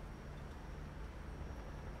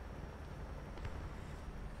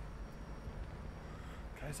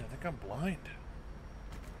 Guys, I think I'm blind.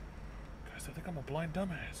 Guys, I think I'm a blind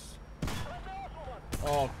dumbass.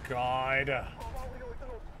 Oh, God.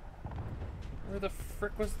 Where the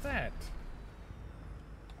frick was that?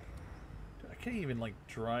 Dude, I can't even, like,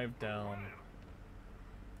 drive down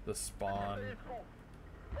the spawn.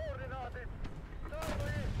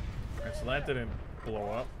 Okay, so that didn't blow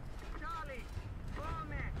up.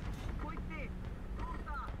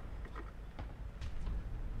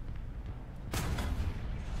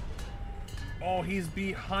 Oh, he's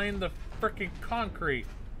behind the frickin' concrete.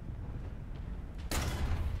 I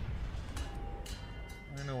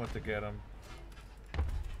know what to get him.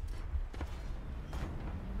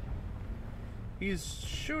 He's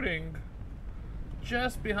shooting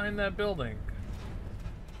just behind that building.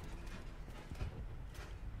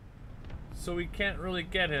 So we can't really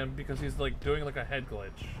get him because he's like doing like a head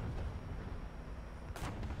glitch.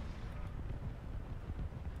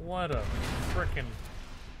 What a frickin'...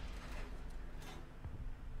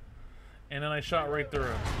 And then I shot right through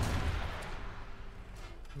him.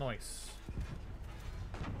 Nice.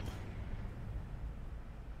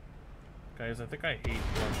 Guys, I think I hate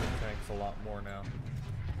Russian tanks a lot more now.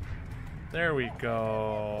 There we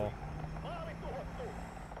go.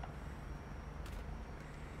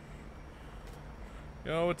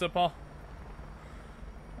 Yo, what's up, Paul?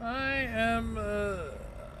 I am,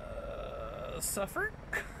 suffering?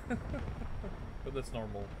 But that's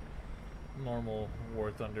normal. Normal War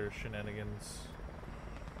Thunder shenanigans.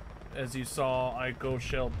 As you saw, I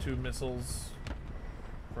shelled 2 missiles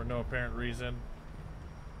for no apparent reason.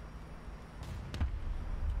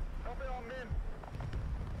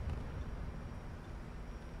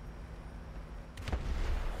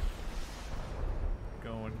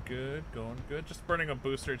 Going good. Just burning a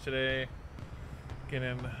booster today.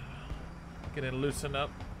 Getting loosened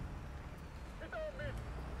up.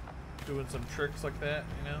 Doing some tricks like that,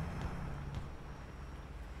 you know?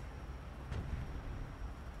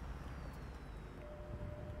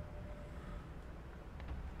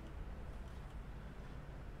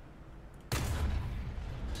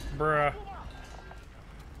 Bruh.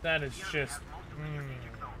 That is just...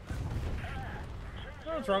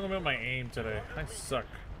 What's wrong with my aim today? I suck.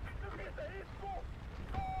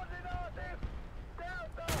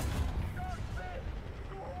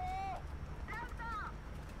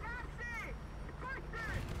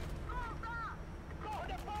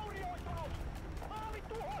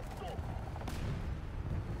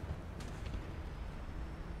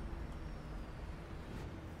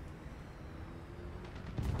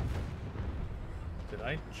 Did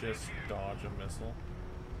I just dodge a missile?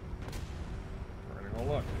 We're gonna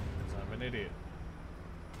go look, because I'm an idiot.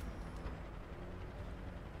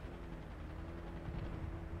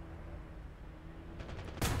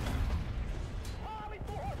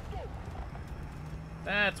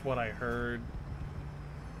 That's what I heard.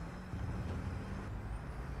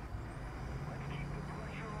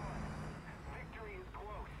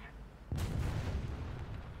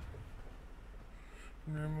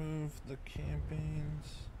 Remove the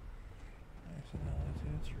campaigns. Accent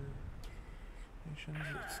altitudes or nations.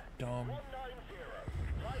 It's dumb.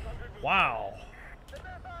 Wow.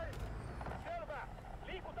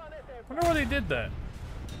 Wonder why they did that.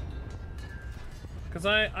 Because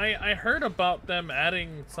I heard about them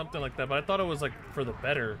adding something like that, but I thought it was like for the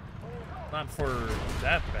better. Not for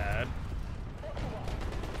that bad.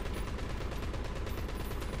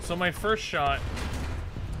 So my first shot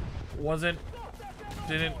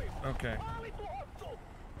didn't, okay.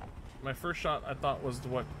 My first shot I thought was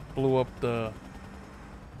what blew up the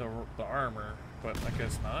armor, but I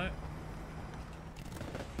guess not.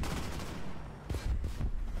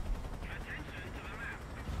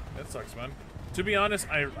 That sucks, man. To be honest,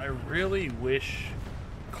 I really wish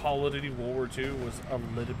Call of Duty World War II was a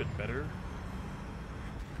little bit better.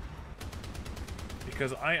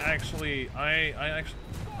 Because I actually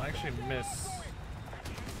miss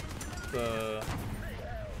the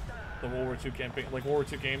World War II campaign, like World War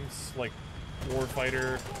II games, like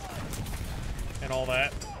Warfighter and all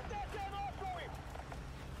that.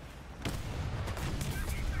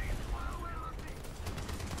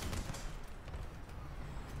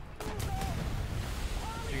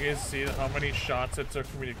 You guys see how many shots it took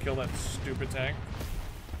for me to kill that stupid tank?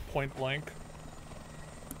 Point blank.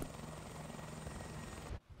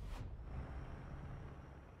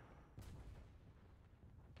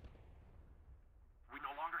 We no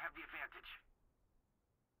longer have the advantage.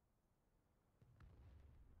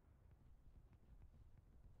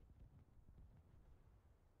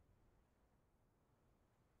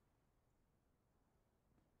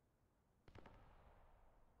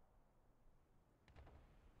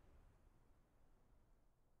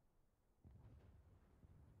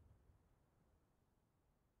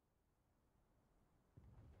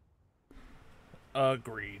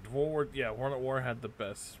 Agreed. World at War had the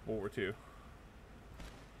best World War II.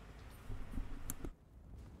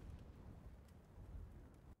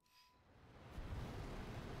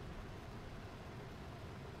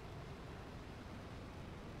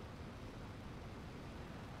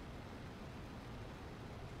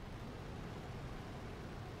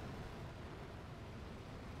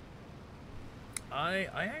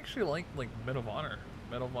 I actually like Medal of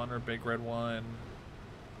Honor, Big Red One,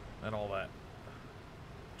 and all that.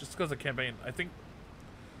 Just because the campaign, I think.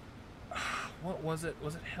 What was it?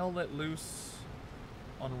 Was it Hell Let Loose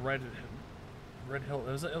on Red Hill?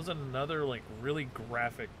 It was another like really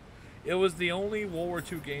graphic. It was the only World War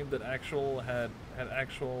II game that had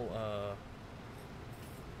actual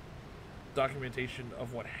documentation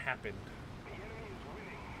of what happened.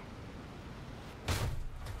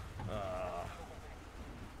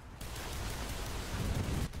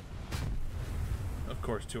 Of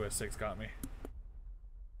course, 2S6 got me.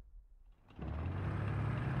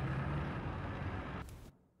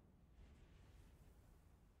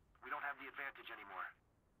 We don't have the advantage anymore.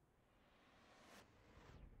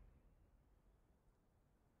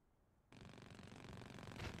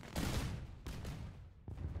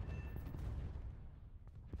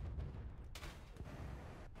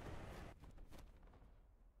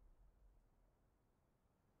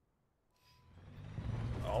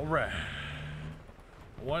 All right.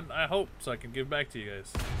 One, I hope, so I can give back to you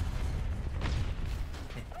guys.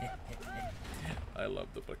 I love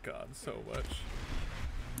the pecan so much.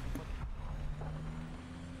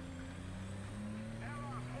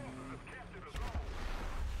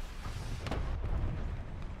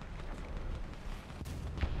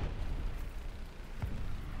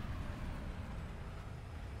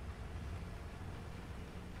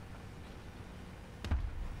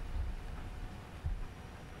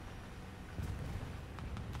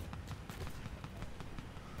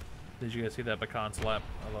 Did you guys see that pecan slap?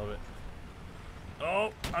 I love it.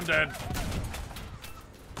 Oh, I'm dead.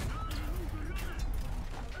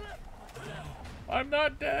 I'm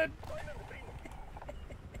not dead.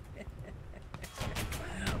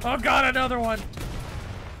 Oh god, another one.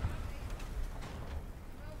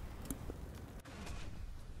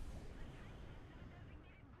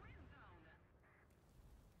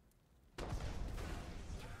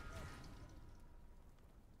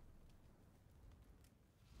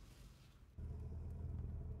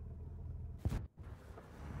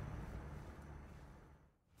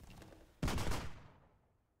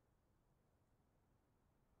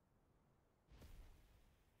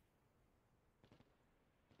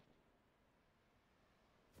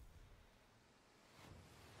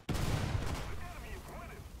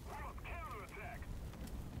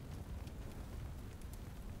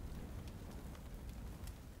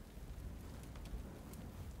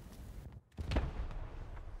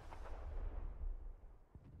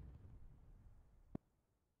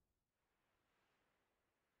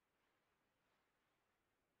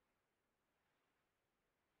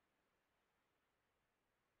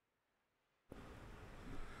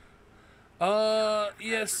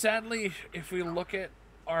 Yeah, sadly, if we look at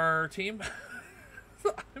our team,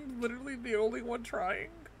 I'm literally the only one trying.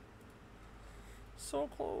 So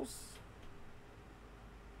close.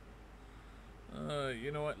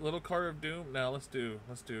 You know what? Little Car of Doom? Now let's do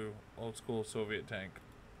old school Soviet tank.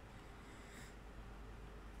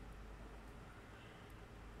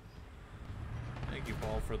 Thank you,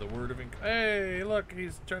 Paul, for the word of Hey, look,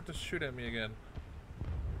 he's trying to shoot at me again.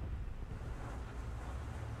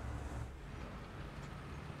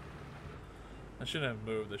 I shouldn't have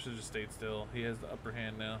moved. I should have just stayed still. He has the upper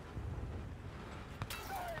hand now.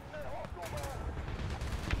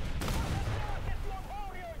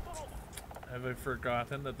 Have I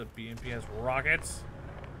forgotten that the BMP has rockets?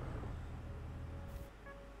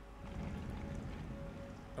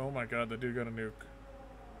 Oh my god, the dude got a nuke.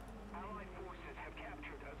 Allied forces have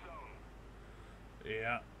captured a zone.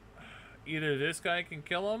 Yeah. Either this guy can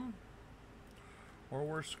kill him, or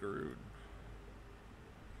we're screwed.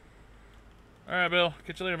 Alright, Bill.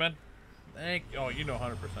 Catch you later, man. Thank you. Oh, you know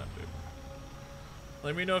 100%, dude.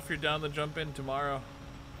 Let me know if you're down to jump in tomorrow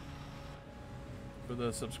for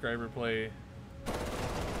the subscriber play.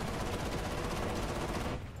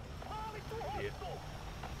 Yeah.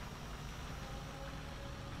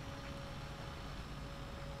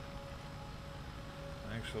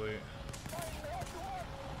 Actually,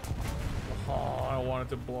 oh, I wanted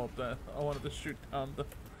to blow up that. I wanted to shoot down the.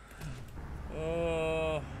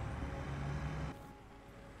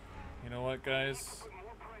 You know what, guys? Put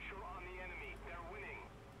more pressure on the enemy. They're winning.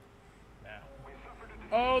 Nah. We suffered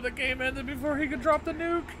a Oh, the game ended before he could drop the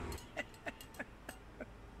nuke.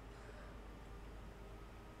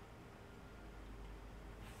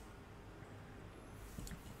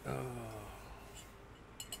 Oh.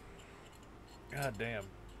 God damn.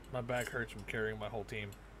 My back hurts from carrying my whole team.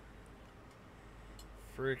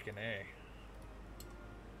 Freaking A.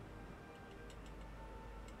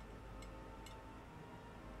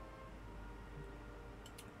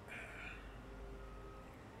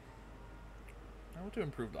 I want to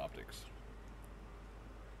improve the optics.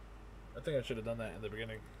 I think I should have done that in the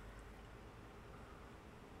beginning.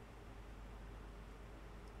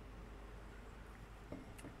 Oh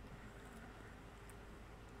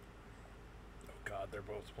god, they're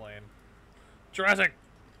both playing. Jurassic!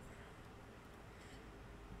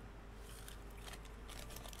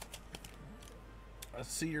 I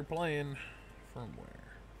see you're playing. From where?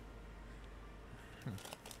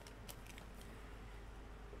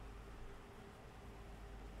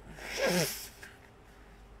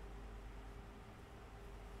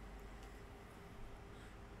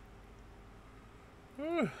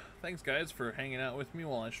 Thanks, guys, for hanging out with me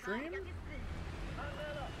while I stream.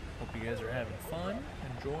 Hope you guys are having fun,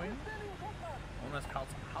 enjoying. I want to ask,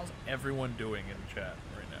 how's everyone doing in chat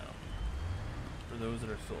right now? For those that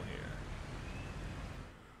are still here.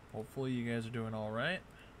 Hopefully you guys are doing alright.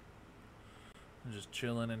 Just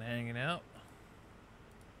chilling and hanging out.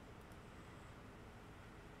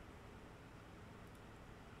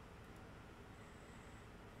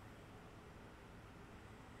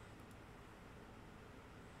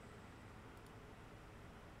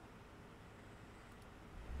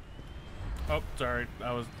 Oh, sorry.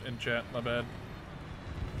 I was in chat. My bad.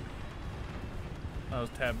 I was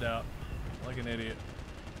tabbed out like an idiot.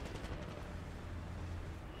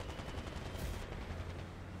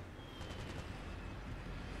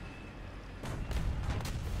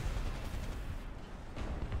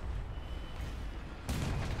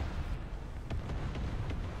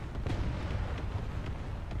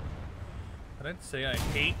 Did I say I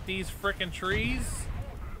hate these frickin' trees?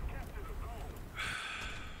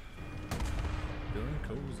 Feeling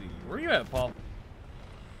cozy. Where you at, Paul?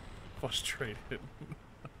 Frustrated.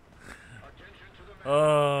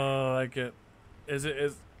 Oh, I get. Is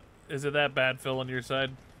it that bad, Phil, on your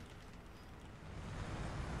side?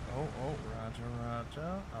 Oh,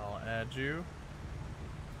 Roger. I'll add you.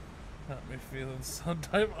 Got me feeling some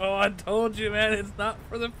type. Oh, I told you, man. It's not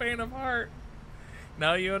for the faint of heart.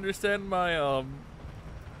 Now you understand my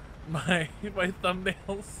my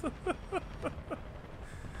thumbnails.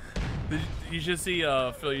 You should see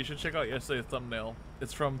Phil. You should check out yesterday's thumbnail.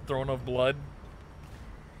 It's from Throne of Blood.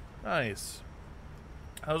 Nice.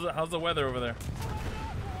 How's the weather over there?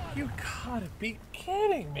 You gotta be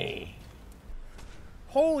kidding me!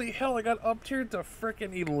 Holy hell! I got up tiered to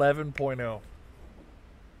frickin' 11.0.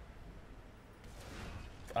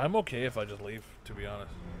 I'm okay if I just leave, to be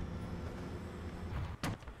honest.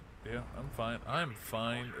 Yeah, I'm fine. I'm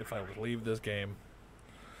fine if I leave this game.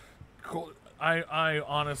 Cold. I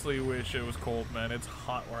honestly wish it was cold, man. It's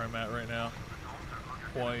hot where I'm at right now.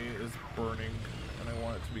 Hawaii is burning, and I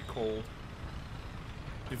want it to be cold.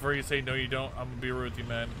 Before you say no, you don't, I'm gonna be real with you,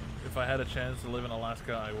 man. If I had a chance to live in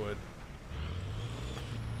Alaska, I would.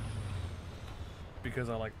 Because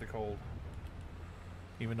I like the cold.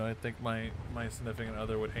 Even though I think my significant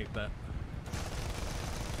other would hate that.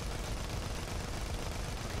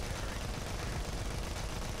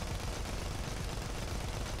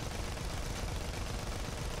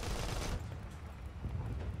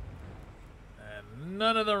 And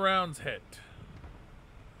none of the rounds hit.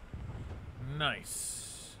 Nice.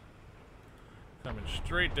 Coming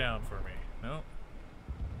straight down for me. Nope.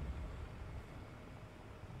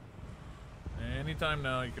 Anytime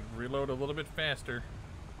now, you can reload a little bit faster.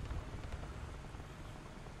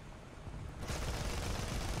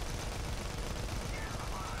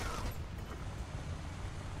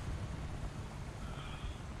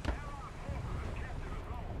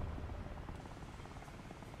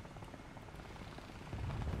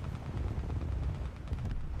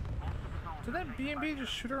 Did that B&B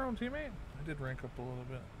just shoot our own teammate? I did rank up a little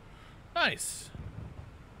bit. Nice.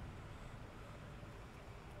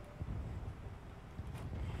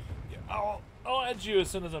 Yeah, I'll add you as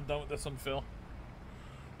soon as I'm done with this one, Phil.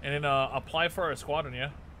 And then apply for our squadron, yeah?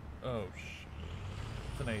 Oh,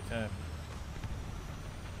 it's an A10.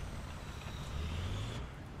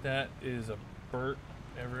 That is a Burt,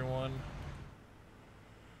 everyone.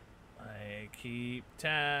 I keep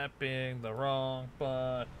tapping the wrong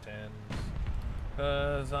buttons.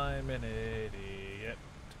 'Cause I'm an idiot.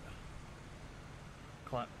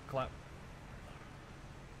 Clap, clap.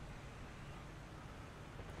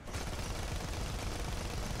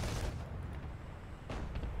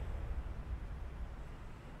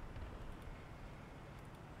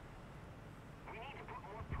 We need to put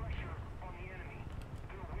more pressure on the enemy.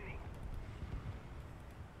 They're winning.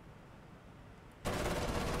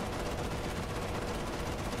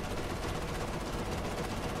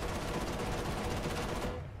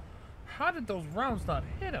 How did those rounds not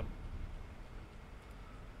hit him?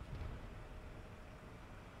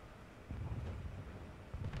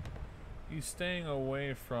 He's staying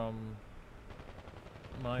away from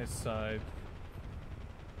my side.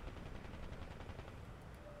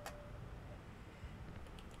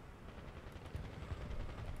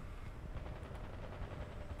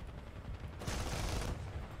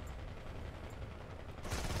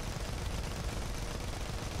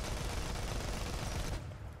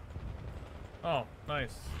 Oh,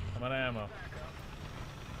 nice. I'm out of ammo.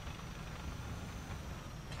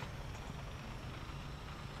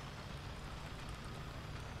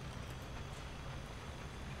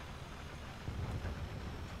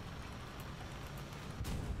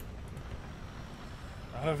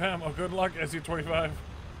 Out of ammo. Good luck, SU-25.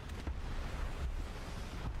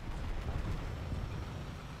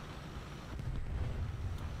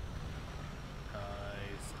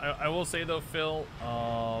 Nice. I will say though, Phil,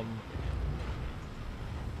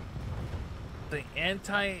 the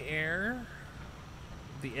anti-air,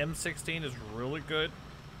 the M16 is really good.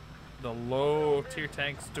 The low tier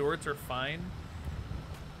tank Stuarts are fine.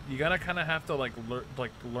 You gotta kind of have to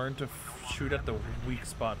learn to shoot at the weak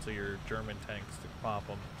spots of your German tanks to pop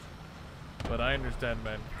them. But I understand,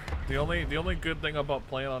 man. The only good thing about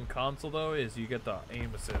playing on console though is you get the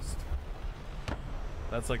aim assist.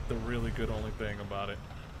 That's like the really good only thing about it.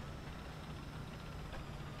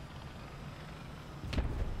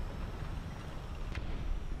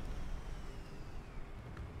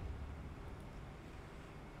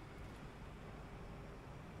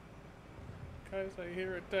 Guys, I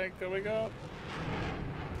hear a tank coming up.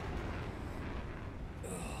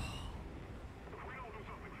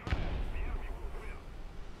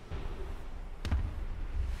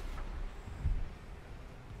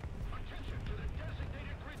 Attention to the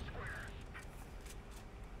designated grid square.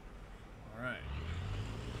 All right.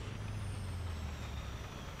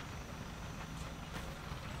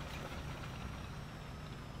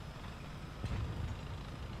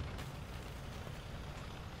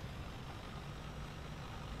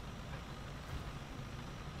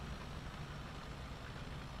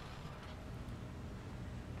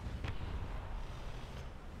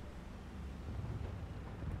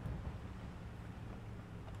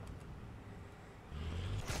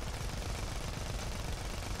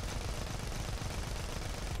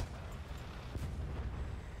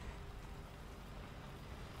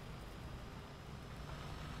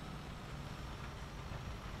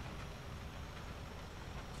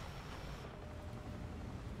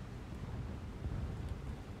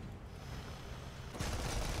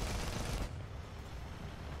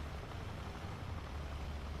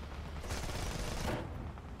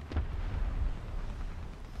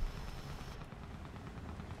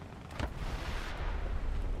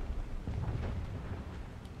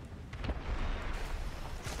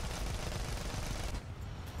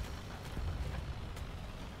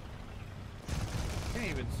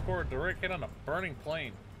 even score a direct hit on a burning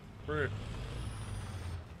plane. Rude.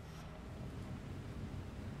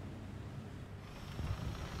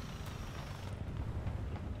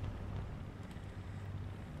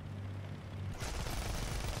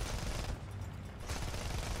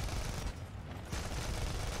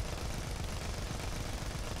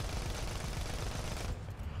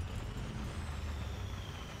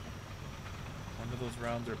 One of those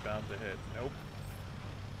rounds are bound to hit. Nope.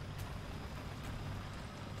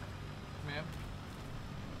 Ma'am?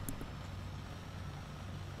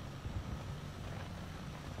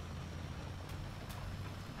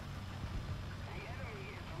 The enemy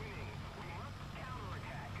is winning. We must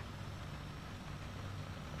counterattack.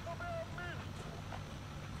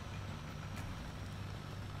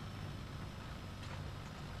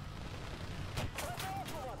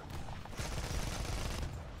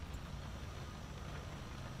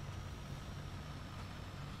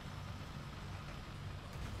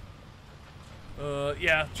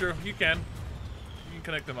 Yeah, true. You can. You can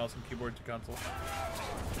connect the mouse and keyboard to console.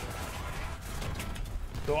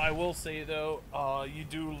 Though I will say though, you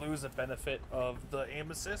do lose a benefit of the aim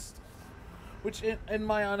assist, which, in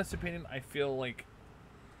my honest opinion, I feel like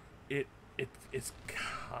it's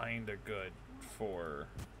kind of good for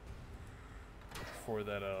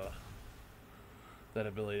that that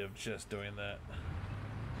ability of just doing that.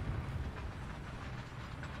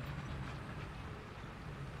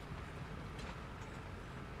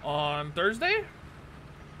 On Thursday,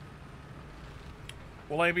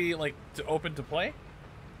 will I be like open to play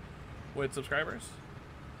with subscribers?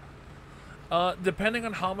 Depending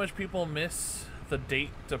on how much people miss the date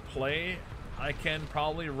to play, I can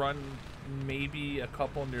probably run maybe a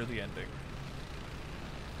couple near the ending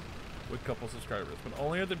with a couple subscribers, but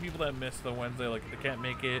only the people that miss the Wednesday, like they can't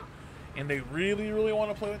make it and they really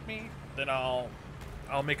want to play with me, then I'll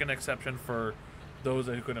make an exception for those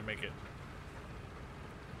that couldn't make it.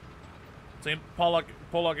 Same, Pollock,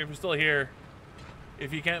 if you're still here,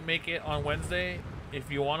 if you can't make it on Wednesday, if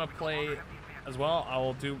you want to play as well, I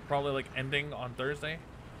will do probably like ending on Thursday.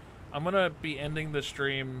 I'm gonna be ending the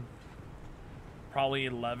stream probably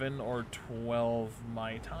 11 or 12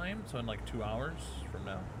 my time, so in like 2 hours from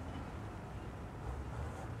now.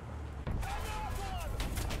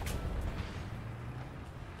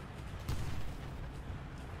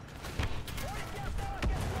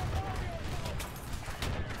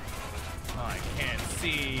 I can't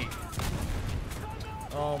see.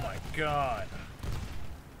 Oh my god.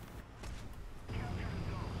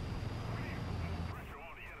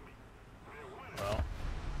 Well,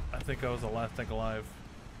 I think I was the last tank alive.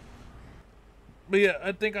 But yeah,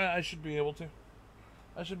 I think I should be able to.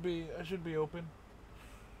 I should be open.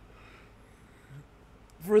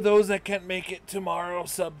 For those that can't make it tomorrow,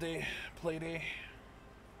 sub day, play day.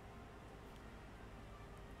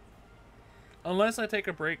 Unless I take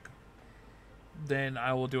a break, then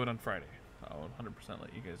I will do it on Friday. I'll 100%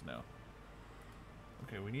 let you guys know.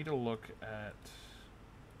 Okay, we need to look at...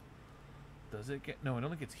 Does it get... No, it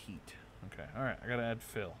only gets heat. Okay, alright, I gotta add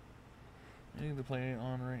Phil. I need to play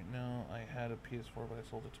on right now. I had a PS4, but I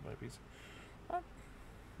sold it to my PC. Well,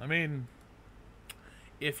 I mean,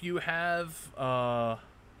 if you have...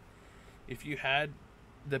 if you had...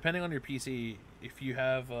 Depending on your PC, if you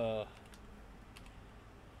have...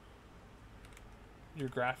 your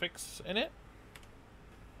graphics in it,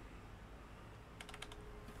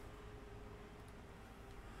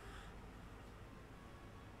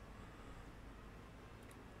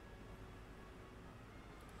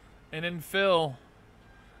 and then Phil,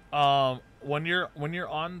 when you're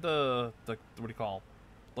on the what do you call,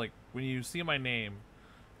 like when you see my name,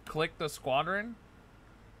 click the squadron,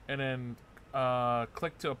 and then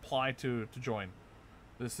click to apply to join.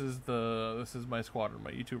 This is my squadron,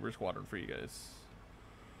 my YouTuber squadron for you guys.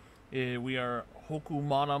 We are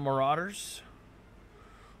Hokumana Marauders.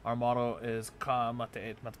 Our motto is Ka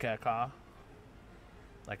Mate Matke Ka.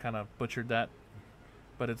 I kind of butchered that,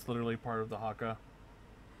 but it's literally part of the Haka.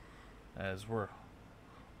 As we're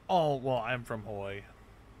all, well, I'm from Hawaii.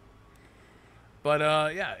 But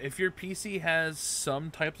yeah, if your PC has some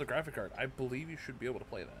types of graphic card, I believe you should be able to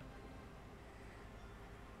play that.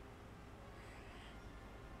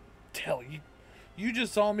 Tell you. You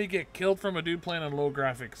just saw me get killed from a dude playing on low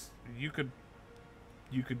graphics. You could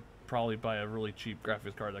probably buy a really cheap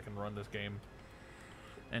graphics card that can run this game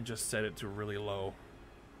and just set it to really low.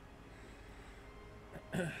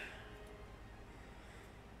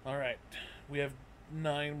 Alright, we have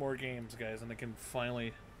 9 more games, guys, and I can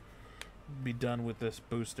finally be done with this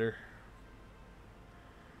booster.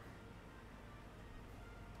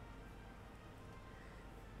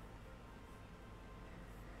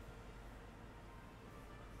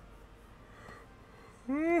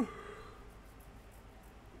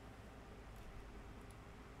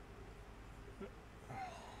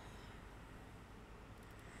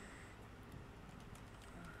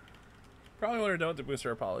 Probably when we're done with the booster,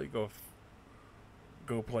 I'll probably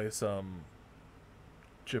go play some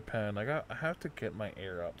Japan. I have to get my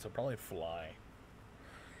air up, so probably fly.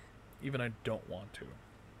 Even I don't want to,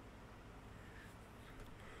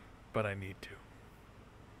 but I need to.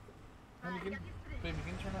 Baby, can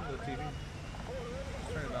you turn on the TV?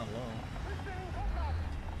 Turn it down low.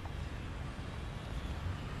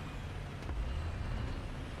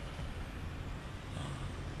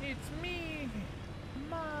 It's me,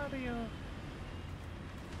 Mario.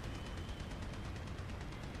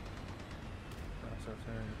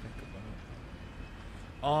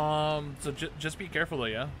 So just be careful though,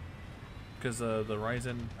 yeah, because the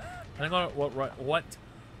Ryzen, depending on what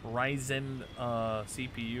Ryzen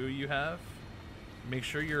CPU you have, make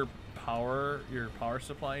sure your power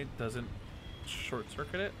supply doesn't short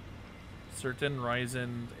circuit it. Certain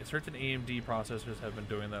AMD processors have been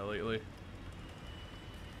doing that lately.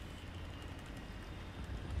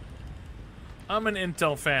 I'm an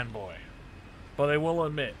Intel fanboy, but I will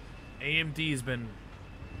admit, AMD's been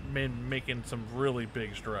making some really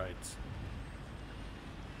big strides.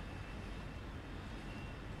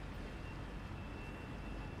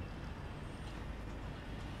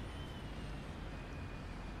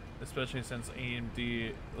 Especially since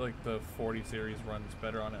AMD, like the 40 series runs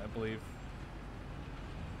better on it, I believe.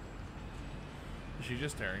 Is she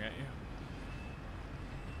just staring at you?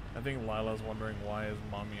 I think Lila's wondering why is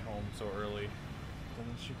mommy home so early.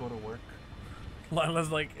 Doesn't she go to work? Lila's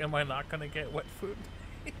like, am I not gonna get wet food?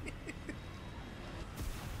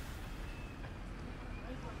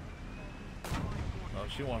 No,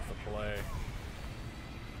 she wants to play.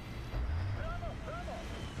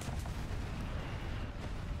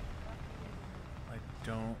 I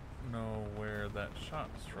don't know where that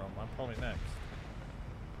shot's from. I'm probably next.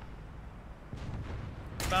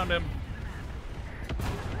 Found him.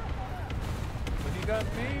 But he got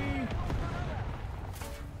me.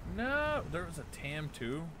 No, there was a TAM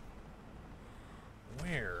too.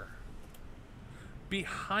 Where?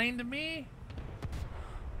 Behind me?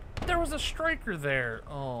 There was a striker there.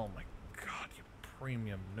 Oh my god, you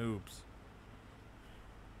premium noobs.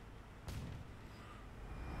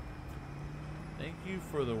 Thank you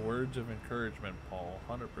for the words of encouragement, Paul.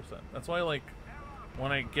 100%. That's why, like,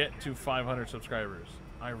 when I get to 500 subscribers,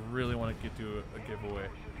 I really want to get to a giveaway.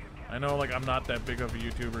 I know, like, I'm not that big of a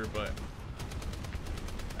YouTuber, but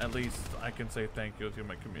at least I can say thank you to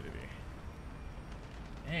my community.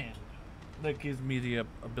 And that gives me the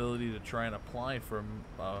ability to try and apply for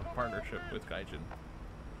a partnership with Gaijin.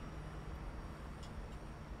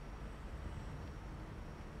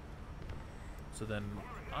 So then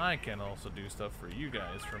I can also do stuff for you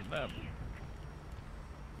guys from them.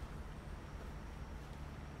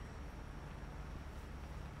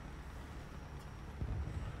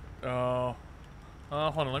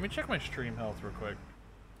 Hold on, let me check my stream health real quick.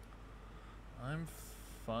 I'm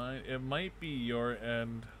fine. It might be your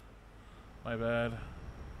end. My bad.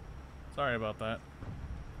 Sorry about that.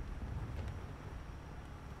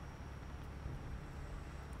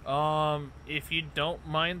 If you don't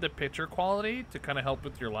mind the picture quality to kind of help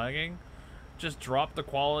with your lagging, just drop the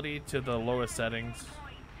quality to the lowest settings.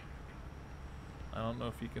 I don't know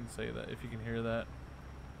if you can say that, if you can hear that.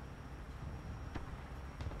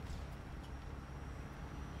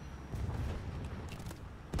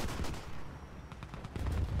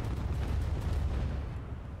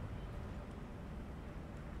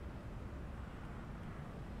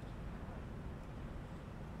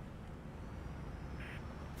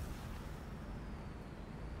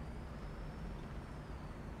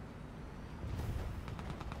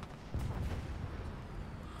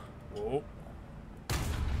 Whoa.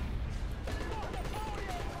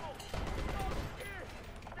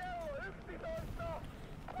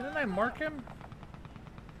 Didn't I mark him?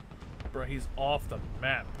 Bro, he's off the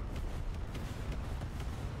map.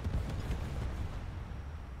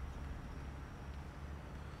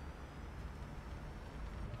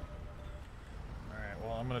 Alright,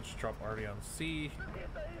 well, I'm gonna just drop Artie on C.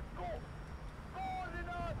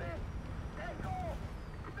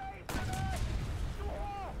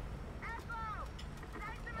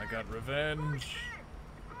 I got revenge.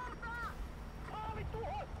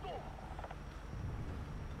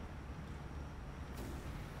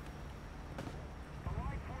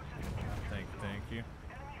 Thank you.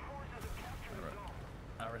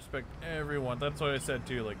 I respect everyone. That's what I said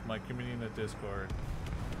too, like my community in the Discord.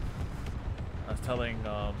 I was telling,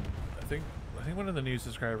 I think one of the new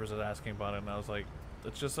subscribers was asking about it, and I was like,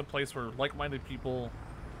 it's just a place where like-minded people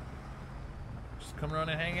just come around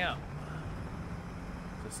and hang out.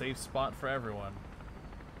 It's a safe spot for everyone.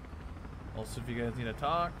 Also, if you guys need to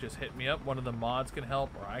talk, just hit me up. One of the mods can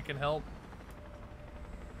help, or I can help.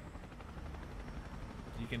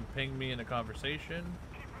 You can ping me in a conversation.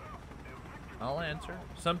 I'll answer.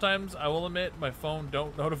 Sometimes, I will admit, my phone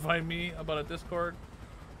don't notify me about a Discord,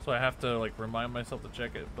 so I have to like remind myself to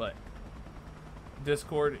check it, but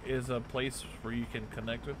Discord is a place where you can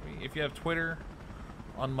connect with me. If you have Twitter,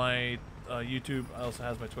 on my YouTube, I also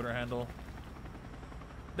has my Twitter handle.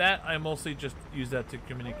 That, I mostly just use that to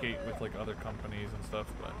communicate with like other companies and stuff,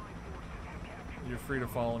 but you're free to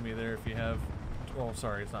follow me there if you have, well,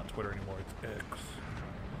 sorry, it's not Twitter anymore, it's X.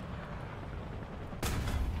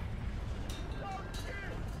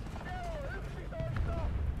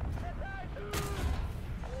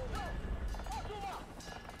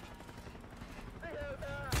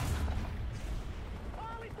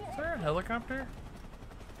 Is there a helicopter?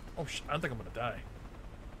 Oh shit, I think I'm gonna die.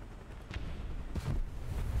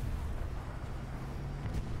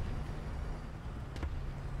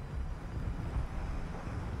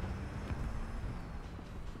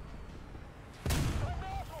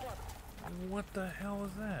 What the hell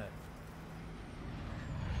was that?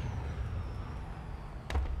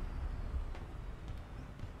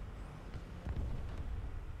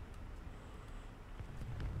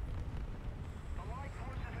 Allied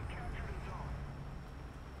forces have captured a zone.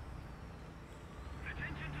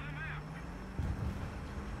 Attention to the map.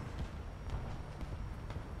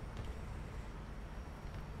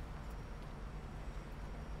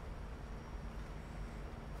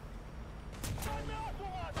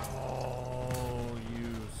 Oh,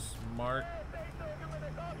 you smart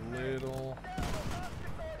little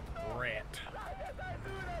rat.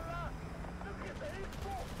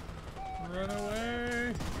 Run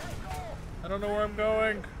away. I don't know where I'm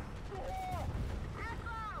going.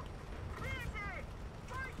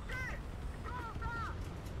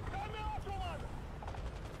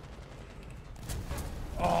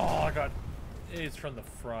 Oh, I got... It's from the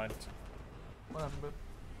front. What happened, bud?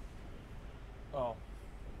 Oh.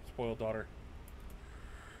 Spoiled daughter.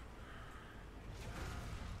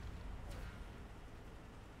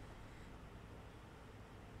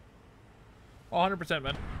 Oh, 100%,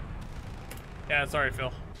 man. Yeah, sorry,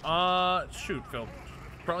 Phil. Shoot, Phil.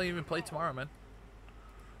 Probably even play tomorrow, man.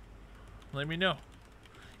 Let me know.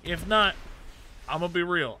 If not, I'm gonna be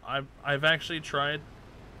real. I've actually tried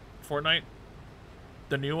Fortnite,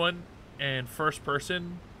 the new one, and first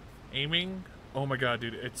person aiming. Oh my god,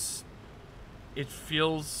 dude, it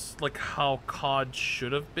feels like how COD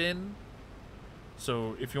should have been.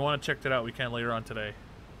 So if you want to check that out, we can later on today.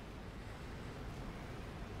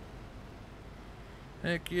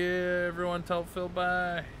 Heck yeah, everyone tell Phil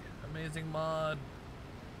bye. Amazing mod.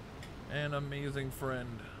 And amazing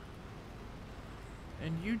friend.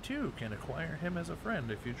 And you too can acquire him as a friend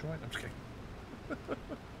if you join. I'm just kidding.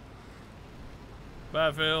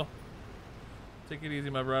 Bye, Phil. Take it easy,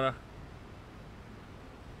 my brother.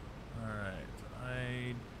 Alright.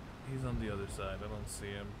 He's on the other side. I don't see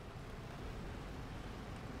him.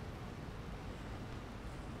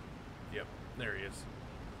 Yep, there he is.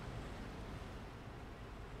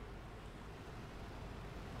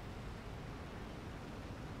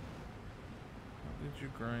 How did you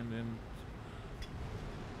grind in?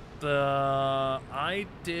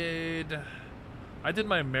 I did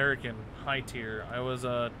my American high tier. I was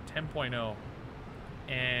a 10.0,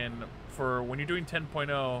 and for when you're doing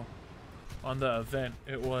 10.0 on the event,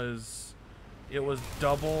 it was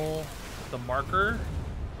double the marker.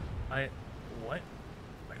 I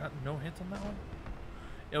got no hits on that one.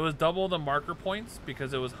 It was double the marker points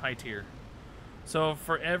because it was high tier. So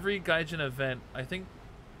for every Gaijin event, I think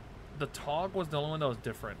the TOG was the only one that was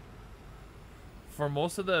different. For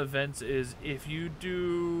most of the events is if you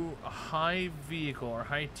do a high vehicle or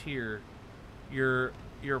high tier, your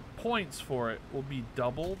points for it will be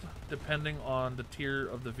doubled depending on the tier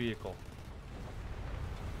of the vehicle.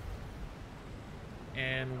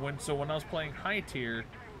 And when I was playing high tier,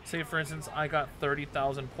 say for instance I got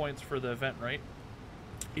 30,000 points for the event, right?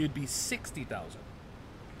 It would be 60,000.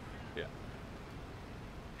 Yeah.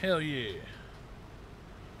 Hell yeah.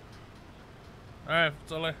 Alright,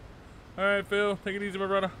 Sully. Alright, Phil, take it easy, my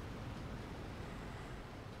brother.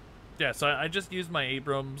 Yeah, so I just used my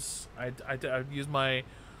Abrams. I used my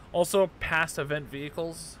also past event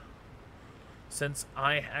vehicles. Since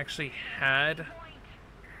I actually had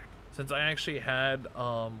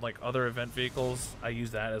like other event vehicles, I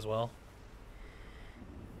use that as well.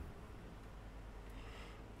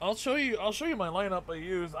 I'll show you my lineup I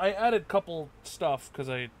use. I added couple stuff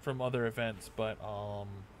from other events, but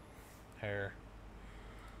here.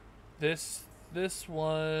 This was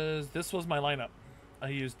my lineup I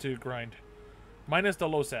used to grind. Minus the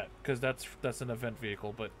Losat, because that's an event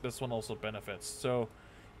vehicle, but this one also benefits. So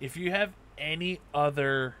if you have any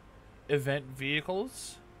other event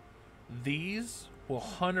vehicles, these will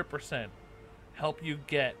 100% help you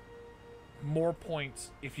get more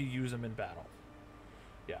points if you use them in battle.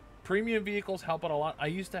 Yeah, premium vehicles help out a lot. I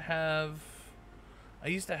used to have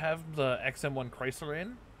the XM1 Chrysler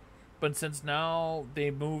in, but since now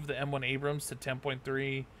they moved the M1 Abrams to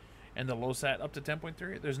 10.3 and the Losat up to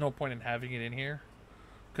 10.3, there's no point in having it in here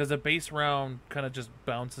because the base round kind of just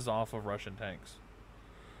bounces off of Russian tanks.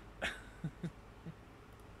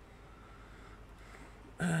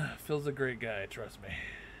 Phil's a great guy, trust me.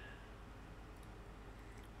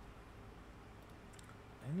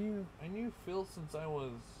 I knew Phil since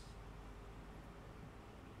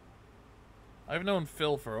I've known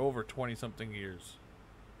Phil for over 20 something years.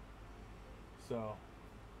 So,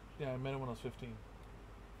 yeah, I met him when I was 15.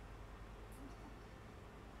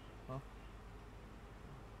 Huh?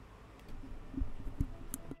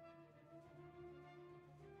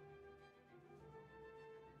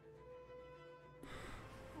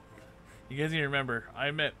 You guys need to remember,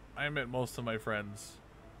 I met most of my friends,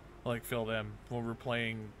 like Phil them, when we were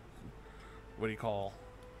playing, what do you call,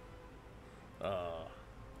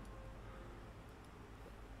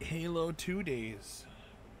 Halo 2 days.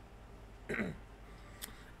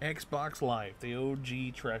 Xbox Live, the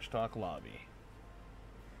OG Trash Talk lobby.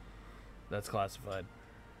 That's classified.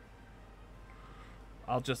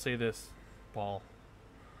 I'll just say this, Paul.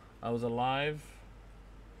 I was alive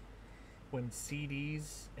when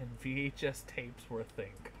CDs and VHS tapes were a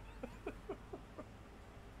thing.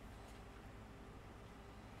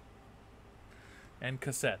 And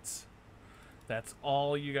cassettes. That's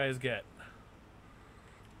all you guys get.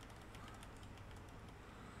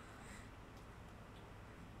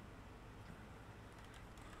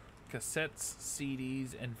 Cassettes,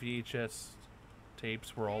 CDs, and VHS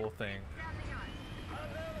tapes were all a thing.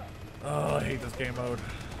 Oh, I hate this game mode.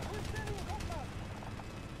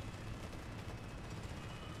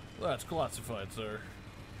 That's classified, sir.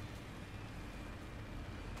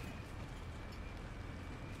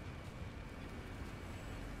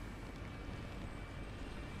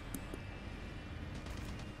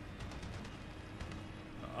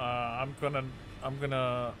 I'm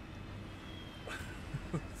gonna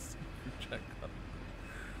check.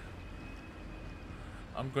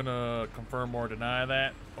 I'm gonna confirm or deny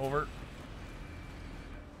that. Over.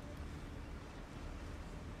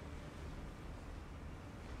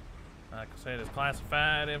 Like I said, it's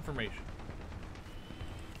classified information.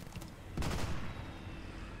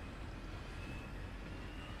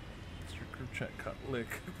 It's your group chat cut lick.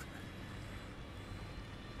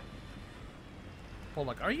 Hold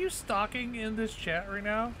on, are you stalking in this chat right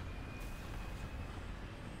now?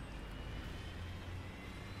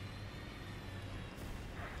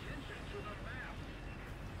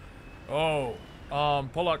 Oh,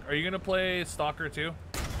 Pollock, are you gonna play Stalker 2?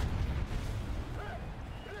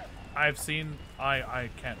 I've seen. I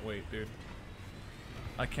can't wait, dude.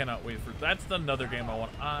 I cannot wait for. That's another game I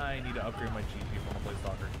want. I need to upgrade my GP if I want to play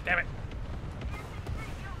Stalker. Damn it!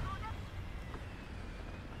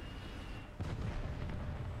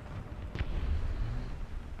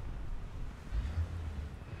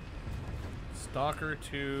 Stalker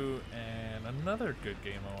 2 and another good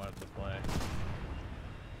game I wanted to play.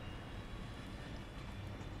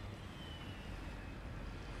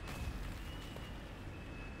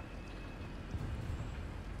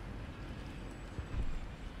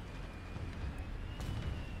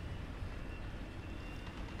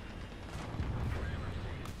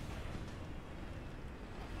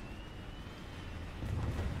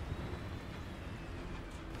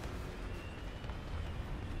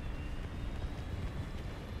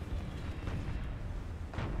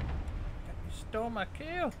 Stole my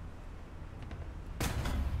kill.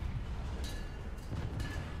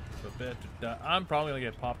 I'm probably gonna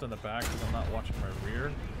get popped in the back because I'm not watching my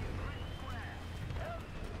rear.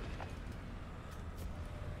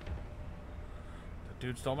 The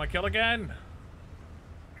dude stole my kill again.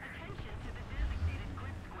 Attention to the designated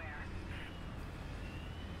grid square.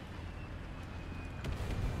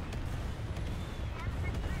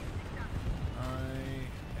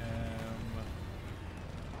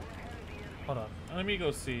 Hold on. Let me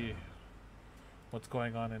go see what's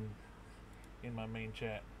going on in my main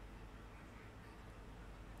chat.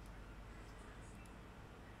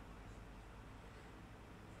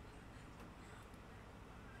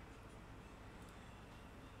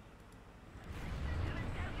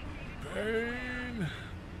 Pain.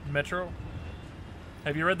 Metro.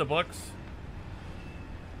 Have you read the books?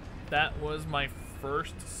 That was my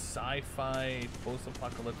first sci-fi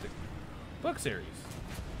post-apocalyptic book series.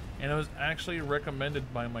 And it was actually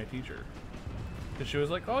recommended by my teacher. Because she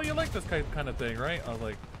was like, oh, you like this kind of thing, right? I was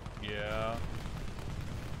like, Yeah.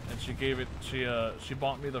 And she gave it. She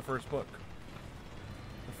bought me the first book,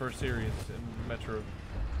 the first series in Metro.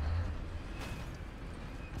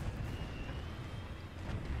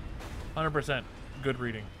 %, good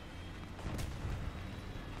reading.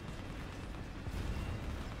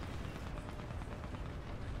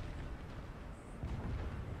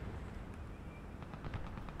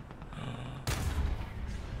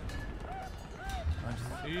 I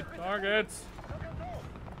just see targets.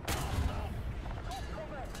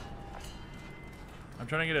 I'm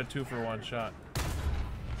trying to get a 2-for-1 shot.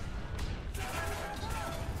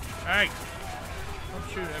 Hey! Don't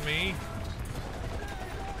shoot at me.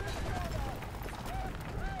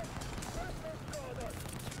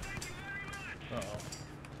 Uh-oh.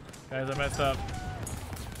 Guys, I messed up.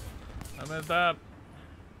 I messed up.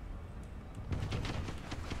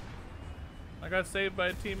 I got saved by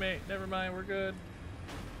a teammate. Never mind, we're good.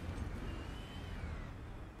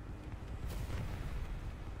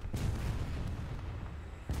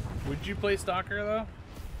 Would you play Stalker though?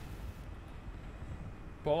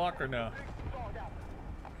 Bullock or no?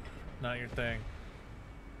 Not your thing.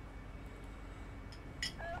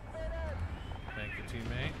 Thank you,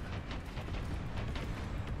 teammate.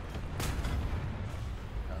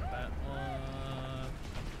 Got that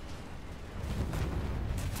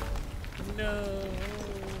one. No.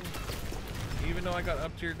 Even though I got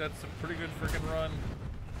up tiered, that's a pretty good freaking run.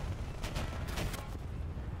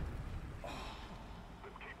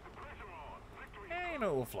 Hey,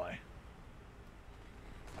 no, it will fly.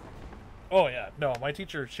 Oh yeah, no, my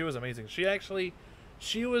teacher, she was amazing. She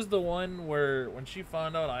was the one where when she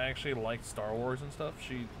found out I actually liked Star Wars and stuff,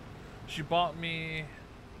 she bought me,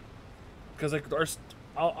 because like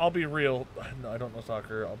I'll be real. No, I don't know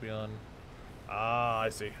soccer. I'll be on. Ah, I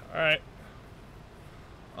see. All right.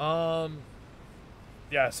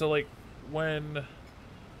 Yeah. So like when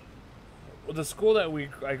the school that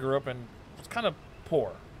I grew up in was kind of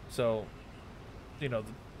poor, so you know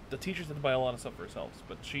the teachers didn't buy a lot of stuff for ourselves,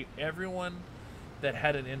 but everyone that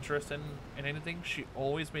had an interest in anything, she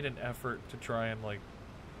always made an effort to try and like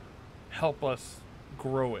help us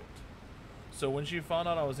grow it. So when she found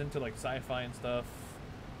out I was into like sci-fi and stuff,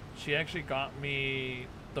 she actually got me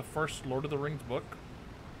the first Lord of the Rings book.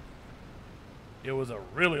 It was a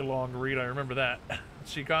really long read, I remember that.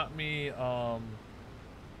 She got me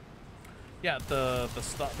yeah, the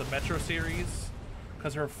Metro series,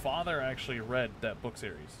 because her father actually read that book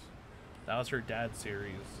series. That was her dad's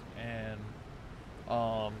series, and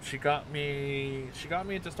she got me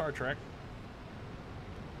into Star Trek.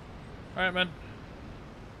 All right, man.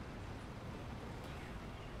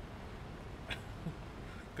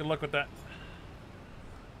 Good luck with that.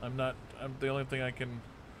 I'm the only thing I can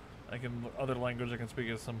other language I can speak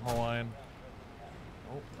is some Hawaiian.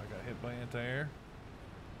 Oh, I got hit by anti-air.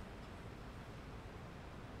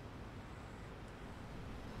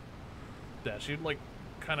 Yeah, she'd like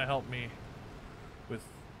kind of help me with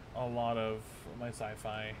a lot of my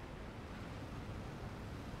sci-fi.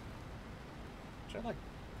 Which I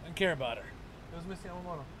didn't care about her. It was Miss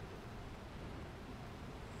Yamamoto.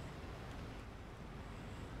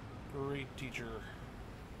 Great teacher.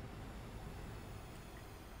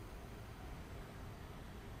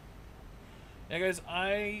 Yeah, guys,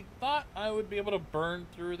 I thought I would be able to burn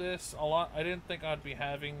through this a lot. I didn't think I'd be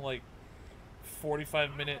having like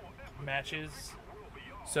 45-minute matches.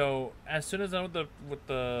 So as soon as I'm with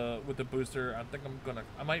the booster, I think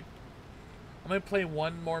I might play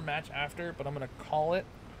one more match after, but I'm gonna call it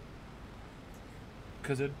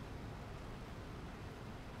because it.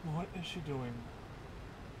 What is she doing?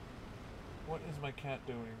 What is my cat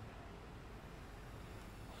doing?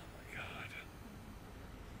 Oh my god,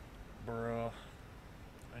 bruh!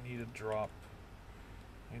 I need a drop.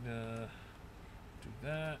 I need to do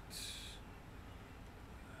that.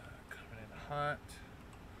 Coming in hot.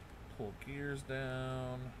 Pull gears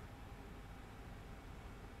down.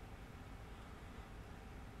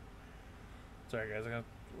 Sorry guys,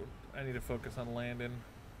 I need to focus on landing.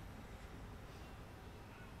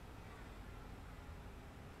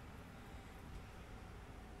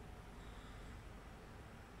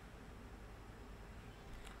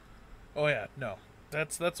 Oh yeah, no.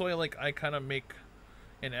 That's why like I kind of make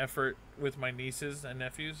an effort with my nieces and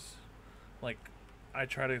nephews. Like I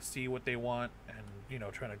try to see what they want and, you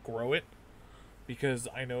know, trying to grow it, because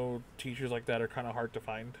I know teachers like that are kind of hard to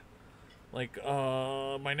find. Like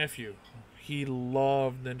my nephew, he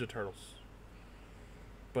loved Ninja Turtles,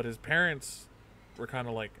 but his parents were kind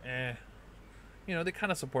of like, eh, you know, they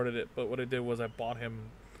kind of supported it. But what I did was I bought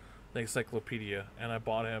him the encyclopedia, and I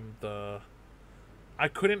bought him I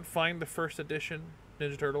couldn't find the first edition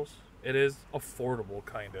Ninja Turtles, It is affordable,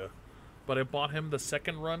 kinda. But I bought him the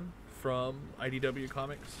second run from IDW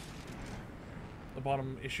Comics. I bought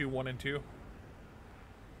him issue 1 and 2.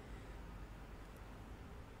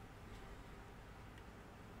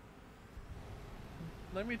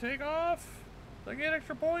 Let me take off. I get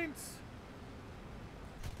extra points.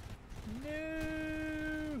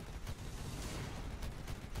 No.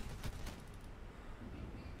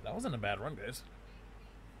 That wasn't a bad run, guys.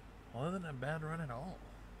 Wasn't a bad run at all.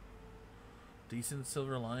 Decent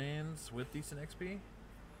Silver Lions with decent XP.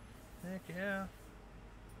 Heck yeah.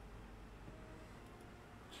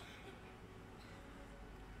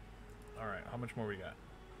 Alright, how much more we got?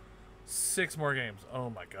 6 more games. Oh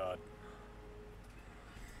my god.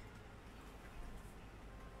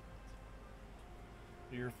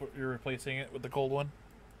 You're replacing it with the cold one?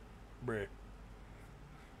 Bruh.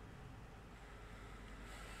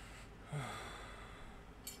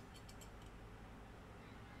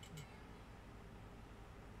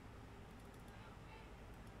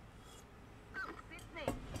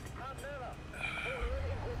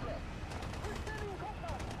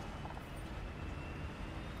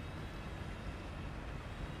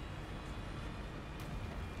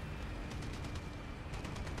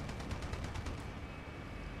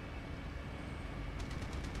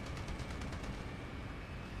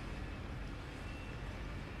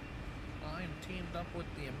 Teamed up with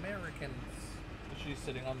the Americans. She's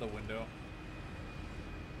sitting on the window.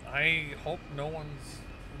 I hope no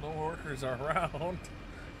workers are around.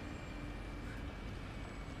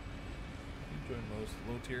 Enjoy most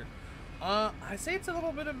low tier. I say it's a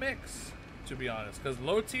little bit of mix, to be honest, because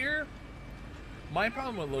low tier. My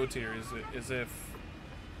problem with low tier is if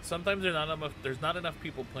sometimes there's not enough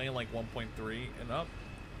people playing like 1.3 and up,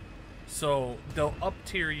 so they'll up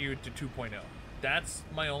tier you to 2.0. That's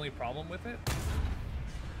my only problem with it,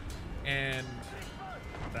 and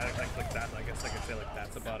that like that. I guess I could say like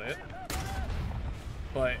that's about it.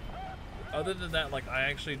 But other than that, like I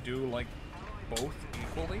actually do like both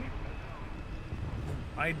equally.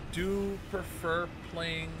 I do prefer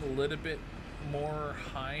playing a little bit more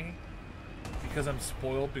high because I'm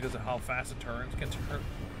spoiled because of how fast the turns can turn.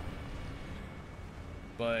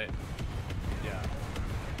 But yeah.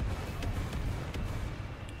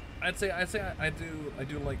 I'd say I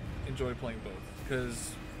do like enjoy playing both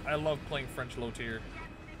because I love playing French low tier,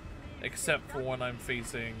 except for when I'm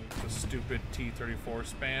facing the stupid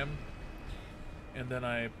T-34 spam, and then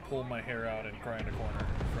I pull my hair out and cry in a corner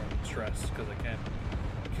from stress because I can't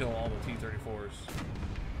kill all the T-34s.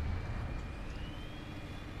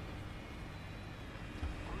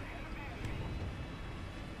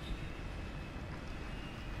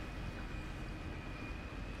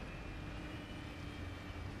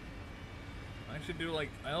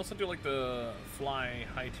 I also do like the fly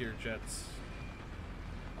high tier jets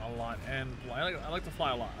a lot, and I like to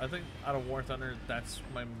fly a lot. I think out of War Thunder, that's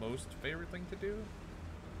my most favorite thing to do.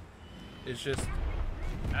 It's just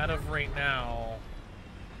out of right now,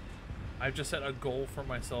 I've just set a goal for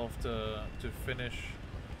myself to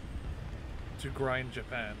grind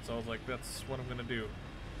Japan. So I was like, that's what I'm gonna do.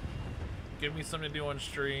 Give me something to do on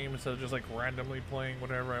stream instead of just like randomly playing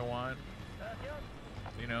whatever I want.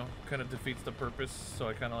 You know, kind of defeats the purpose, so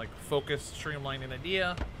I kind of like focus, streamline an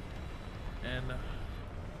idea, and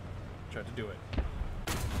try to do it.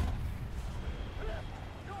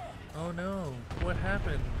 Oh no, what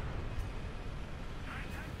happened?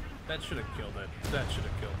 That should have killed it. That should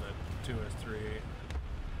have killed it. 2S3.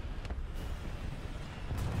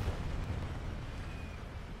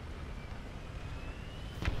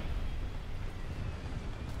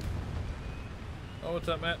 Oh, what's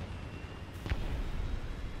up, Matt?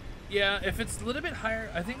 Yeah, if it's a little bit higher,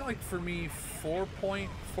 I think like for me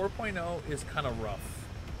 4.0 is kind of rough.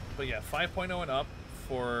 But yeah, 5.0 and up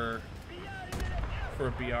for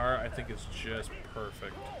a BR I think is just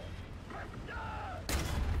perfect.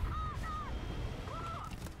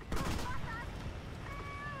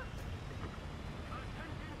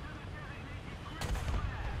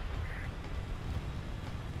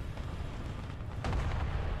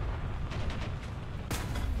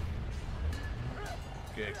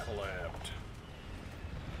 Get clapped.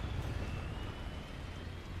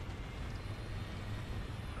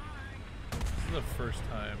 This is the first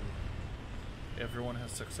time everyone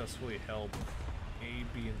has successfully held A,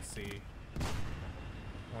 B, and C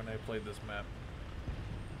when I played this map.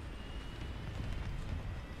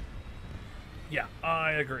 Yeah,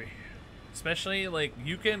 I agree. Especially, like,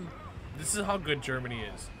 you can... This is how good Germany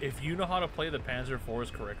is. If you know how to play the Panzer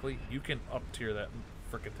IVs correctly, you can up-tier that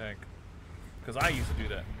frickin' tank. Because I used to do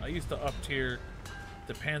that. I used to up-tier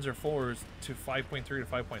the Panzer IVs to 5.3 to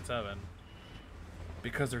 5.7.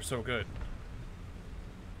 because they're so good.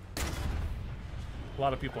 A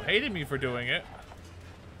lot of people hated me for doing it.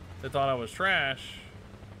 They thought I was trash.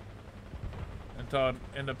 And thought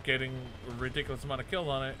I'd end up getting a ridiculous amount of kills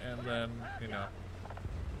on it, and then, you know,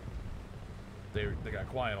 they got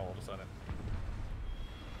quiet all of a sudden.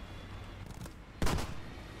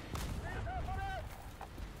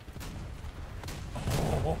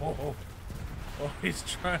 Oh, he's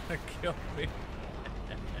trying to kill me.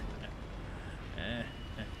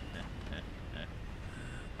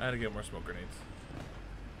 I had to get more smoke grenades.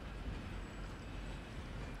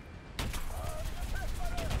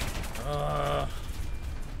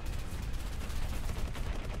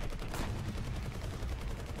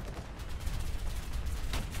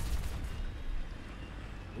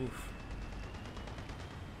 Oof.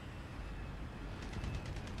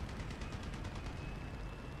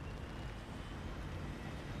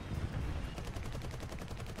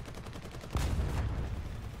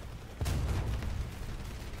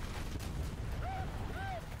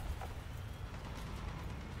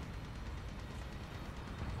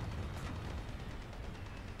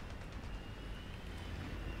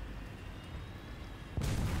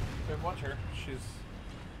 Watch her. She's.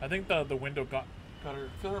 I think the window got her.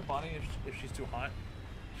 Feel her body if she's too hot.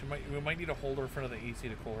 We might need to hold her in front of the AC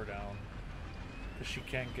to cool her down, because she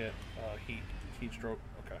can't get heat stroke.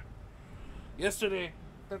 Okay. Yesterday,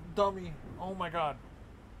 that dummy. Oh my god,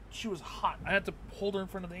 she was hot. I had to hold her in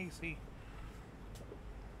front of the AC.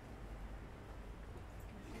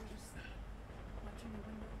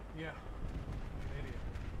 Yeah. Idiot.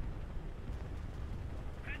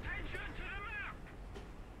 Attention to the map!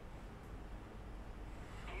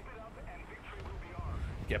 Keep it up and victory will be ours.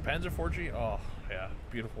 Yeah, Panzer 4G. Oh, yeah,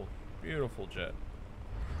 beautiful, beautiful jet.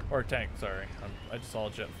 Or tank, sorry. I just saw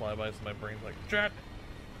a jet fly by, so my brain's like, jet!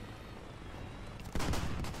 I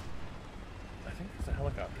think it's a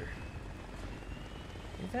helicopter.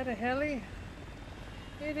 Is that a heli?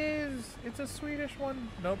 It is. It's a Swedish one.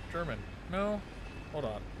 Nope, German. No. Hold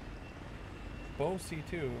on. Bo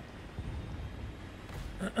C2.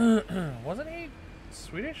 Wasn't he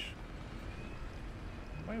Swedish?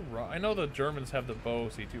 Am I wrong? I know the Germans have the Bo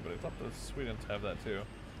C2, but I thought the Swedes have that too.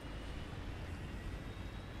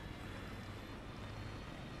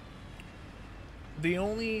 The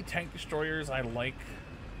only tank destroyers I like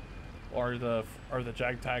are the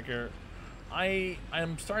Jagdtiger.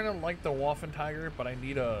 I'm starting to like the Waffentiger, but I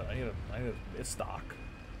need a stock.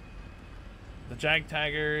 The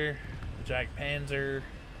Jagdtiger, the Jagdpanzer,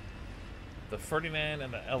 the Ferdinand,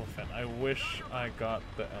 and the Elephant. I wish I got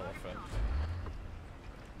the Elephant.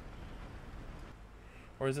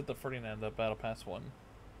 Or is it the Ferdinand, the Battle Pass one?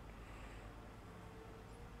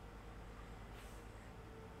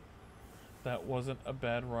 That wasn't a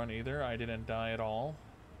bad run either. I didn't die at all.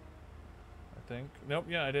 I think. Nope,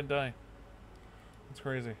 yeah, I didn't die. That's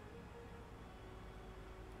crazy.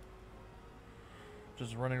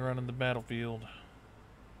 Just running around in the battlefield.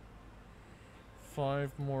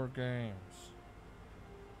 5 more games.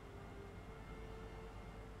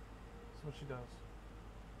 That's what she does.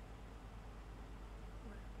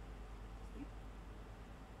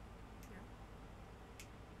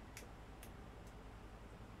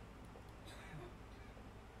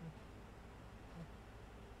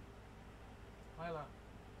 Lila.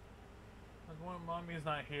 Like when mommy's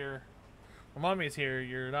not here. When mommy's here,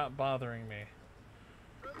 you're not bothering me.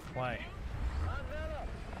 Why?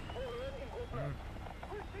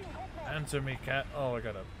 Answer me, cat. Oh, I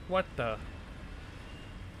gotta. What the?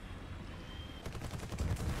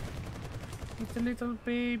 It's a little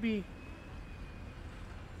baby.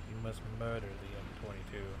 You must murder the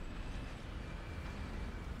M22.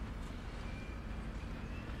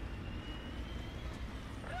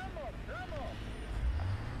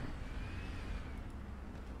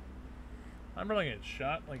 I'm probably gonna get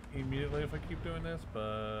shot like immediately if I keep doing this,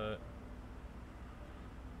 but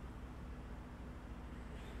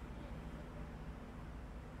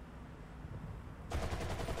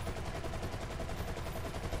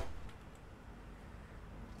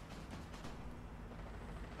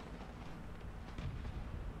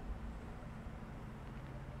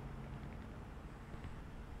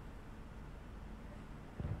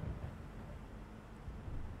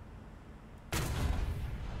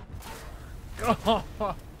oh,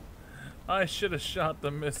 I should have shot the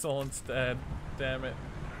missile instead. Damn it.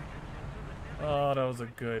 Oh, that was a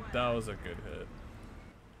good hit.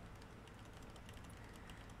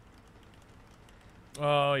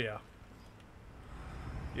 Oh, yeah.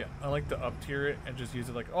 Yeah, I like to up tier it and just use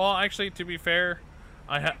it like, oh, actually, to be fair,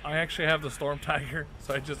 I actually have the Storm Tiger,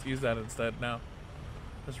 so I just use that instead now.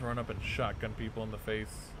 Just run up and shotgun people in the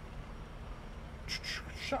face.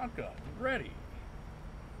 Shotgun, ready.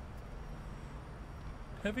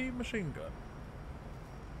 Heavy machine gun.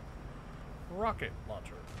 Rocket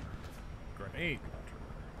launcher. Grenade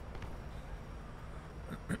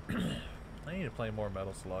launcher. I need to play more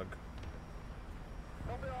Metal Slug.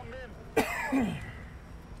 Copy on men. The enemy's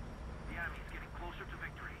getting closer to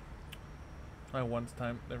victory. Never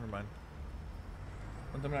mind.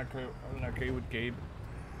 One time I was in an arcade with Gabe.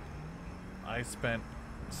 I spent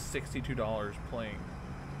 $62 playing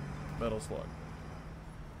Metal Slug.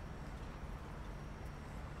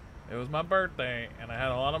 It was my birthday, and I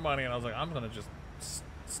had a lot of money, and I was like, I'm gonna just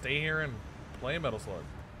stay here and play Metal Slug.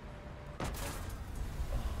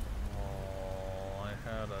 Oh, I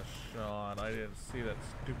had a shot. I didn't see that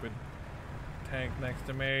stupid tank next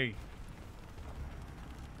to me.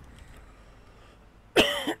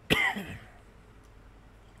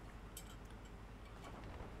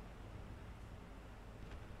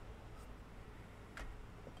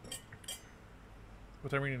 What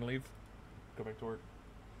time are you gonna leave? Go back to work.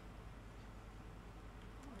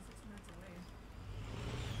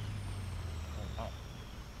 Oh.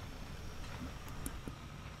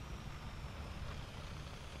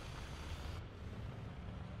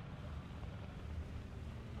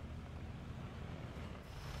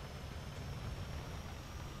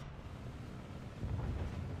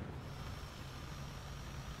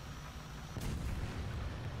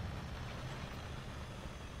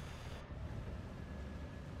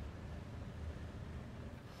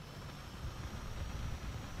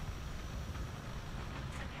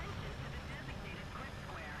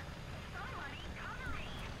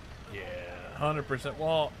 Yeah, 100%.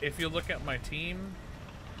 Well, if you look at my team,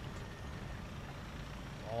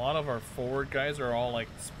 a lot of our forward guys are all like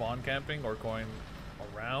spawn camping or going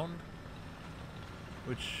around,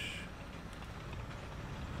 which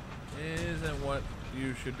isn't what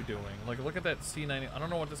you should be doing. Like, look at that C90. I don't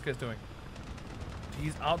know what this guy's doing.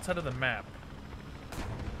 He's outside of the map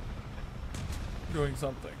doing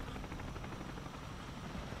something.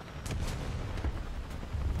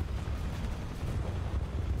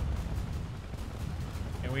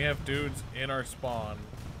 And we have dudes in our spawn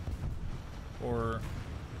or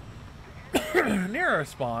near our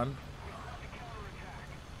spawn.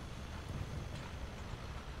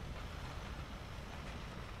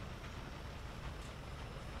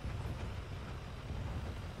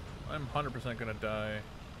 I'm 100% gonna die.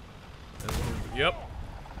 Yep.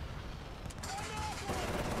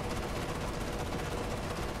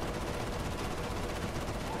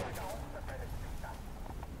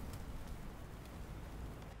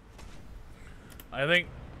 I think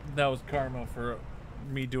that was karma for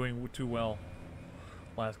me doing too well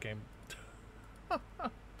last game.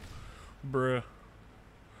 Bruh.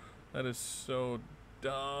 That is so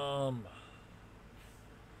dumb.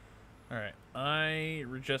 Alright, I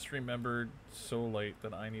just remembered so late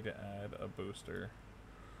that I need to add a booster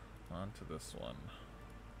onto this one.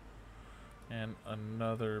 And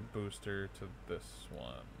another booster to this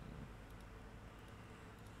one.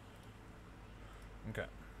 Okay.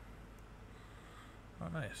 Oh,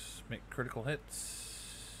 nice. Make critical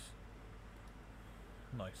hits.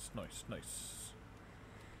 Nice, nice, nice.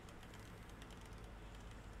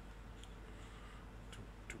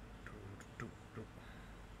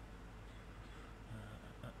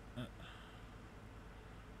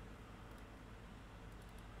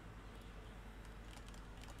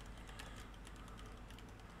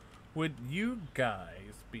 Would you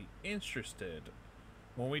guys be interested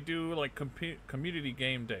when we do like community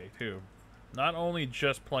game day too? Not only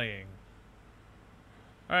just playing.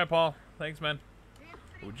 Alright, Paul. Thanks, man.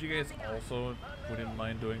 Would you guys also wouldn't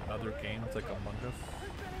mind doing other games like Among Us?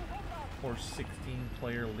 Or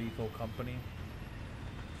 16-player Lethal Company?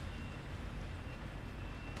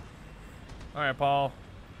 Alright, Paul.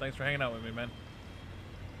 Thanks for hanging out with me, man.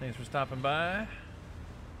 Thanks for stopping by.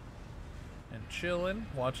 And chilling,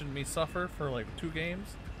 watching me suffer for like 2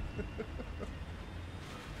 games.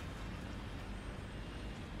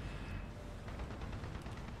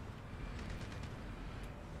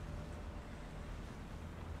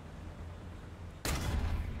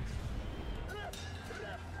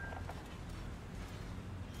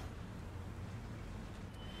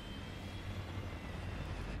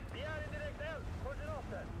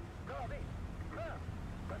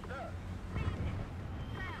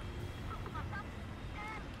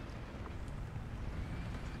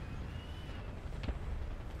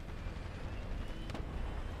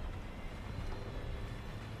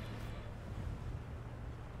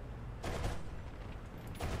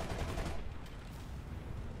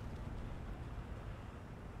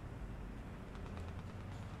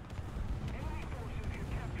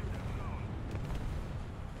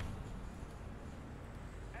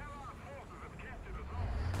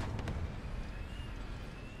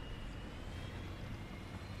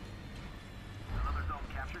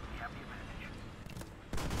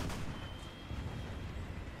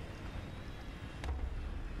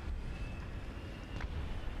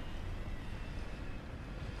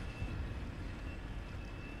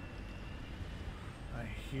 I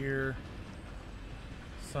hear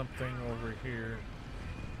something over here.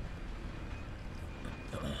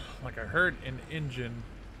 Like I heard an engine.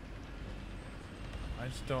 I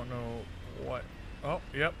just don't know what. Oh,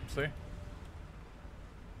 yep, see?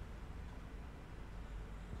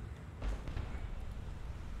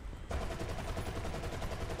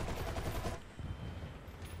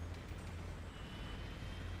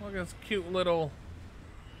 Look at this cute little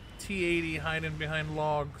T-80 hiding behind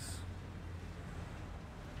logs.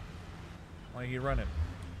 Why are you running?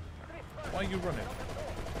 Why are you running?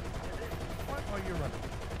 Why are you running?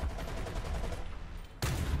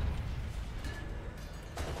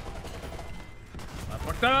 I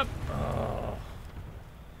fucked up! Oh.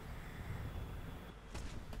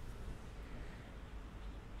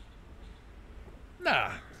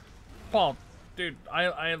 Nah. Paul, dude,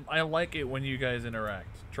 I like it when you guys interact.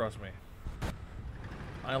 Trust me.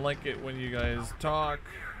 I like it when you guys talk.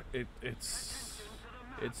 It's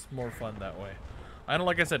more fun that way.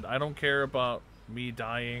 Like I said, I don't care about me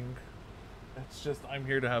dying. It's just I'm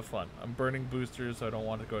here to have fun. I'm burning boosters, so I don't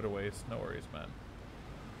want to go to waste. No worries, man.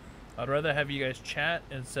 I'd rather have you guys chat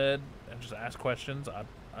instead and just ask questions. I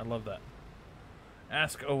love that.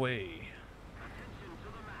 Ask away.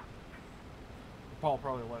 Paul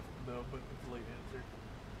probably left though, but it's a late answer.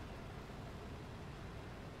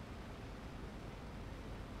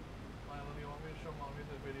 Lila, do you want me to show mommy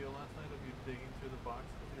the video last night of you digging through the box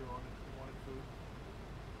because you wanted food?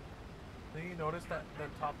 Then you noticed that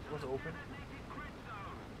top was open?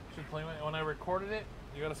 Should play when I recorded it.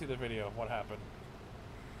 You gotta see the video of what happened.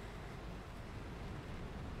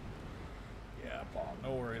 Yeah, Paul,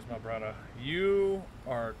 no worries, my brother. You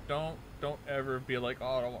are don't ever be like,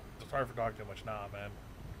 oh, sorry for talking too much. Nah, man.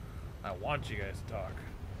 I want you guys to talk.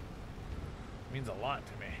 It means a lot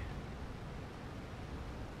to me.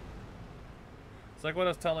 It's like what I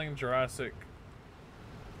was telling Jurassic.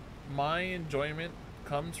 My enjoyment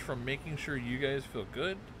comes from making sure you guys feel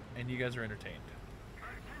good and you guys are entertained.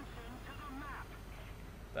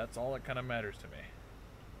 That's all that kind of matters to me.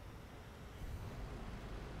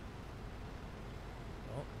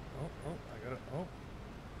 Oh, I got it. Oh,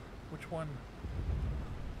 which one?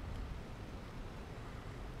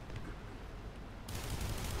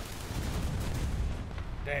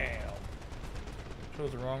 Damn.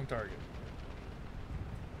 Chose the wrong target.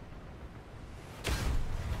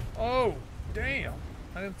 Oh, damn.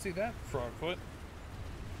 I didn't see that frog foot.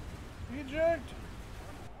 Eject.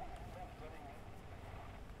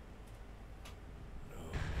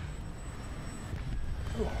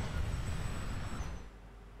 No. Oh.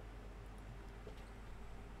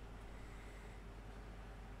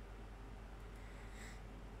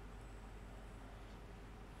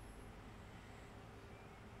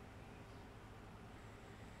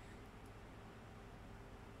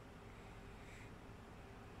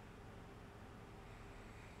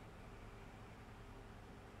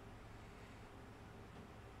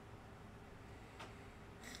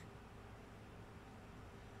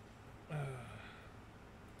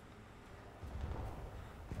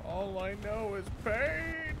 All I know is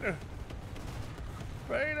pain!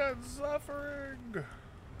 Pain and suffering!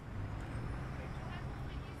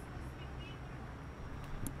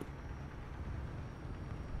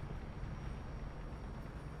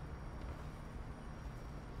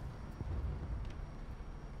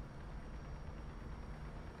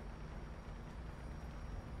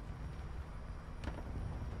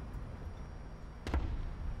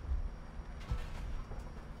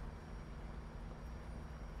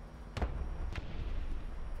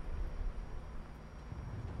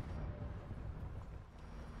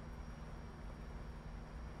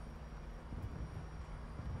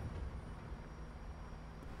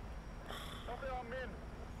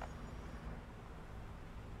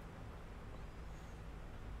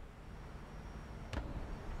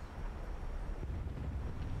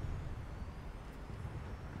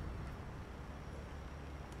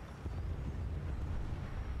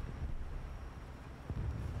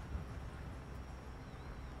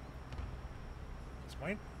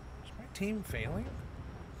 Is my team failing?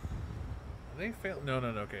 Are they fail? No.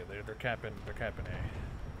 Okay, they're capping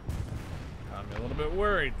A. I'm a little bit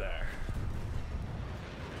worried there.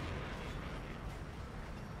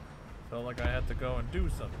 Felt like I had to go and do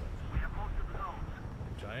something,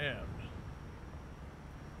 which I am.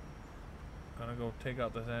 Gonna go take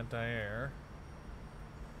out this anti-air.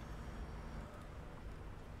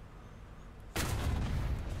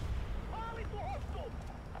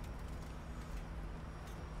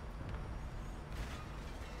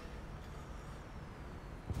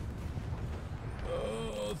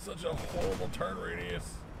 Such a horrible turn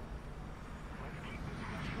radius.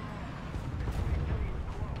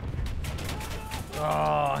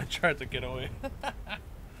 Oh, I tried to get away.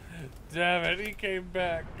 Damn it, he came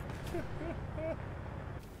back.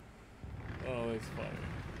 Oh, that's funny.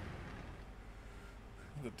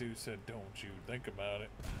 The dude said, don't you think about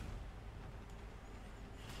it.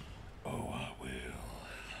 Oh, I will.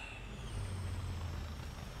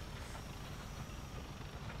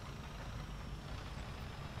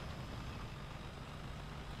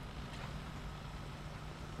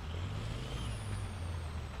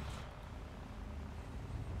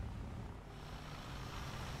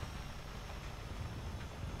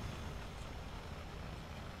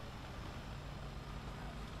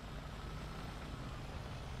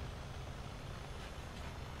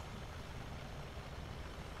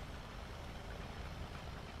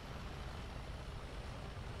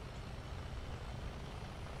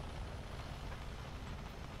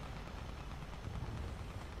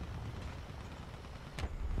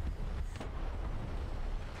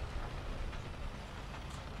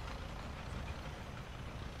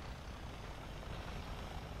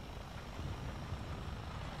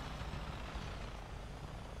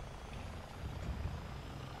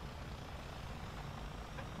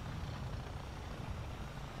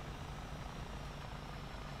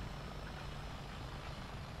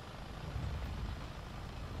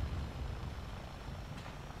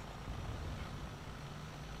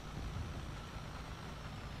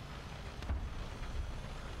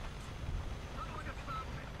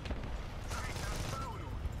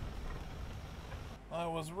 I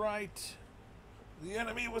was right. The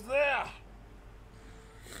enemy was there.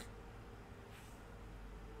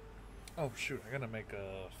 Oh shoot, I gotta make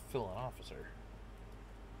a Phil an officer.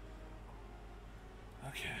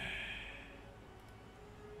 Okay.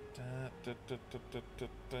 Da, da, da, da, da, da,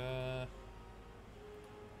 da.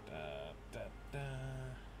 Da, da, da.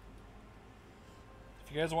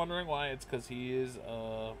 If you guys are wondering why, it's because he is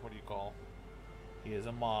what do you call? He is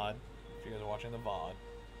a mod. If you guys are watching the VOD.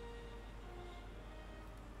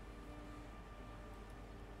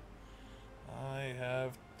 I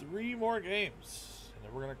have 3 more games, and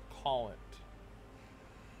then we're gonna call it.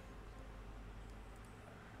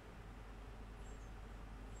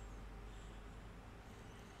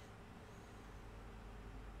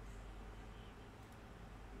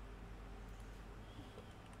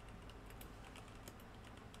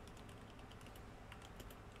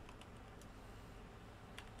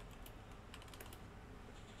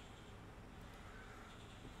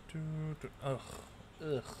 Ugh.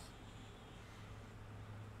 Ugh.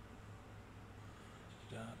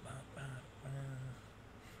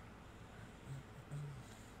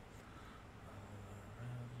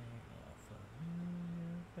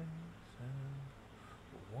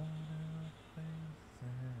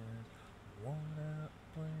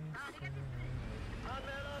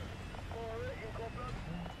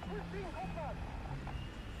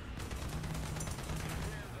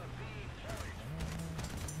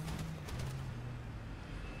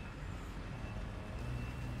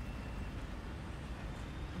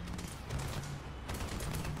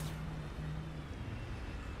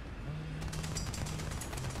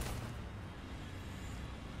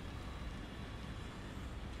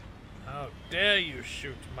 How dare you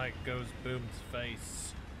shoot Mike Goes Boom's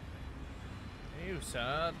face? You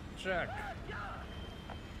sir, check.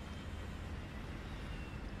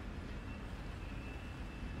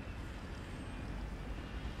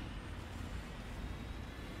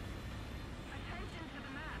 Attention to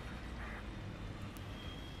the map.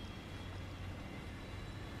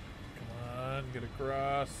 Come on, get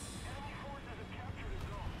across. Enemy forces have captured a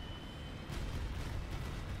zone.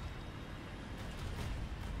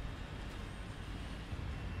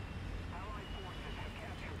 Allied forces have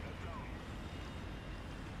captured a zone.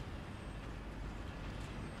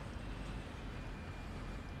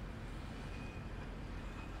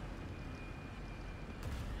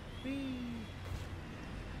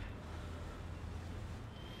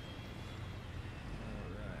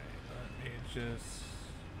 Alright, let me just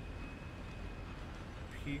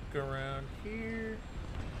peek around here.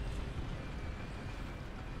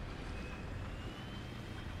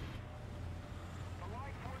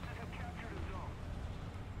 Allied forces have captured a zone.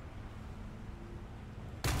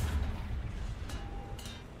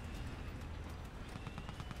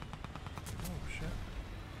 Oh shit.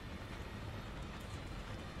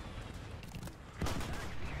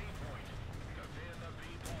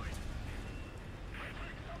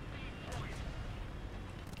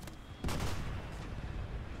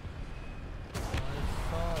 I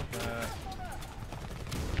saw that.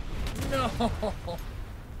 No!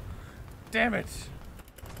 Damn it!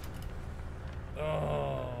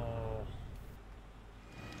 Oh.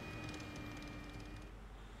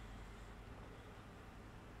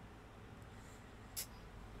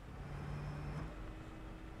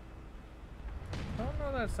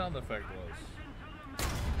 that sound effect was. It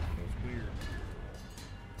was weird.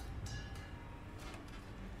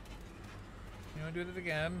 You wanna do it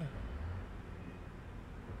again?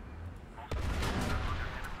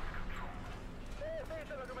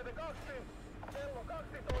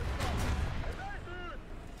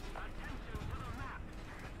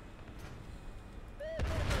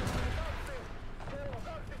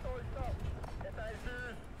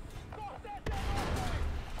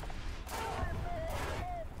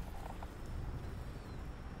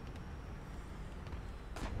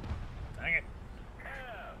 Dang it.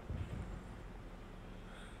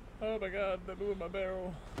 Oh my god, they moved my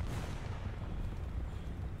barrel.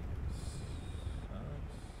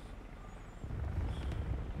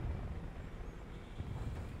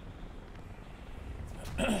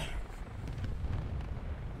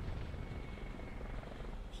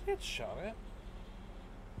 Get shot at.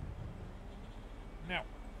 Now.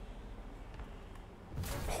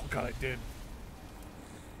 Oh god, I did.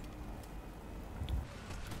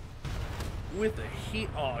 With the heat.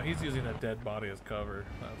 Oh, he's using a dead body as cover.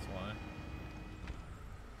 That's why.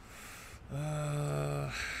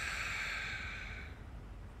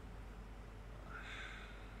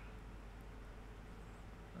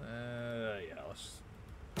 Yeah, let's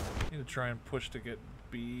need to try and push to get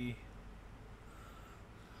B.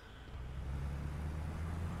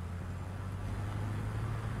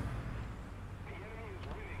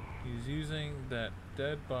 He's using that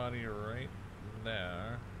dead body right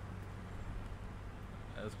there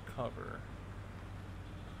as cover.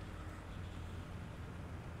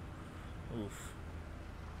 Oof.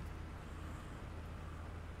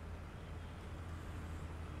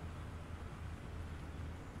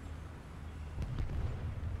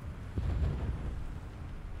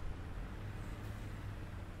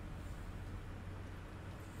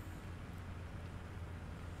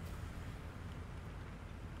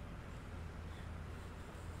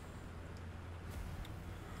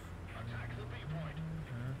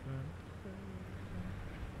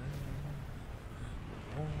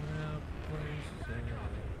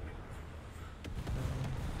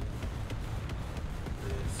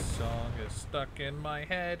 This song is stuck in my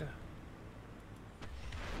head.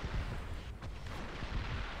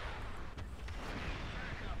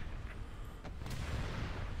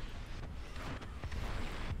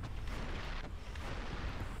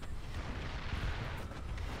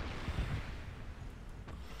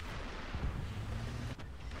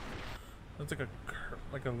 That's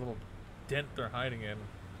like a little dent they're hiding in.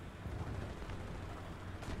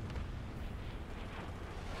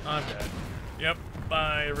 I'm dead. Yep.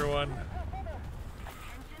 Bye, everyone.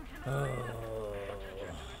 Oh.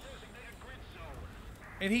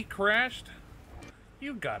 And he crashed?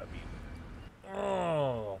 You gotta be.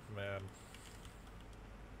 Oh, man.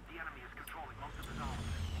 The enemy is controlling most of the zone.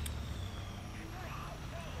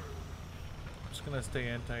 I'm just gonna stay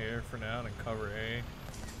anti-air for now and cover A.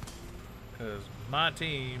 Because my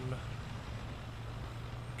team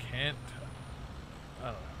can't. I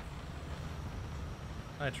don't know.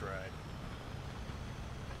 I tried.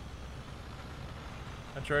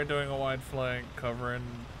 I tried doing a wide flank, covering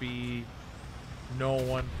B. No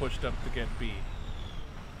one pushed up to get B.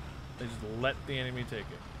 They just let the enemy take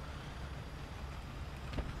it.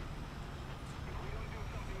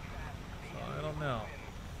 So I don't know.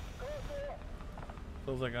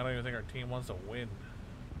 Feels like I don't even think our team wants to win.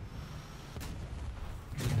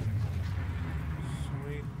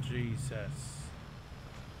 Sweet Jesus.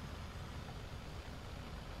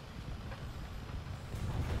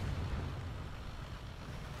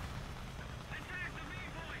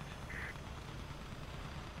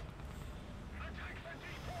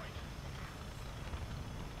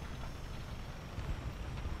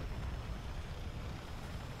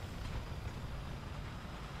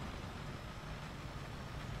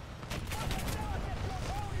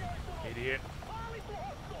 Idiot.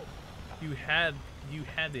 You had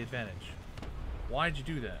the advantage. Why'd you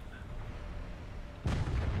do that?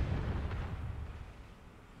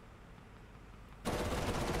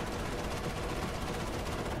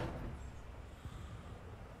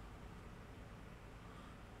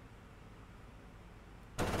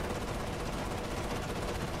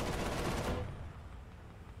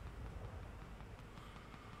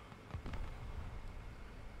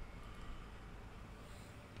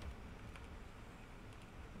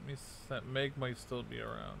 That Meg might still be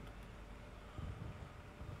around.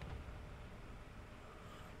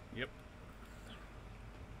 Yep.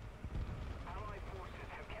 Allied forces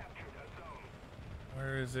have captured a zone.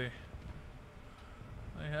 Where is he?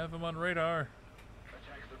 I have him on radar.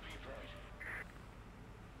 Attack the B point.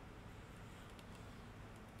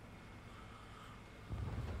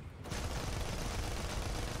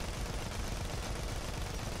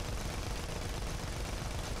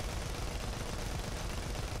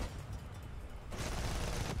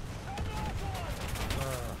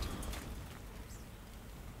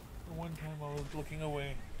 keep looking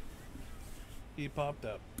away. He popped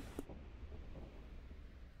up.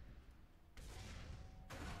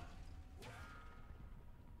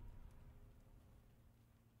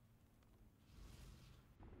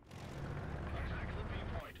 Attack the B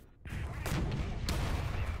point.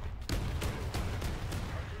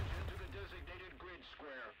 Attention to the designated grid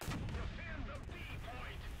square. Defend the B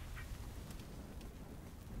point.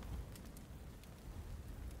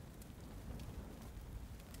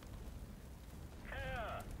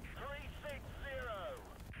 Air 360.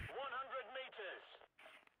 100 meters.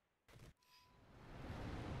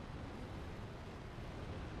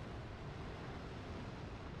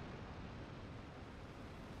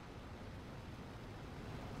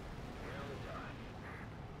 Well done.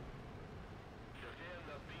 Defend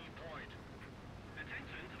the B point.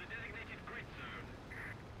 Attention to the designated grid zone.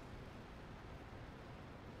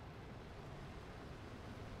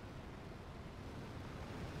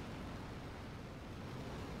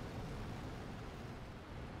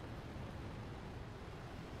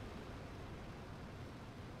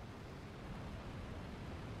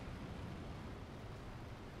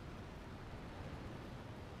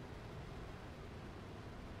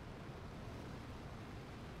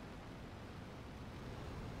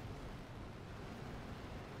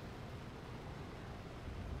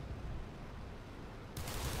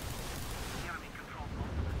 Enemy control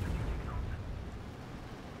post of the strategic zone.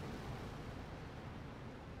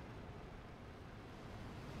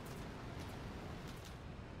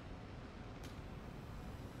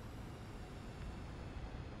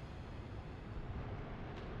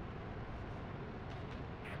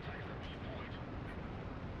 Attack the B point.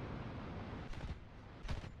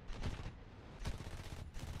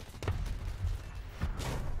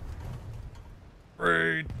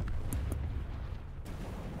 Raid.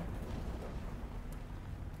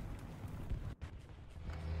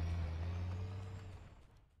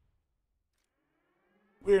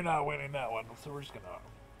 We're not winning that one, so we're just gonna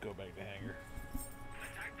go back to hangar.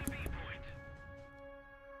 Attack the B point.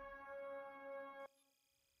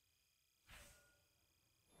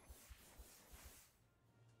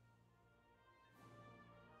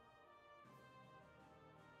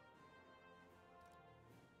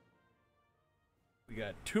 We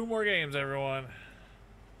got 2 more games, everyone.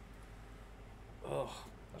 Ugh,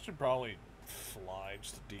 I should probably fly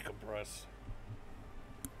just to decompress.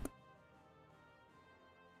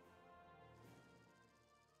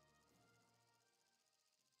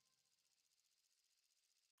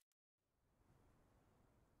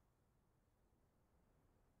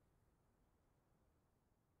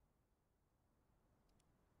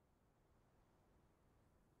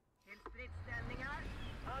 Split standing out.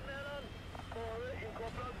 Anmälan. Spåre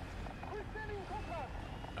inkopplad. Skjuten inkopplad.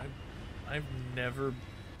 I've never.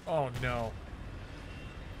 Oh no.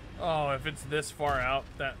 Oh, if it's this far out,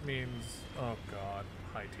 that means. Oh god,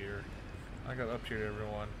 high tier. I got up tier,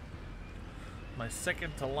 everyone. My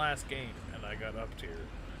second to last game, and I got up tier.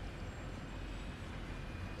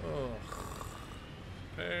 Ugh.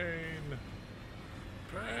 Pain.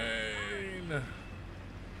 Pain.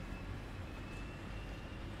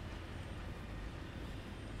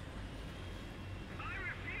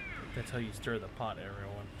 That's how you stir the pot,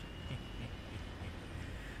 everyone.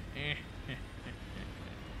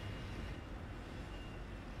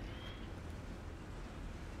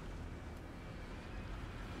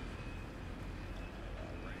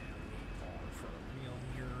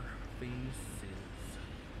 Familiar faces.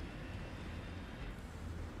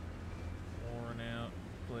 Worn out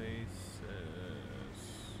places.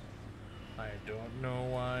 I don't know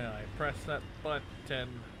why I pressed that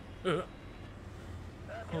button.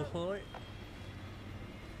 Ahoy.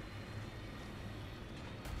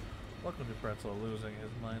 Welcome to Pretzel losing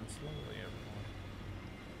his mind slowly, everyone.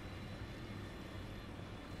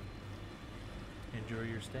 Enjoy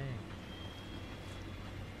your stay.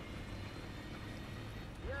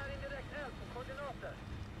 Gör indirekt eld på koordinater.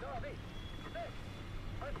 David. 6.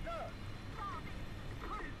 Förstör.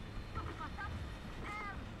 Uppfattat.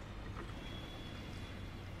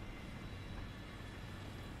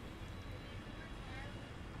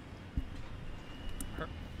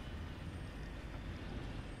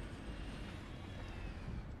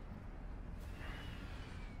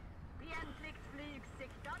 Fientligt flyg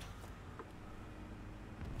siktat.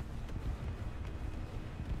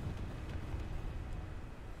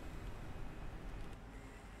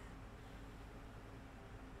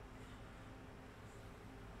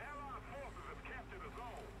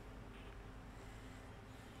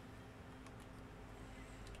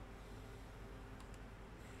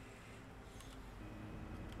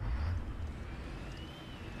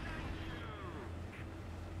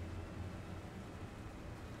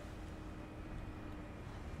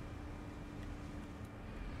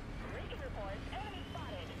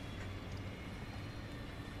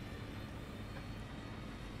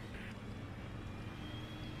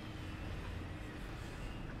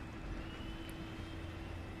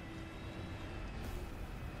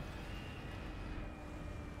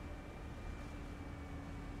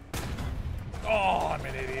 I'm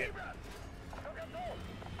an idiot.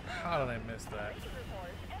 How did I miss that?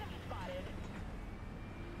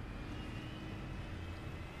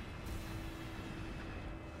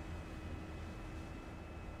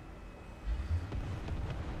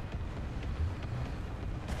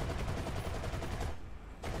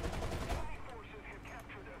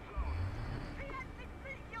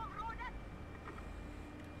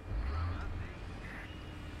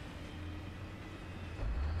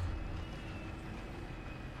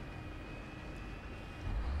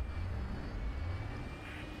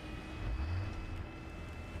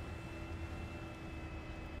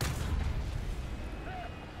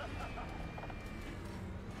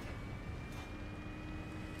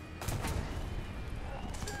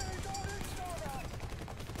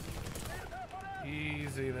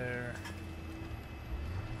 Easy there.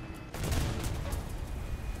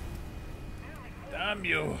 Damn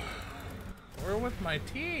you. We're with my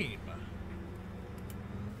team.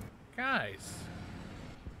 Guys.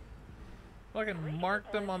 Fucking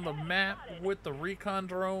marked them on the map with the recon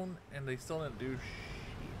drone and they still didn't do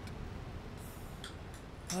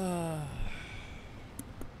shit.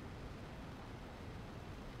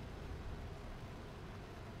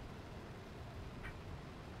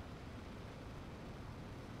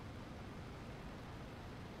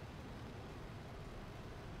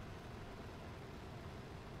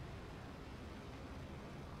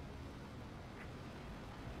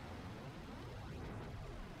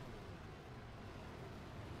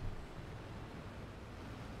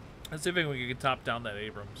 Let's see if we can top down that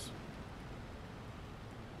Abrams.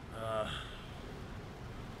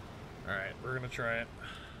 Alright, we're gonna try it.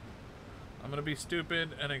 I'm gonna be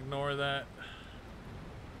stupid and ignore that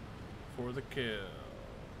for the kill.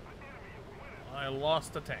 I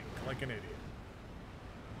lost the tank like an idiot.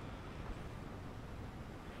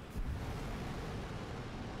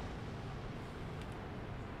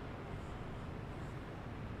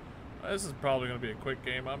 This is probably gonna be a quick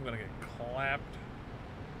game. I'm gonna get clapped.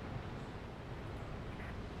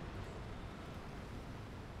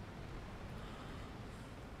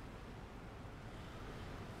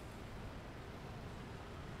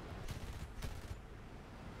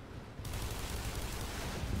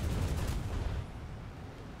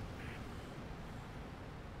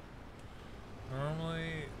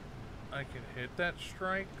 I can hit that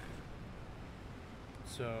strike.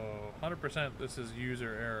 So 100% this is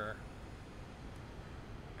user error.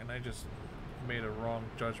 And I just made a wrong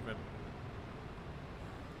judgment.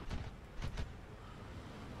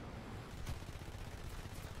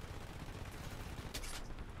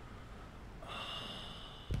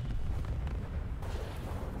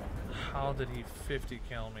 How did he 50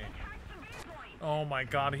 cal me? Oh my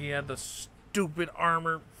god, he had the stupid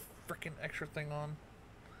armor freaking extra thing on.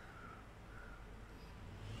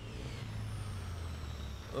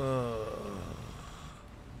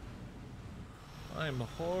 I'm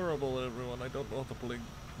horrible, everyone. I don't know how to play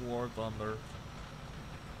War Thunder.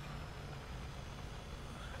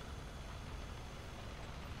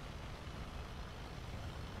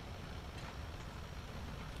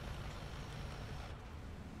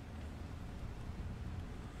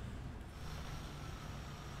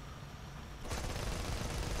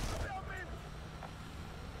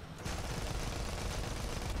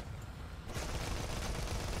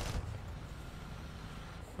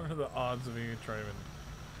 What are the odds of you trying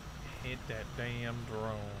to hit that damn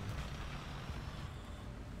drone?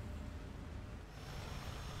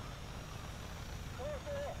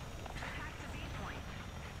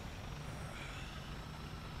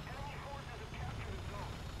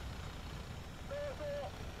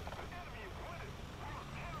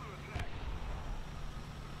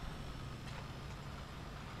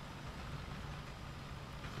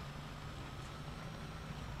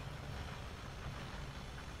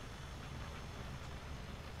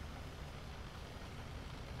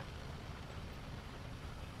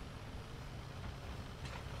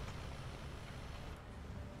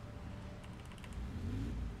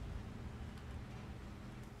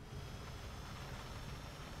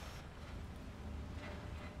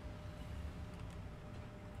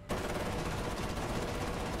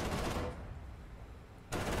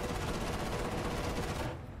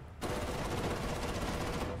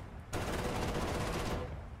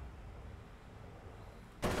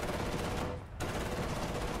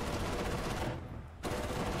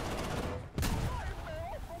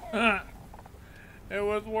 It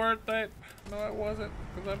was worth it. No, it wasn't,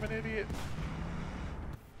 because I'm an idiot.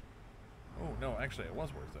 Oh, no, actually, it was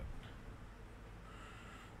worth it.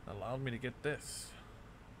 Allowed me to get this.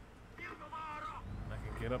 I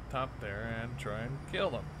can get up top there and try and kill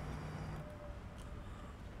them.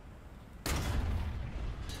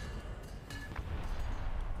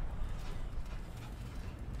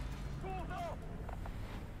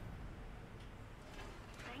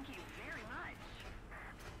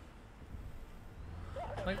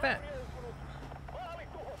 Like that.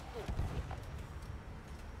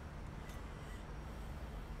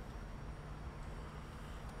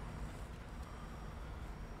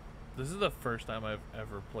 This is the first time I've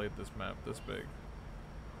ever played this map this big.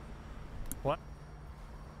 What?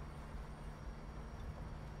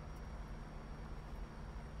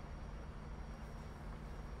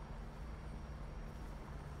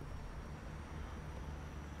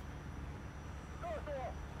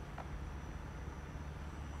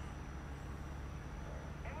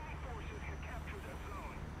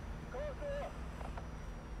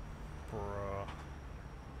 Bruh.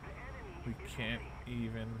 We can't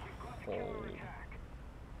even hold.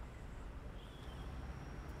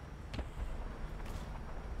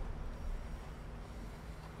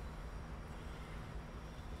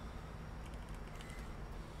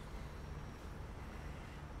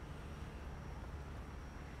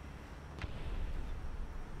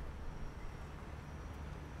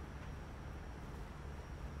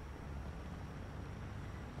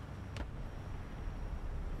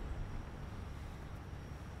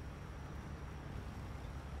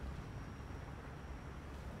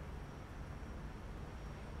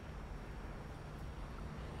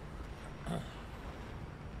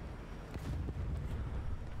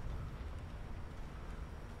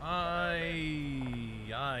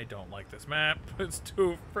 I don't like this map. It's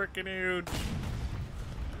too freaking huge.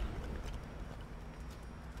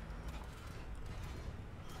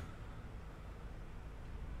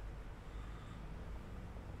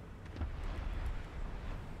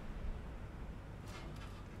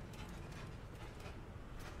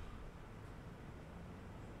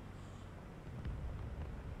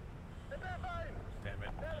 Damn it.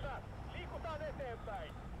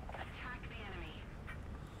 Attack the enemy.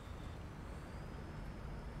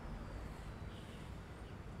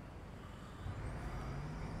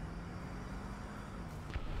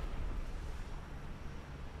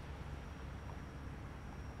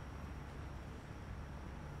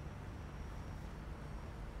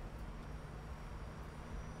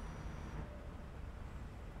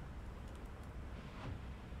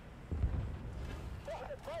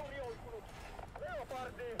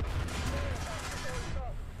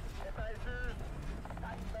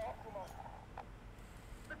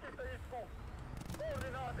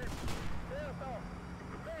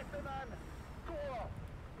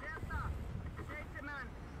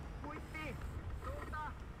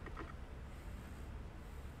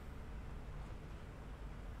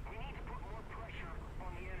 We need to put more pressure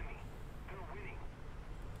on the enemy. They're winning.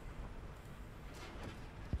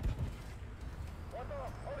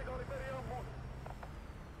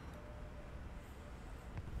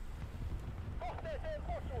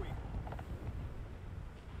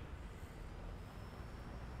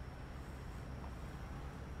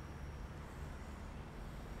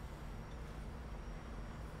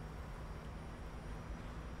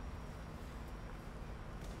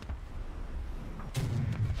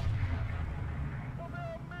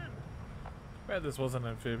 Bad this wasn't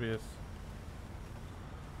amphibious.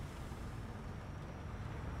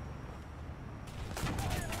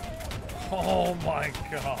 Oh my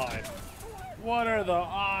god. What are the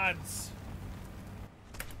odds?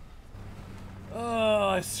 Oh,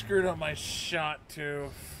 I screwed up my shot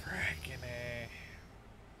too. Frickin' A.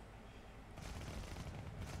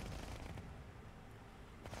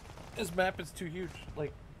 This map is too huge.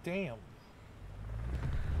 Like, damn.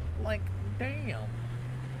 Like, damn.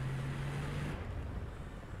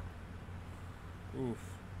 Oof.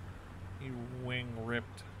 You wing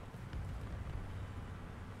ripped.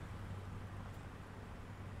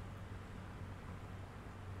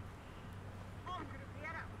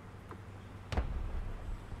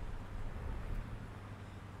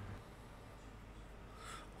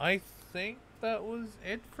 I think that was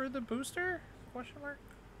it for the booster? Question mark?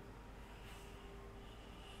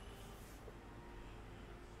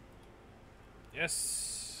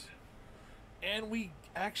 Yes. And we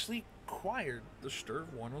actually acquired the Sturv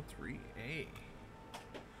 103A.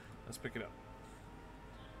 Let's pick it up.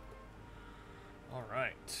 All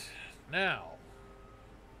right. Now,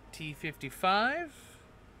 T55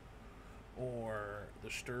 or the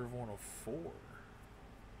Sturv 104?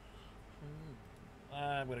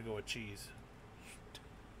 I'm going to go with cheese.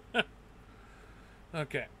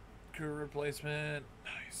 Okay. Crew replacement.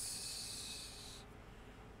 Nice.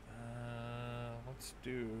 Let's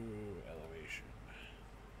do elevation.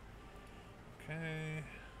 Okay.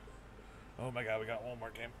 Oh my god, we got one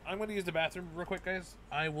more game. I'm going to use the bathroom real quick, guys.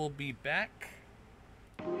 I will be back.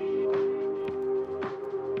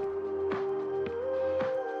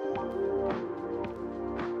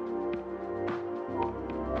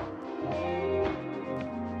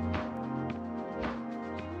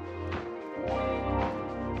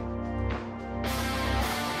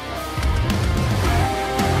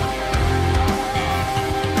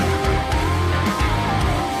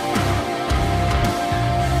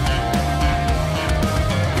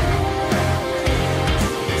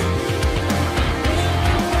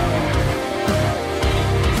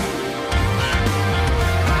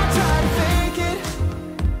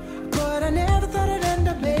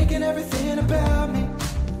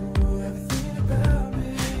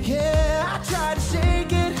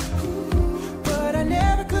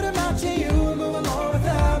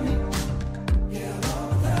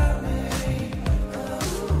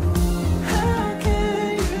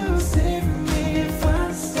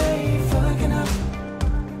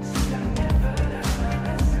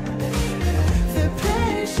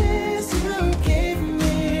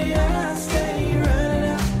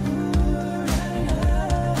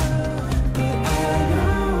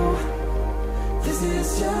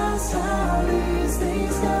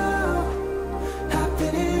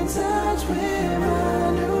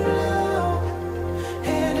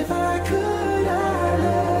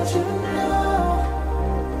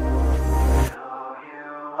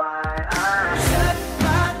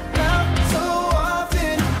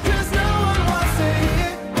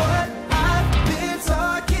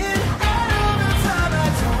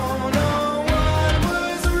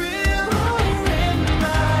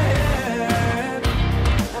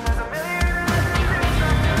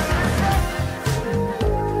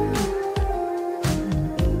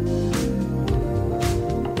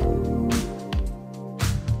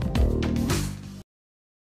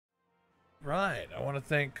 Right. I want to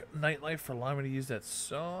thank Nightlife for allowing me to use that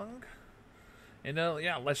song. And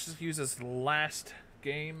yeah, let's just use this last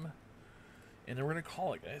game. And then we're going to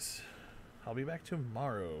call it, guys. I'll be back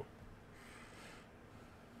tomorrow.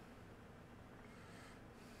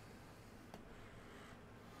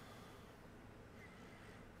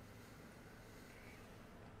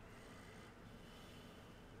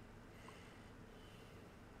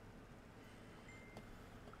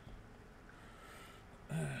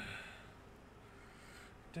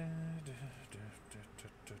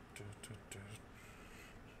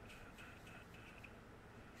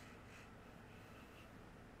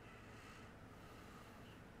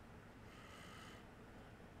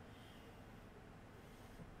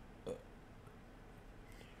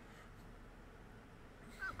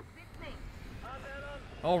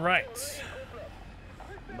 All right,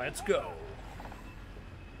 let's go.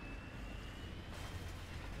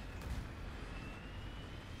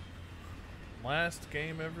 Last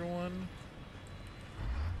game, everyone.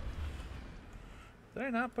 Did I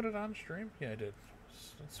not put it on stream? Yeah, I did.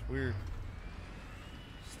 That's weird.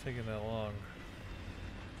 It's taking that long.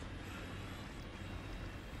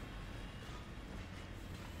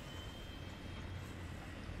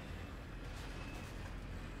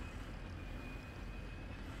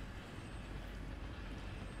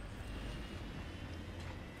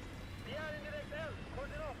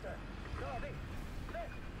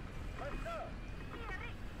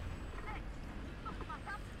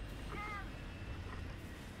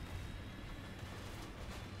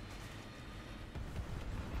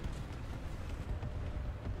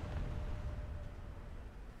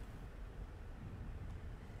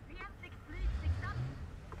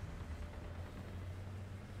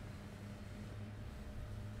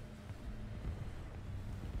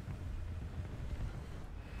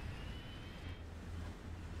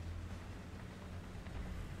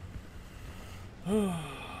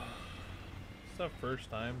 It's the first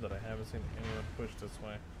time that I haven't seen anyone push this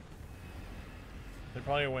way. They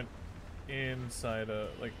probably went inside,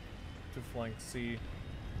 like, to flank C.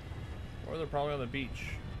 Or they're probably on the beach.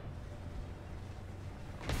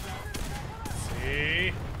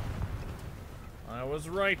 See? I was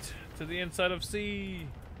right. To the inside of C.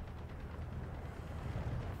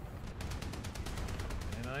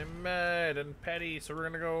 And I'm mad and petty, so we're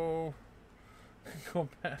gonna go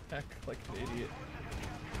back like an idiot.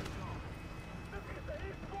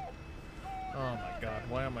 Oh my god,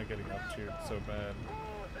 why am I getting up to it so bad?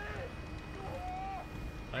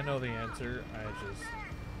 I know the answer,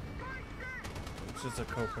 it's just a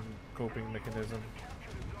coping mechanism.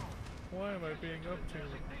 Why am I being up to?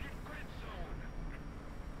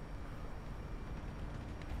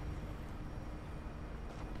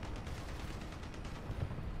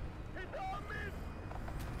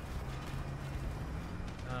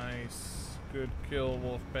 Nice. Good kill,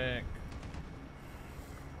 Wolfpack.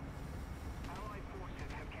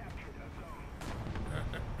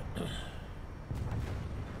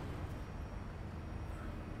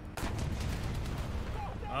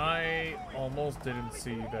 I almost didn't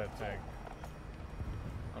see that tank.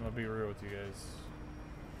 I'm gonna be real with you guys.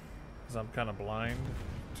 Because I'm kind of blind,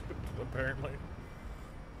 apparently.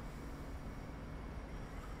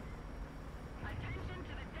 Attention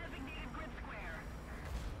to the designated grid square.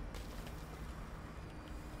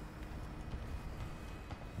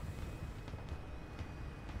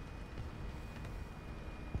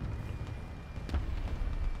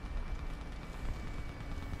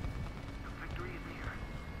 Victory is near.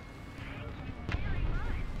 Thank you very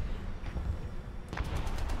much.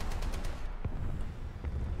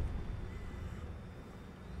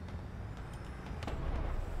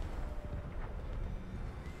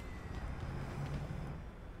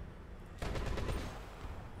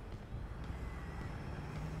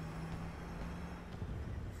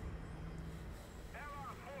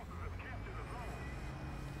 Allied forces have captured the zone.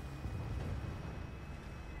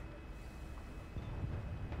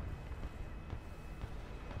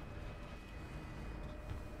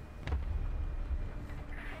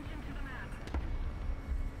 Attention to the map.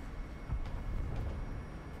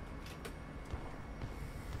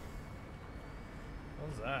 What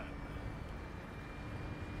was that?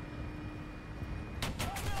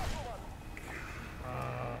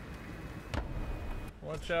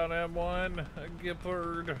 Watch out, M1. A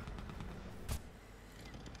Gifford.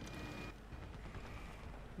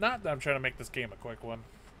 Not that I'm trying to make this game a quick one,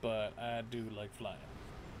 but I do like flying.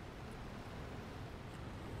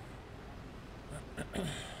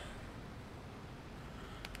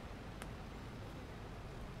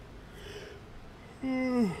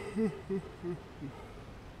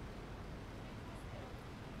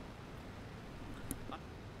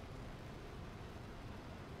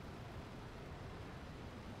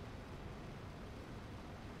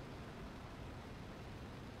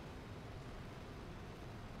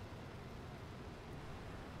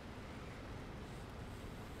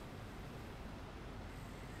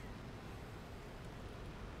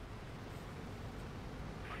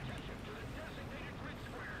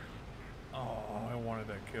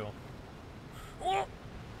 kill. Oh!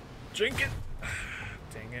 Jink it!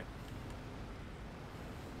 Dang it.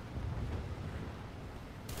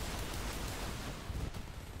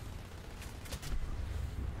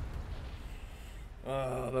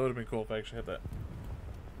 That would have been cool if I actually had that.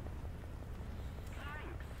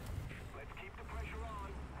 Let's keep the pressure on.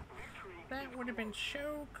 Victory. That would have been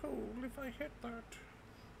so cool if I hit that.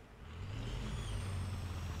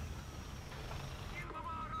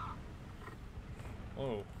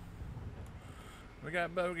 Oh. We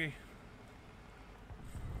got bogey.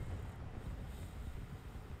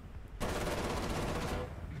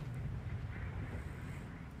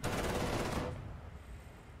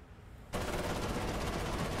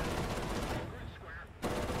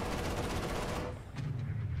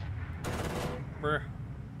 Bruh.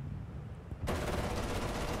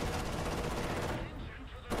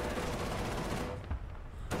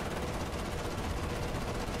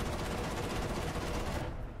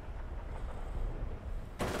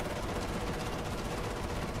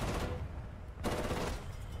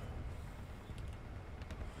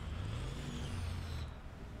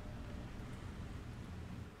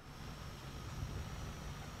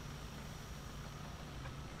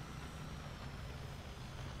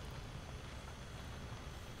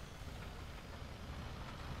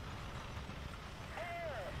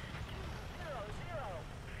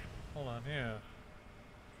 Hold on, yeah.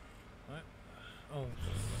 What? Oh,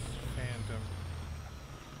 it's Phantom.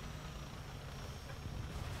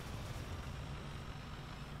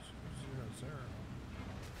 Zero.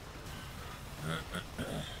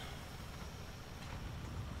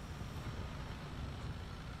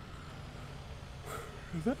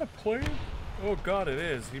 Is that a plane? Oh god, it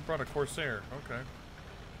is. He brought a Corsair. Okay.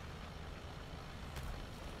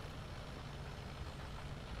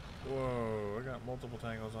 Whoa, I got multiple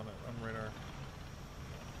tangles on it on radar.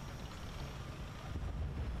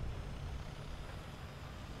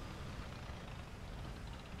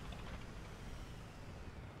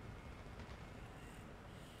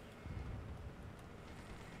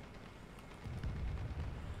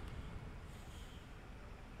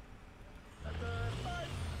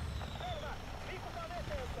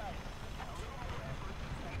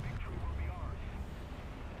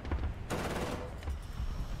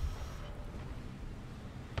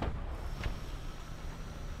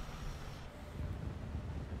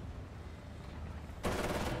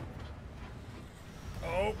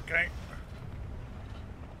 Okay.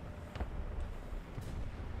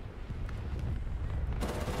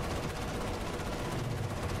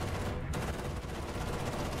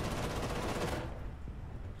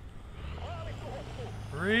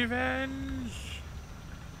 Revenge!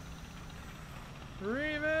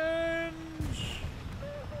 Revenge!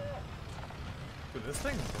 Dude, this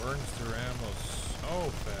thing burns through ammo so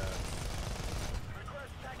fast.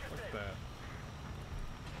 Look at that.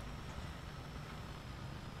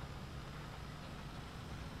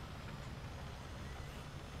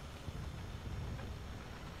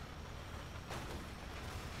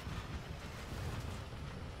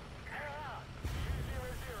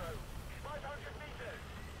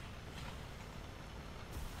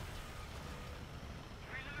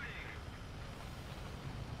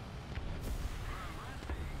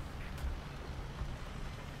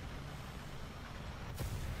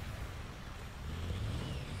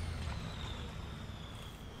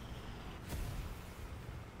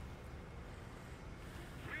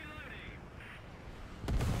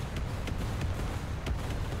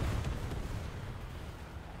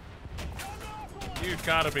 You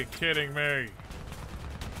gotta be kidding me.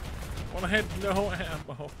 When I had no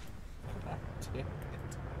ammo. God damn it.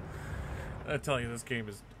 I tell you, this game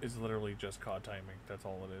is literally just COD timing. That's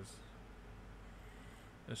all it is.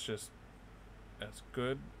 It's just as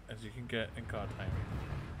good as you can get in COD timing.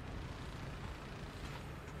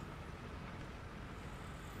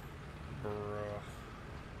 Bruh.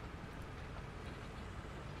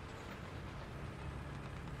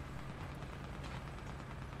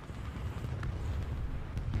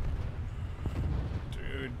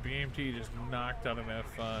 BMT just knocked out an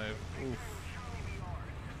F5. Oof.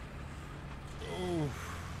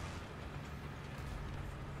 Oof.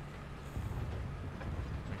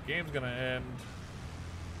 The game's gonna end.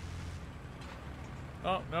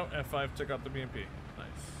 Oh, no, F5 took out the BMP. Nice.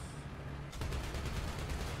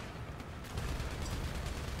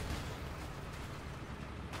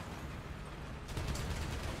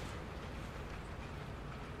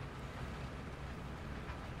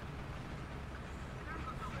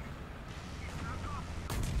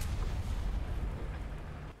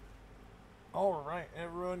 Alright,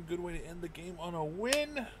 everyone, good way to end the game on a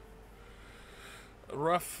win.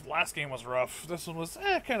 rough. Last game was rough. This one was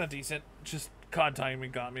kind of decent. Just COD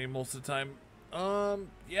timing got me most of the time.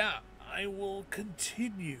 Yeah, I will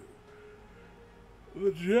continue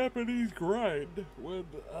the Japanese grind when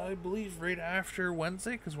I believe right after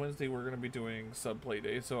Wednesday, because Wednesday we're going to be doing sub play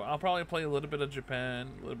day. So I'll probably play a little bit of Japan,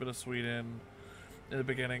 a little bit of Sweden in the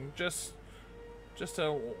beginning, just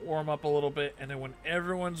to warm up a little bit, and then when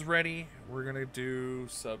everyone's ready, we're going to do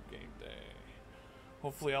sub game day.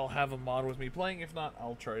 Hopefully I'll have a mod with me playing. If not,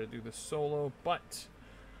 I'll try to do this solo. But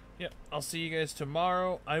yeah, I'll see you guys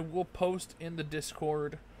tomorrow. I will post in the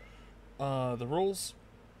Discord the rules.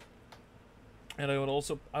 And I will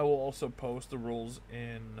also post the rules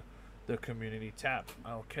in the community tab.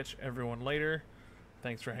 I'll catch everyone later.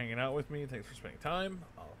 Thanks for hanging out with me. Thanks for spending time.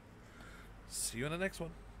 I'll see you in the next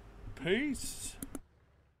one. Peace.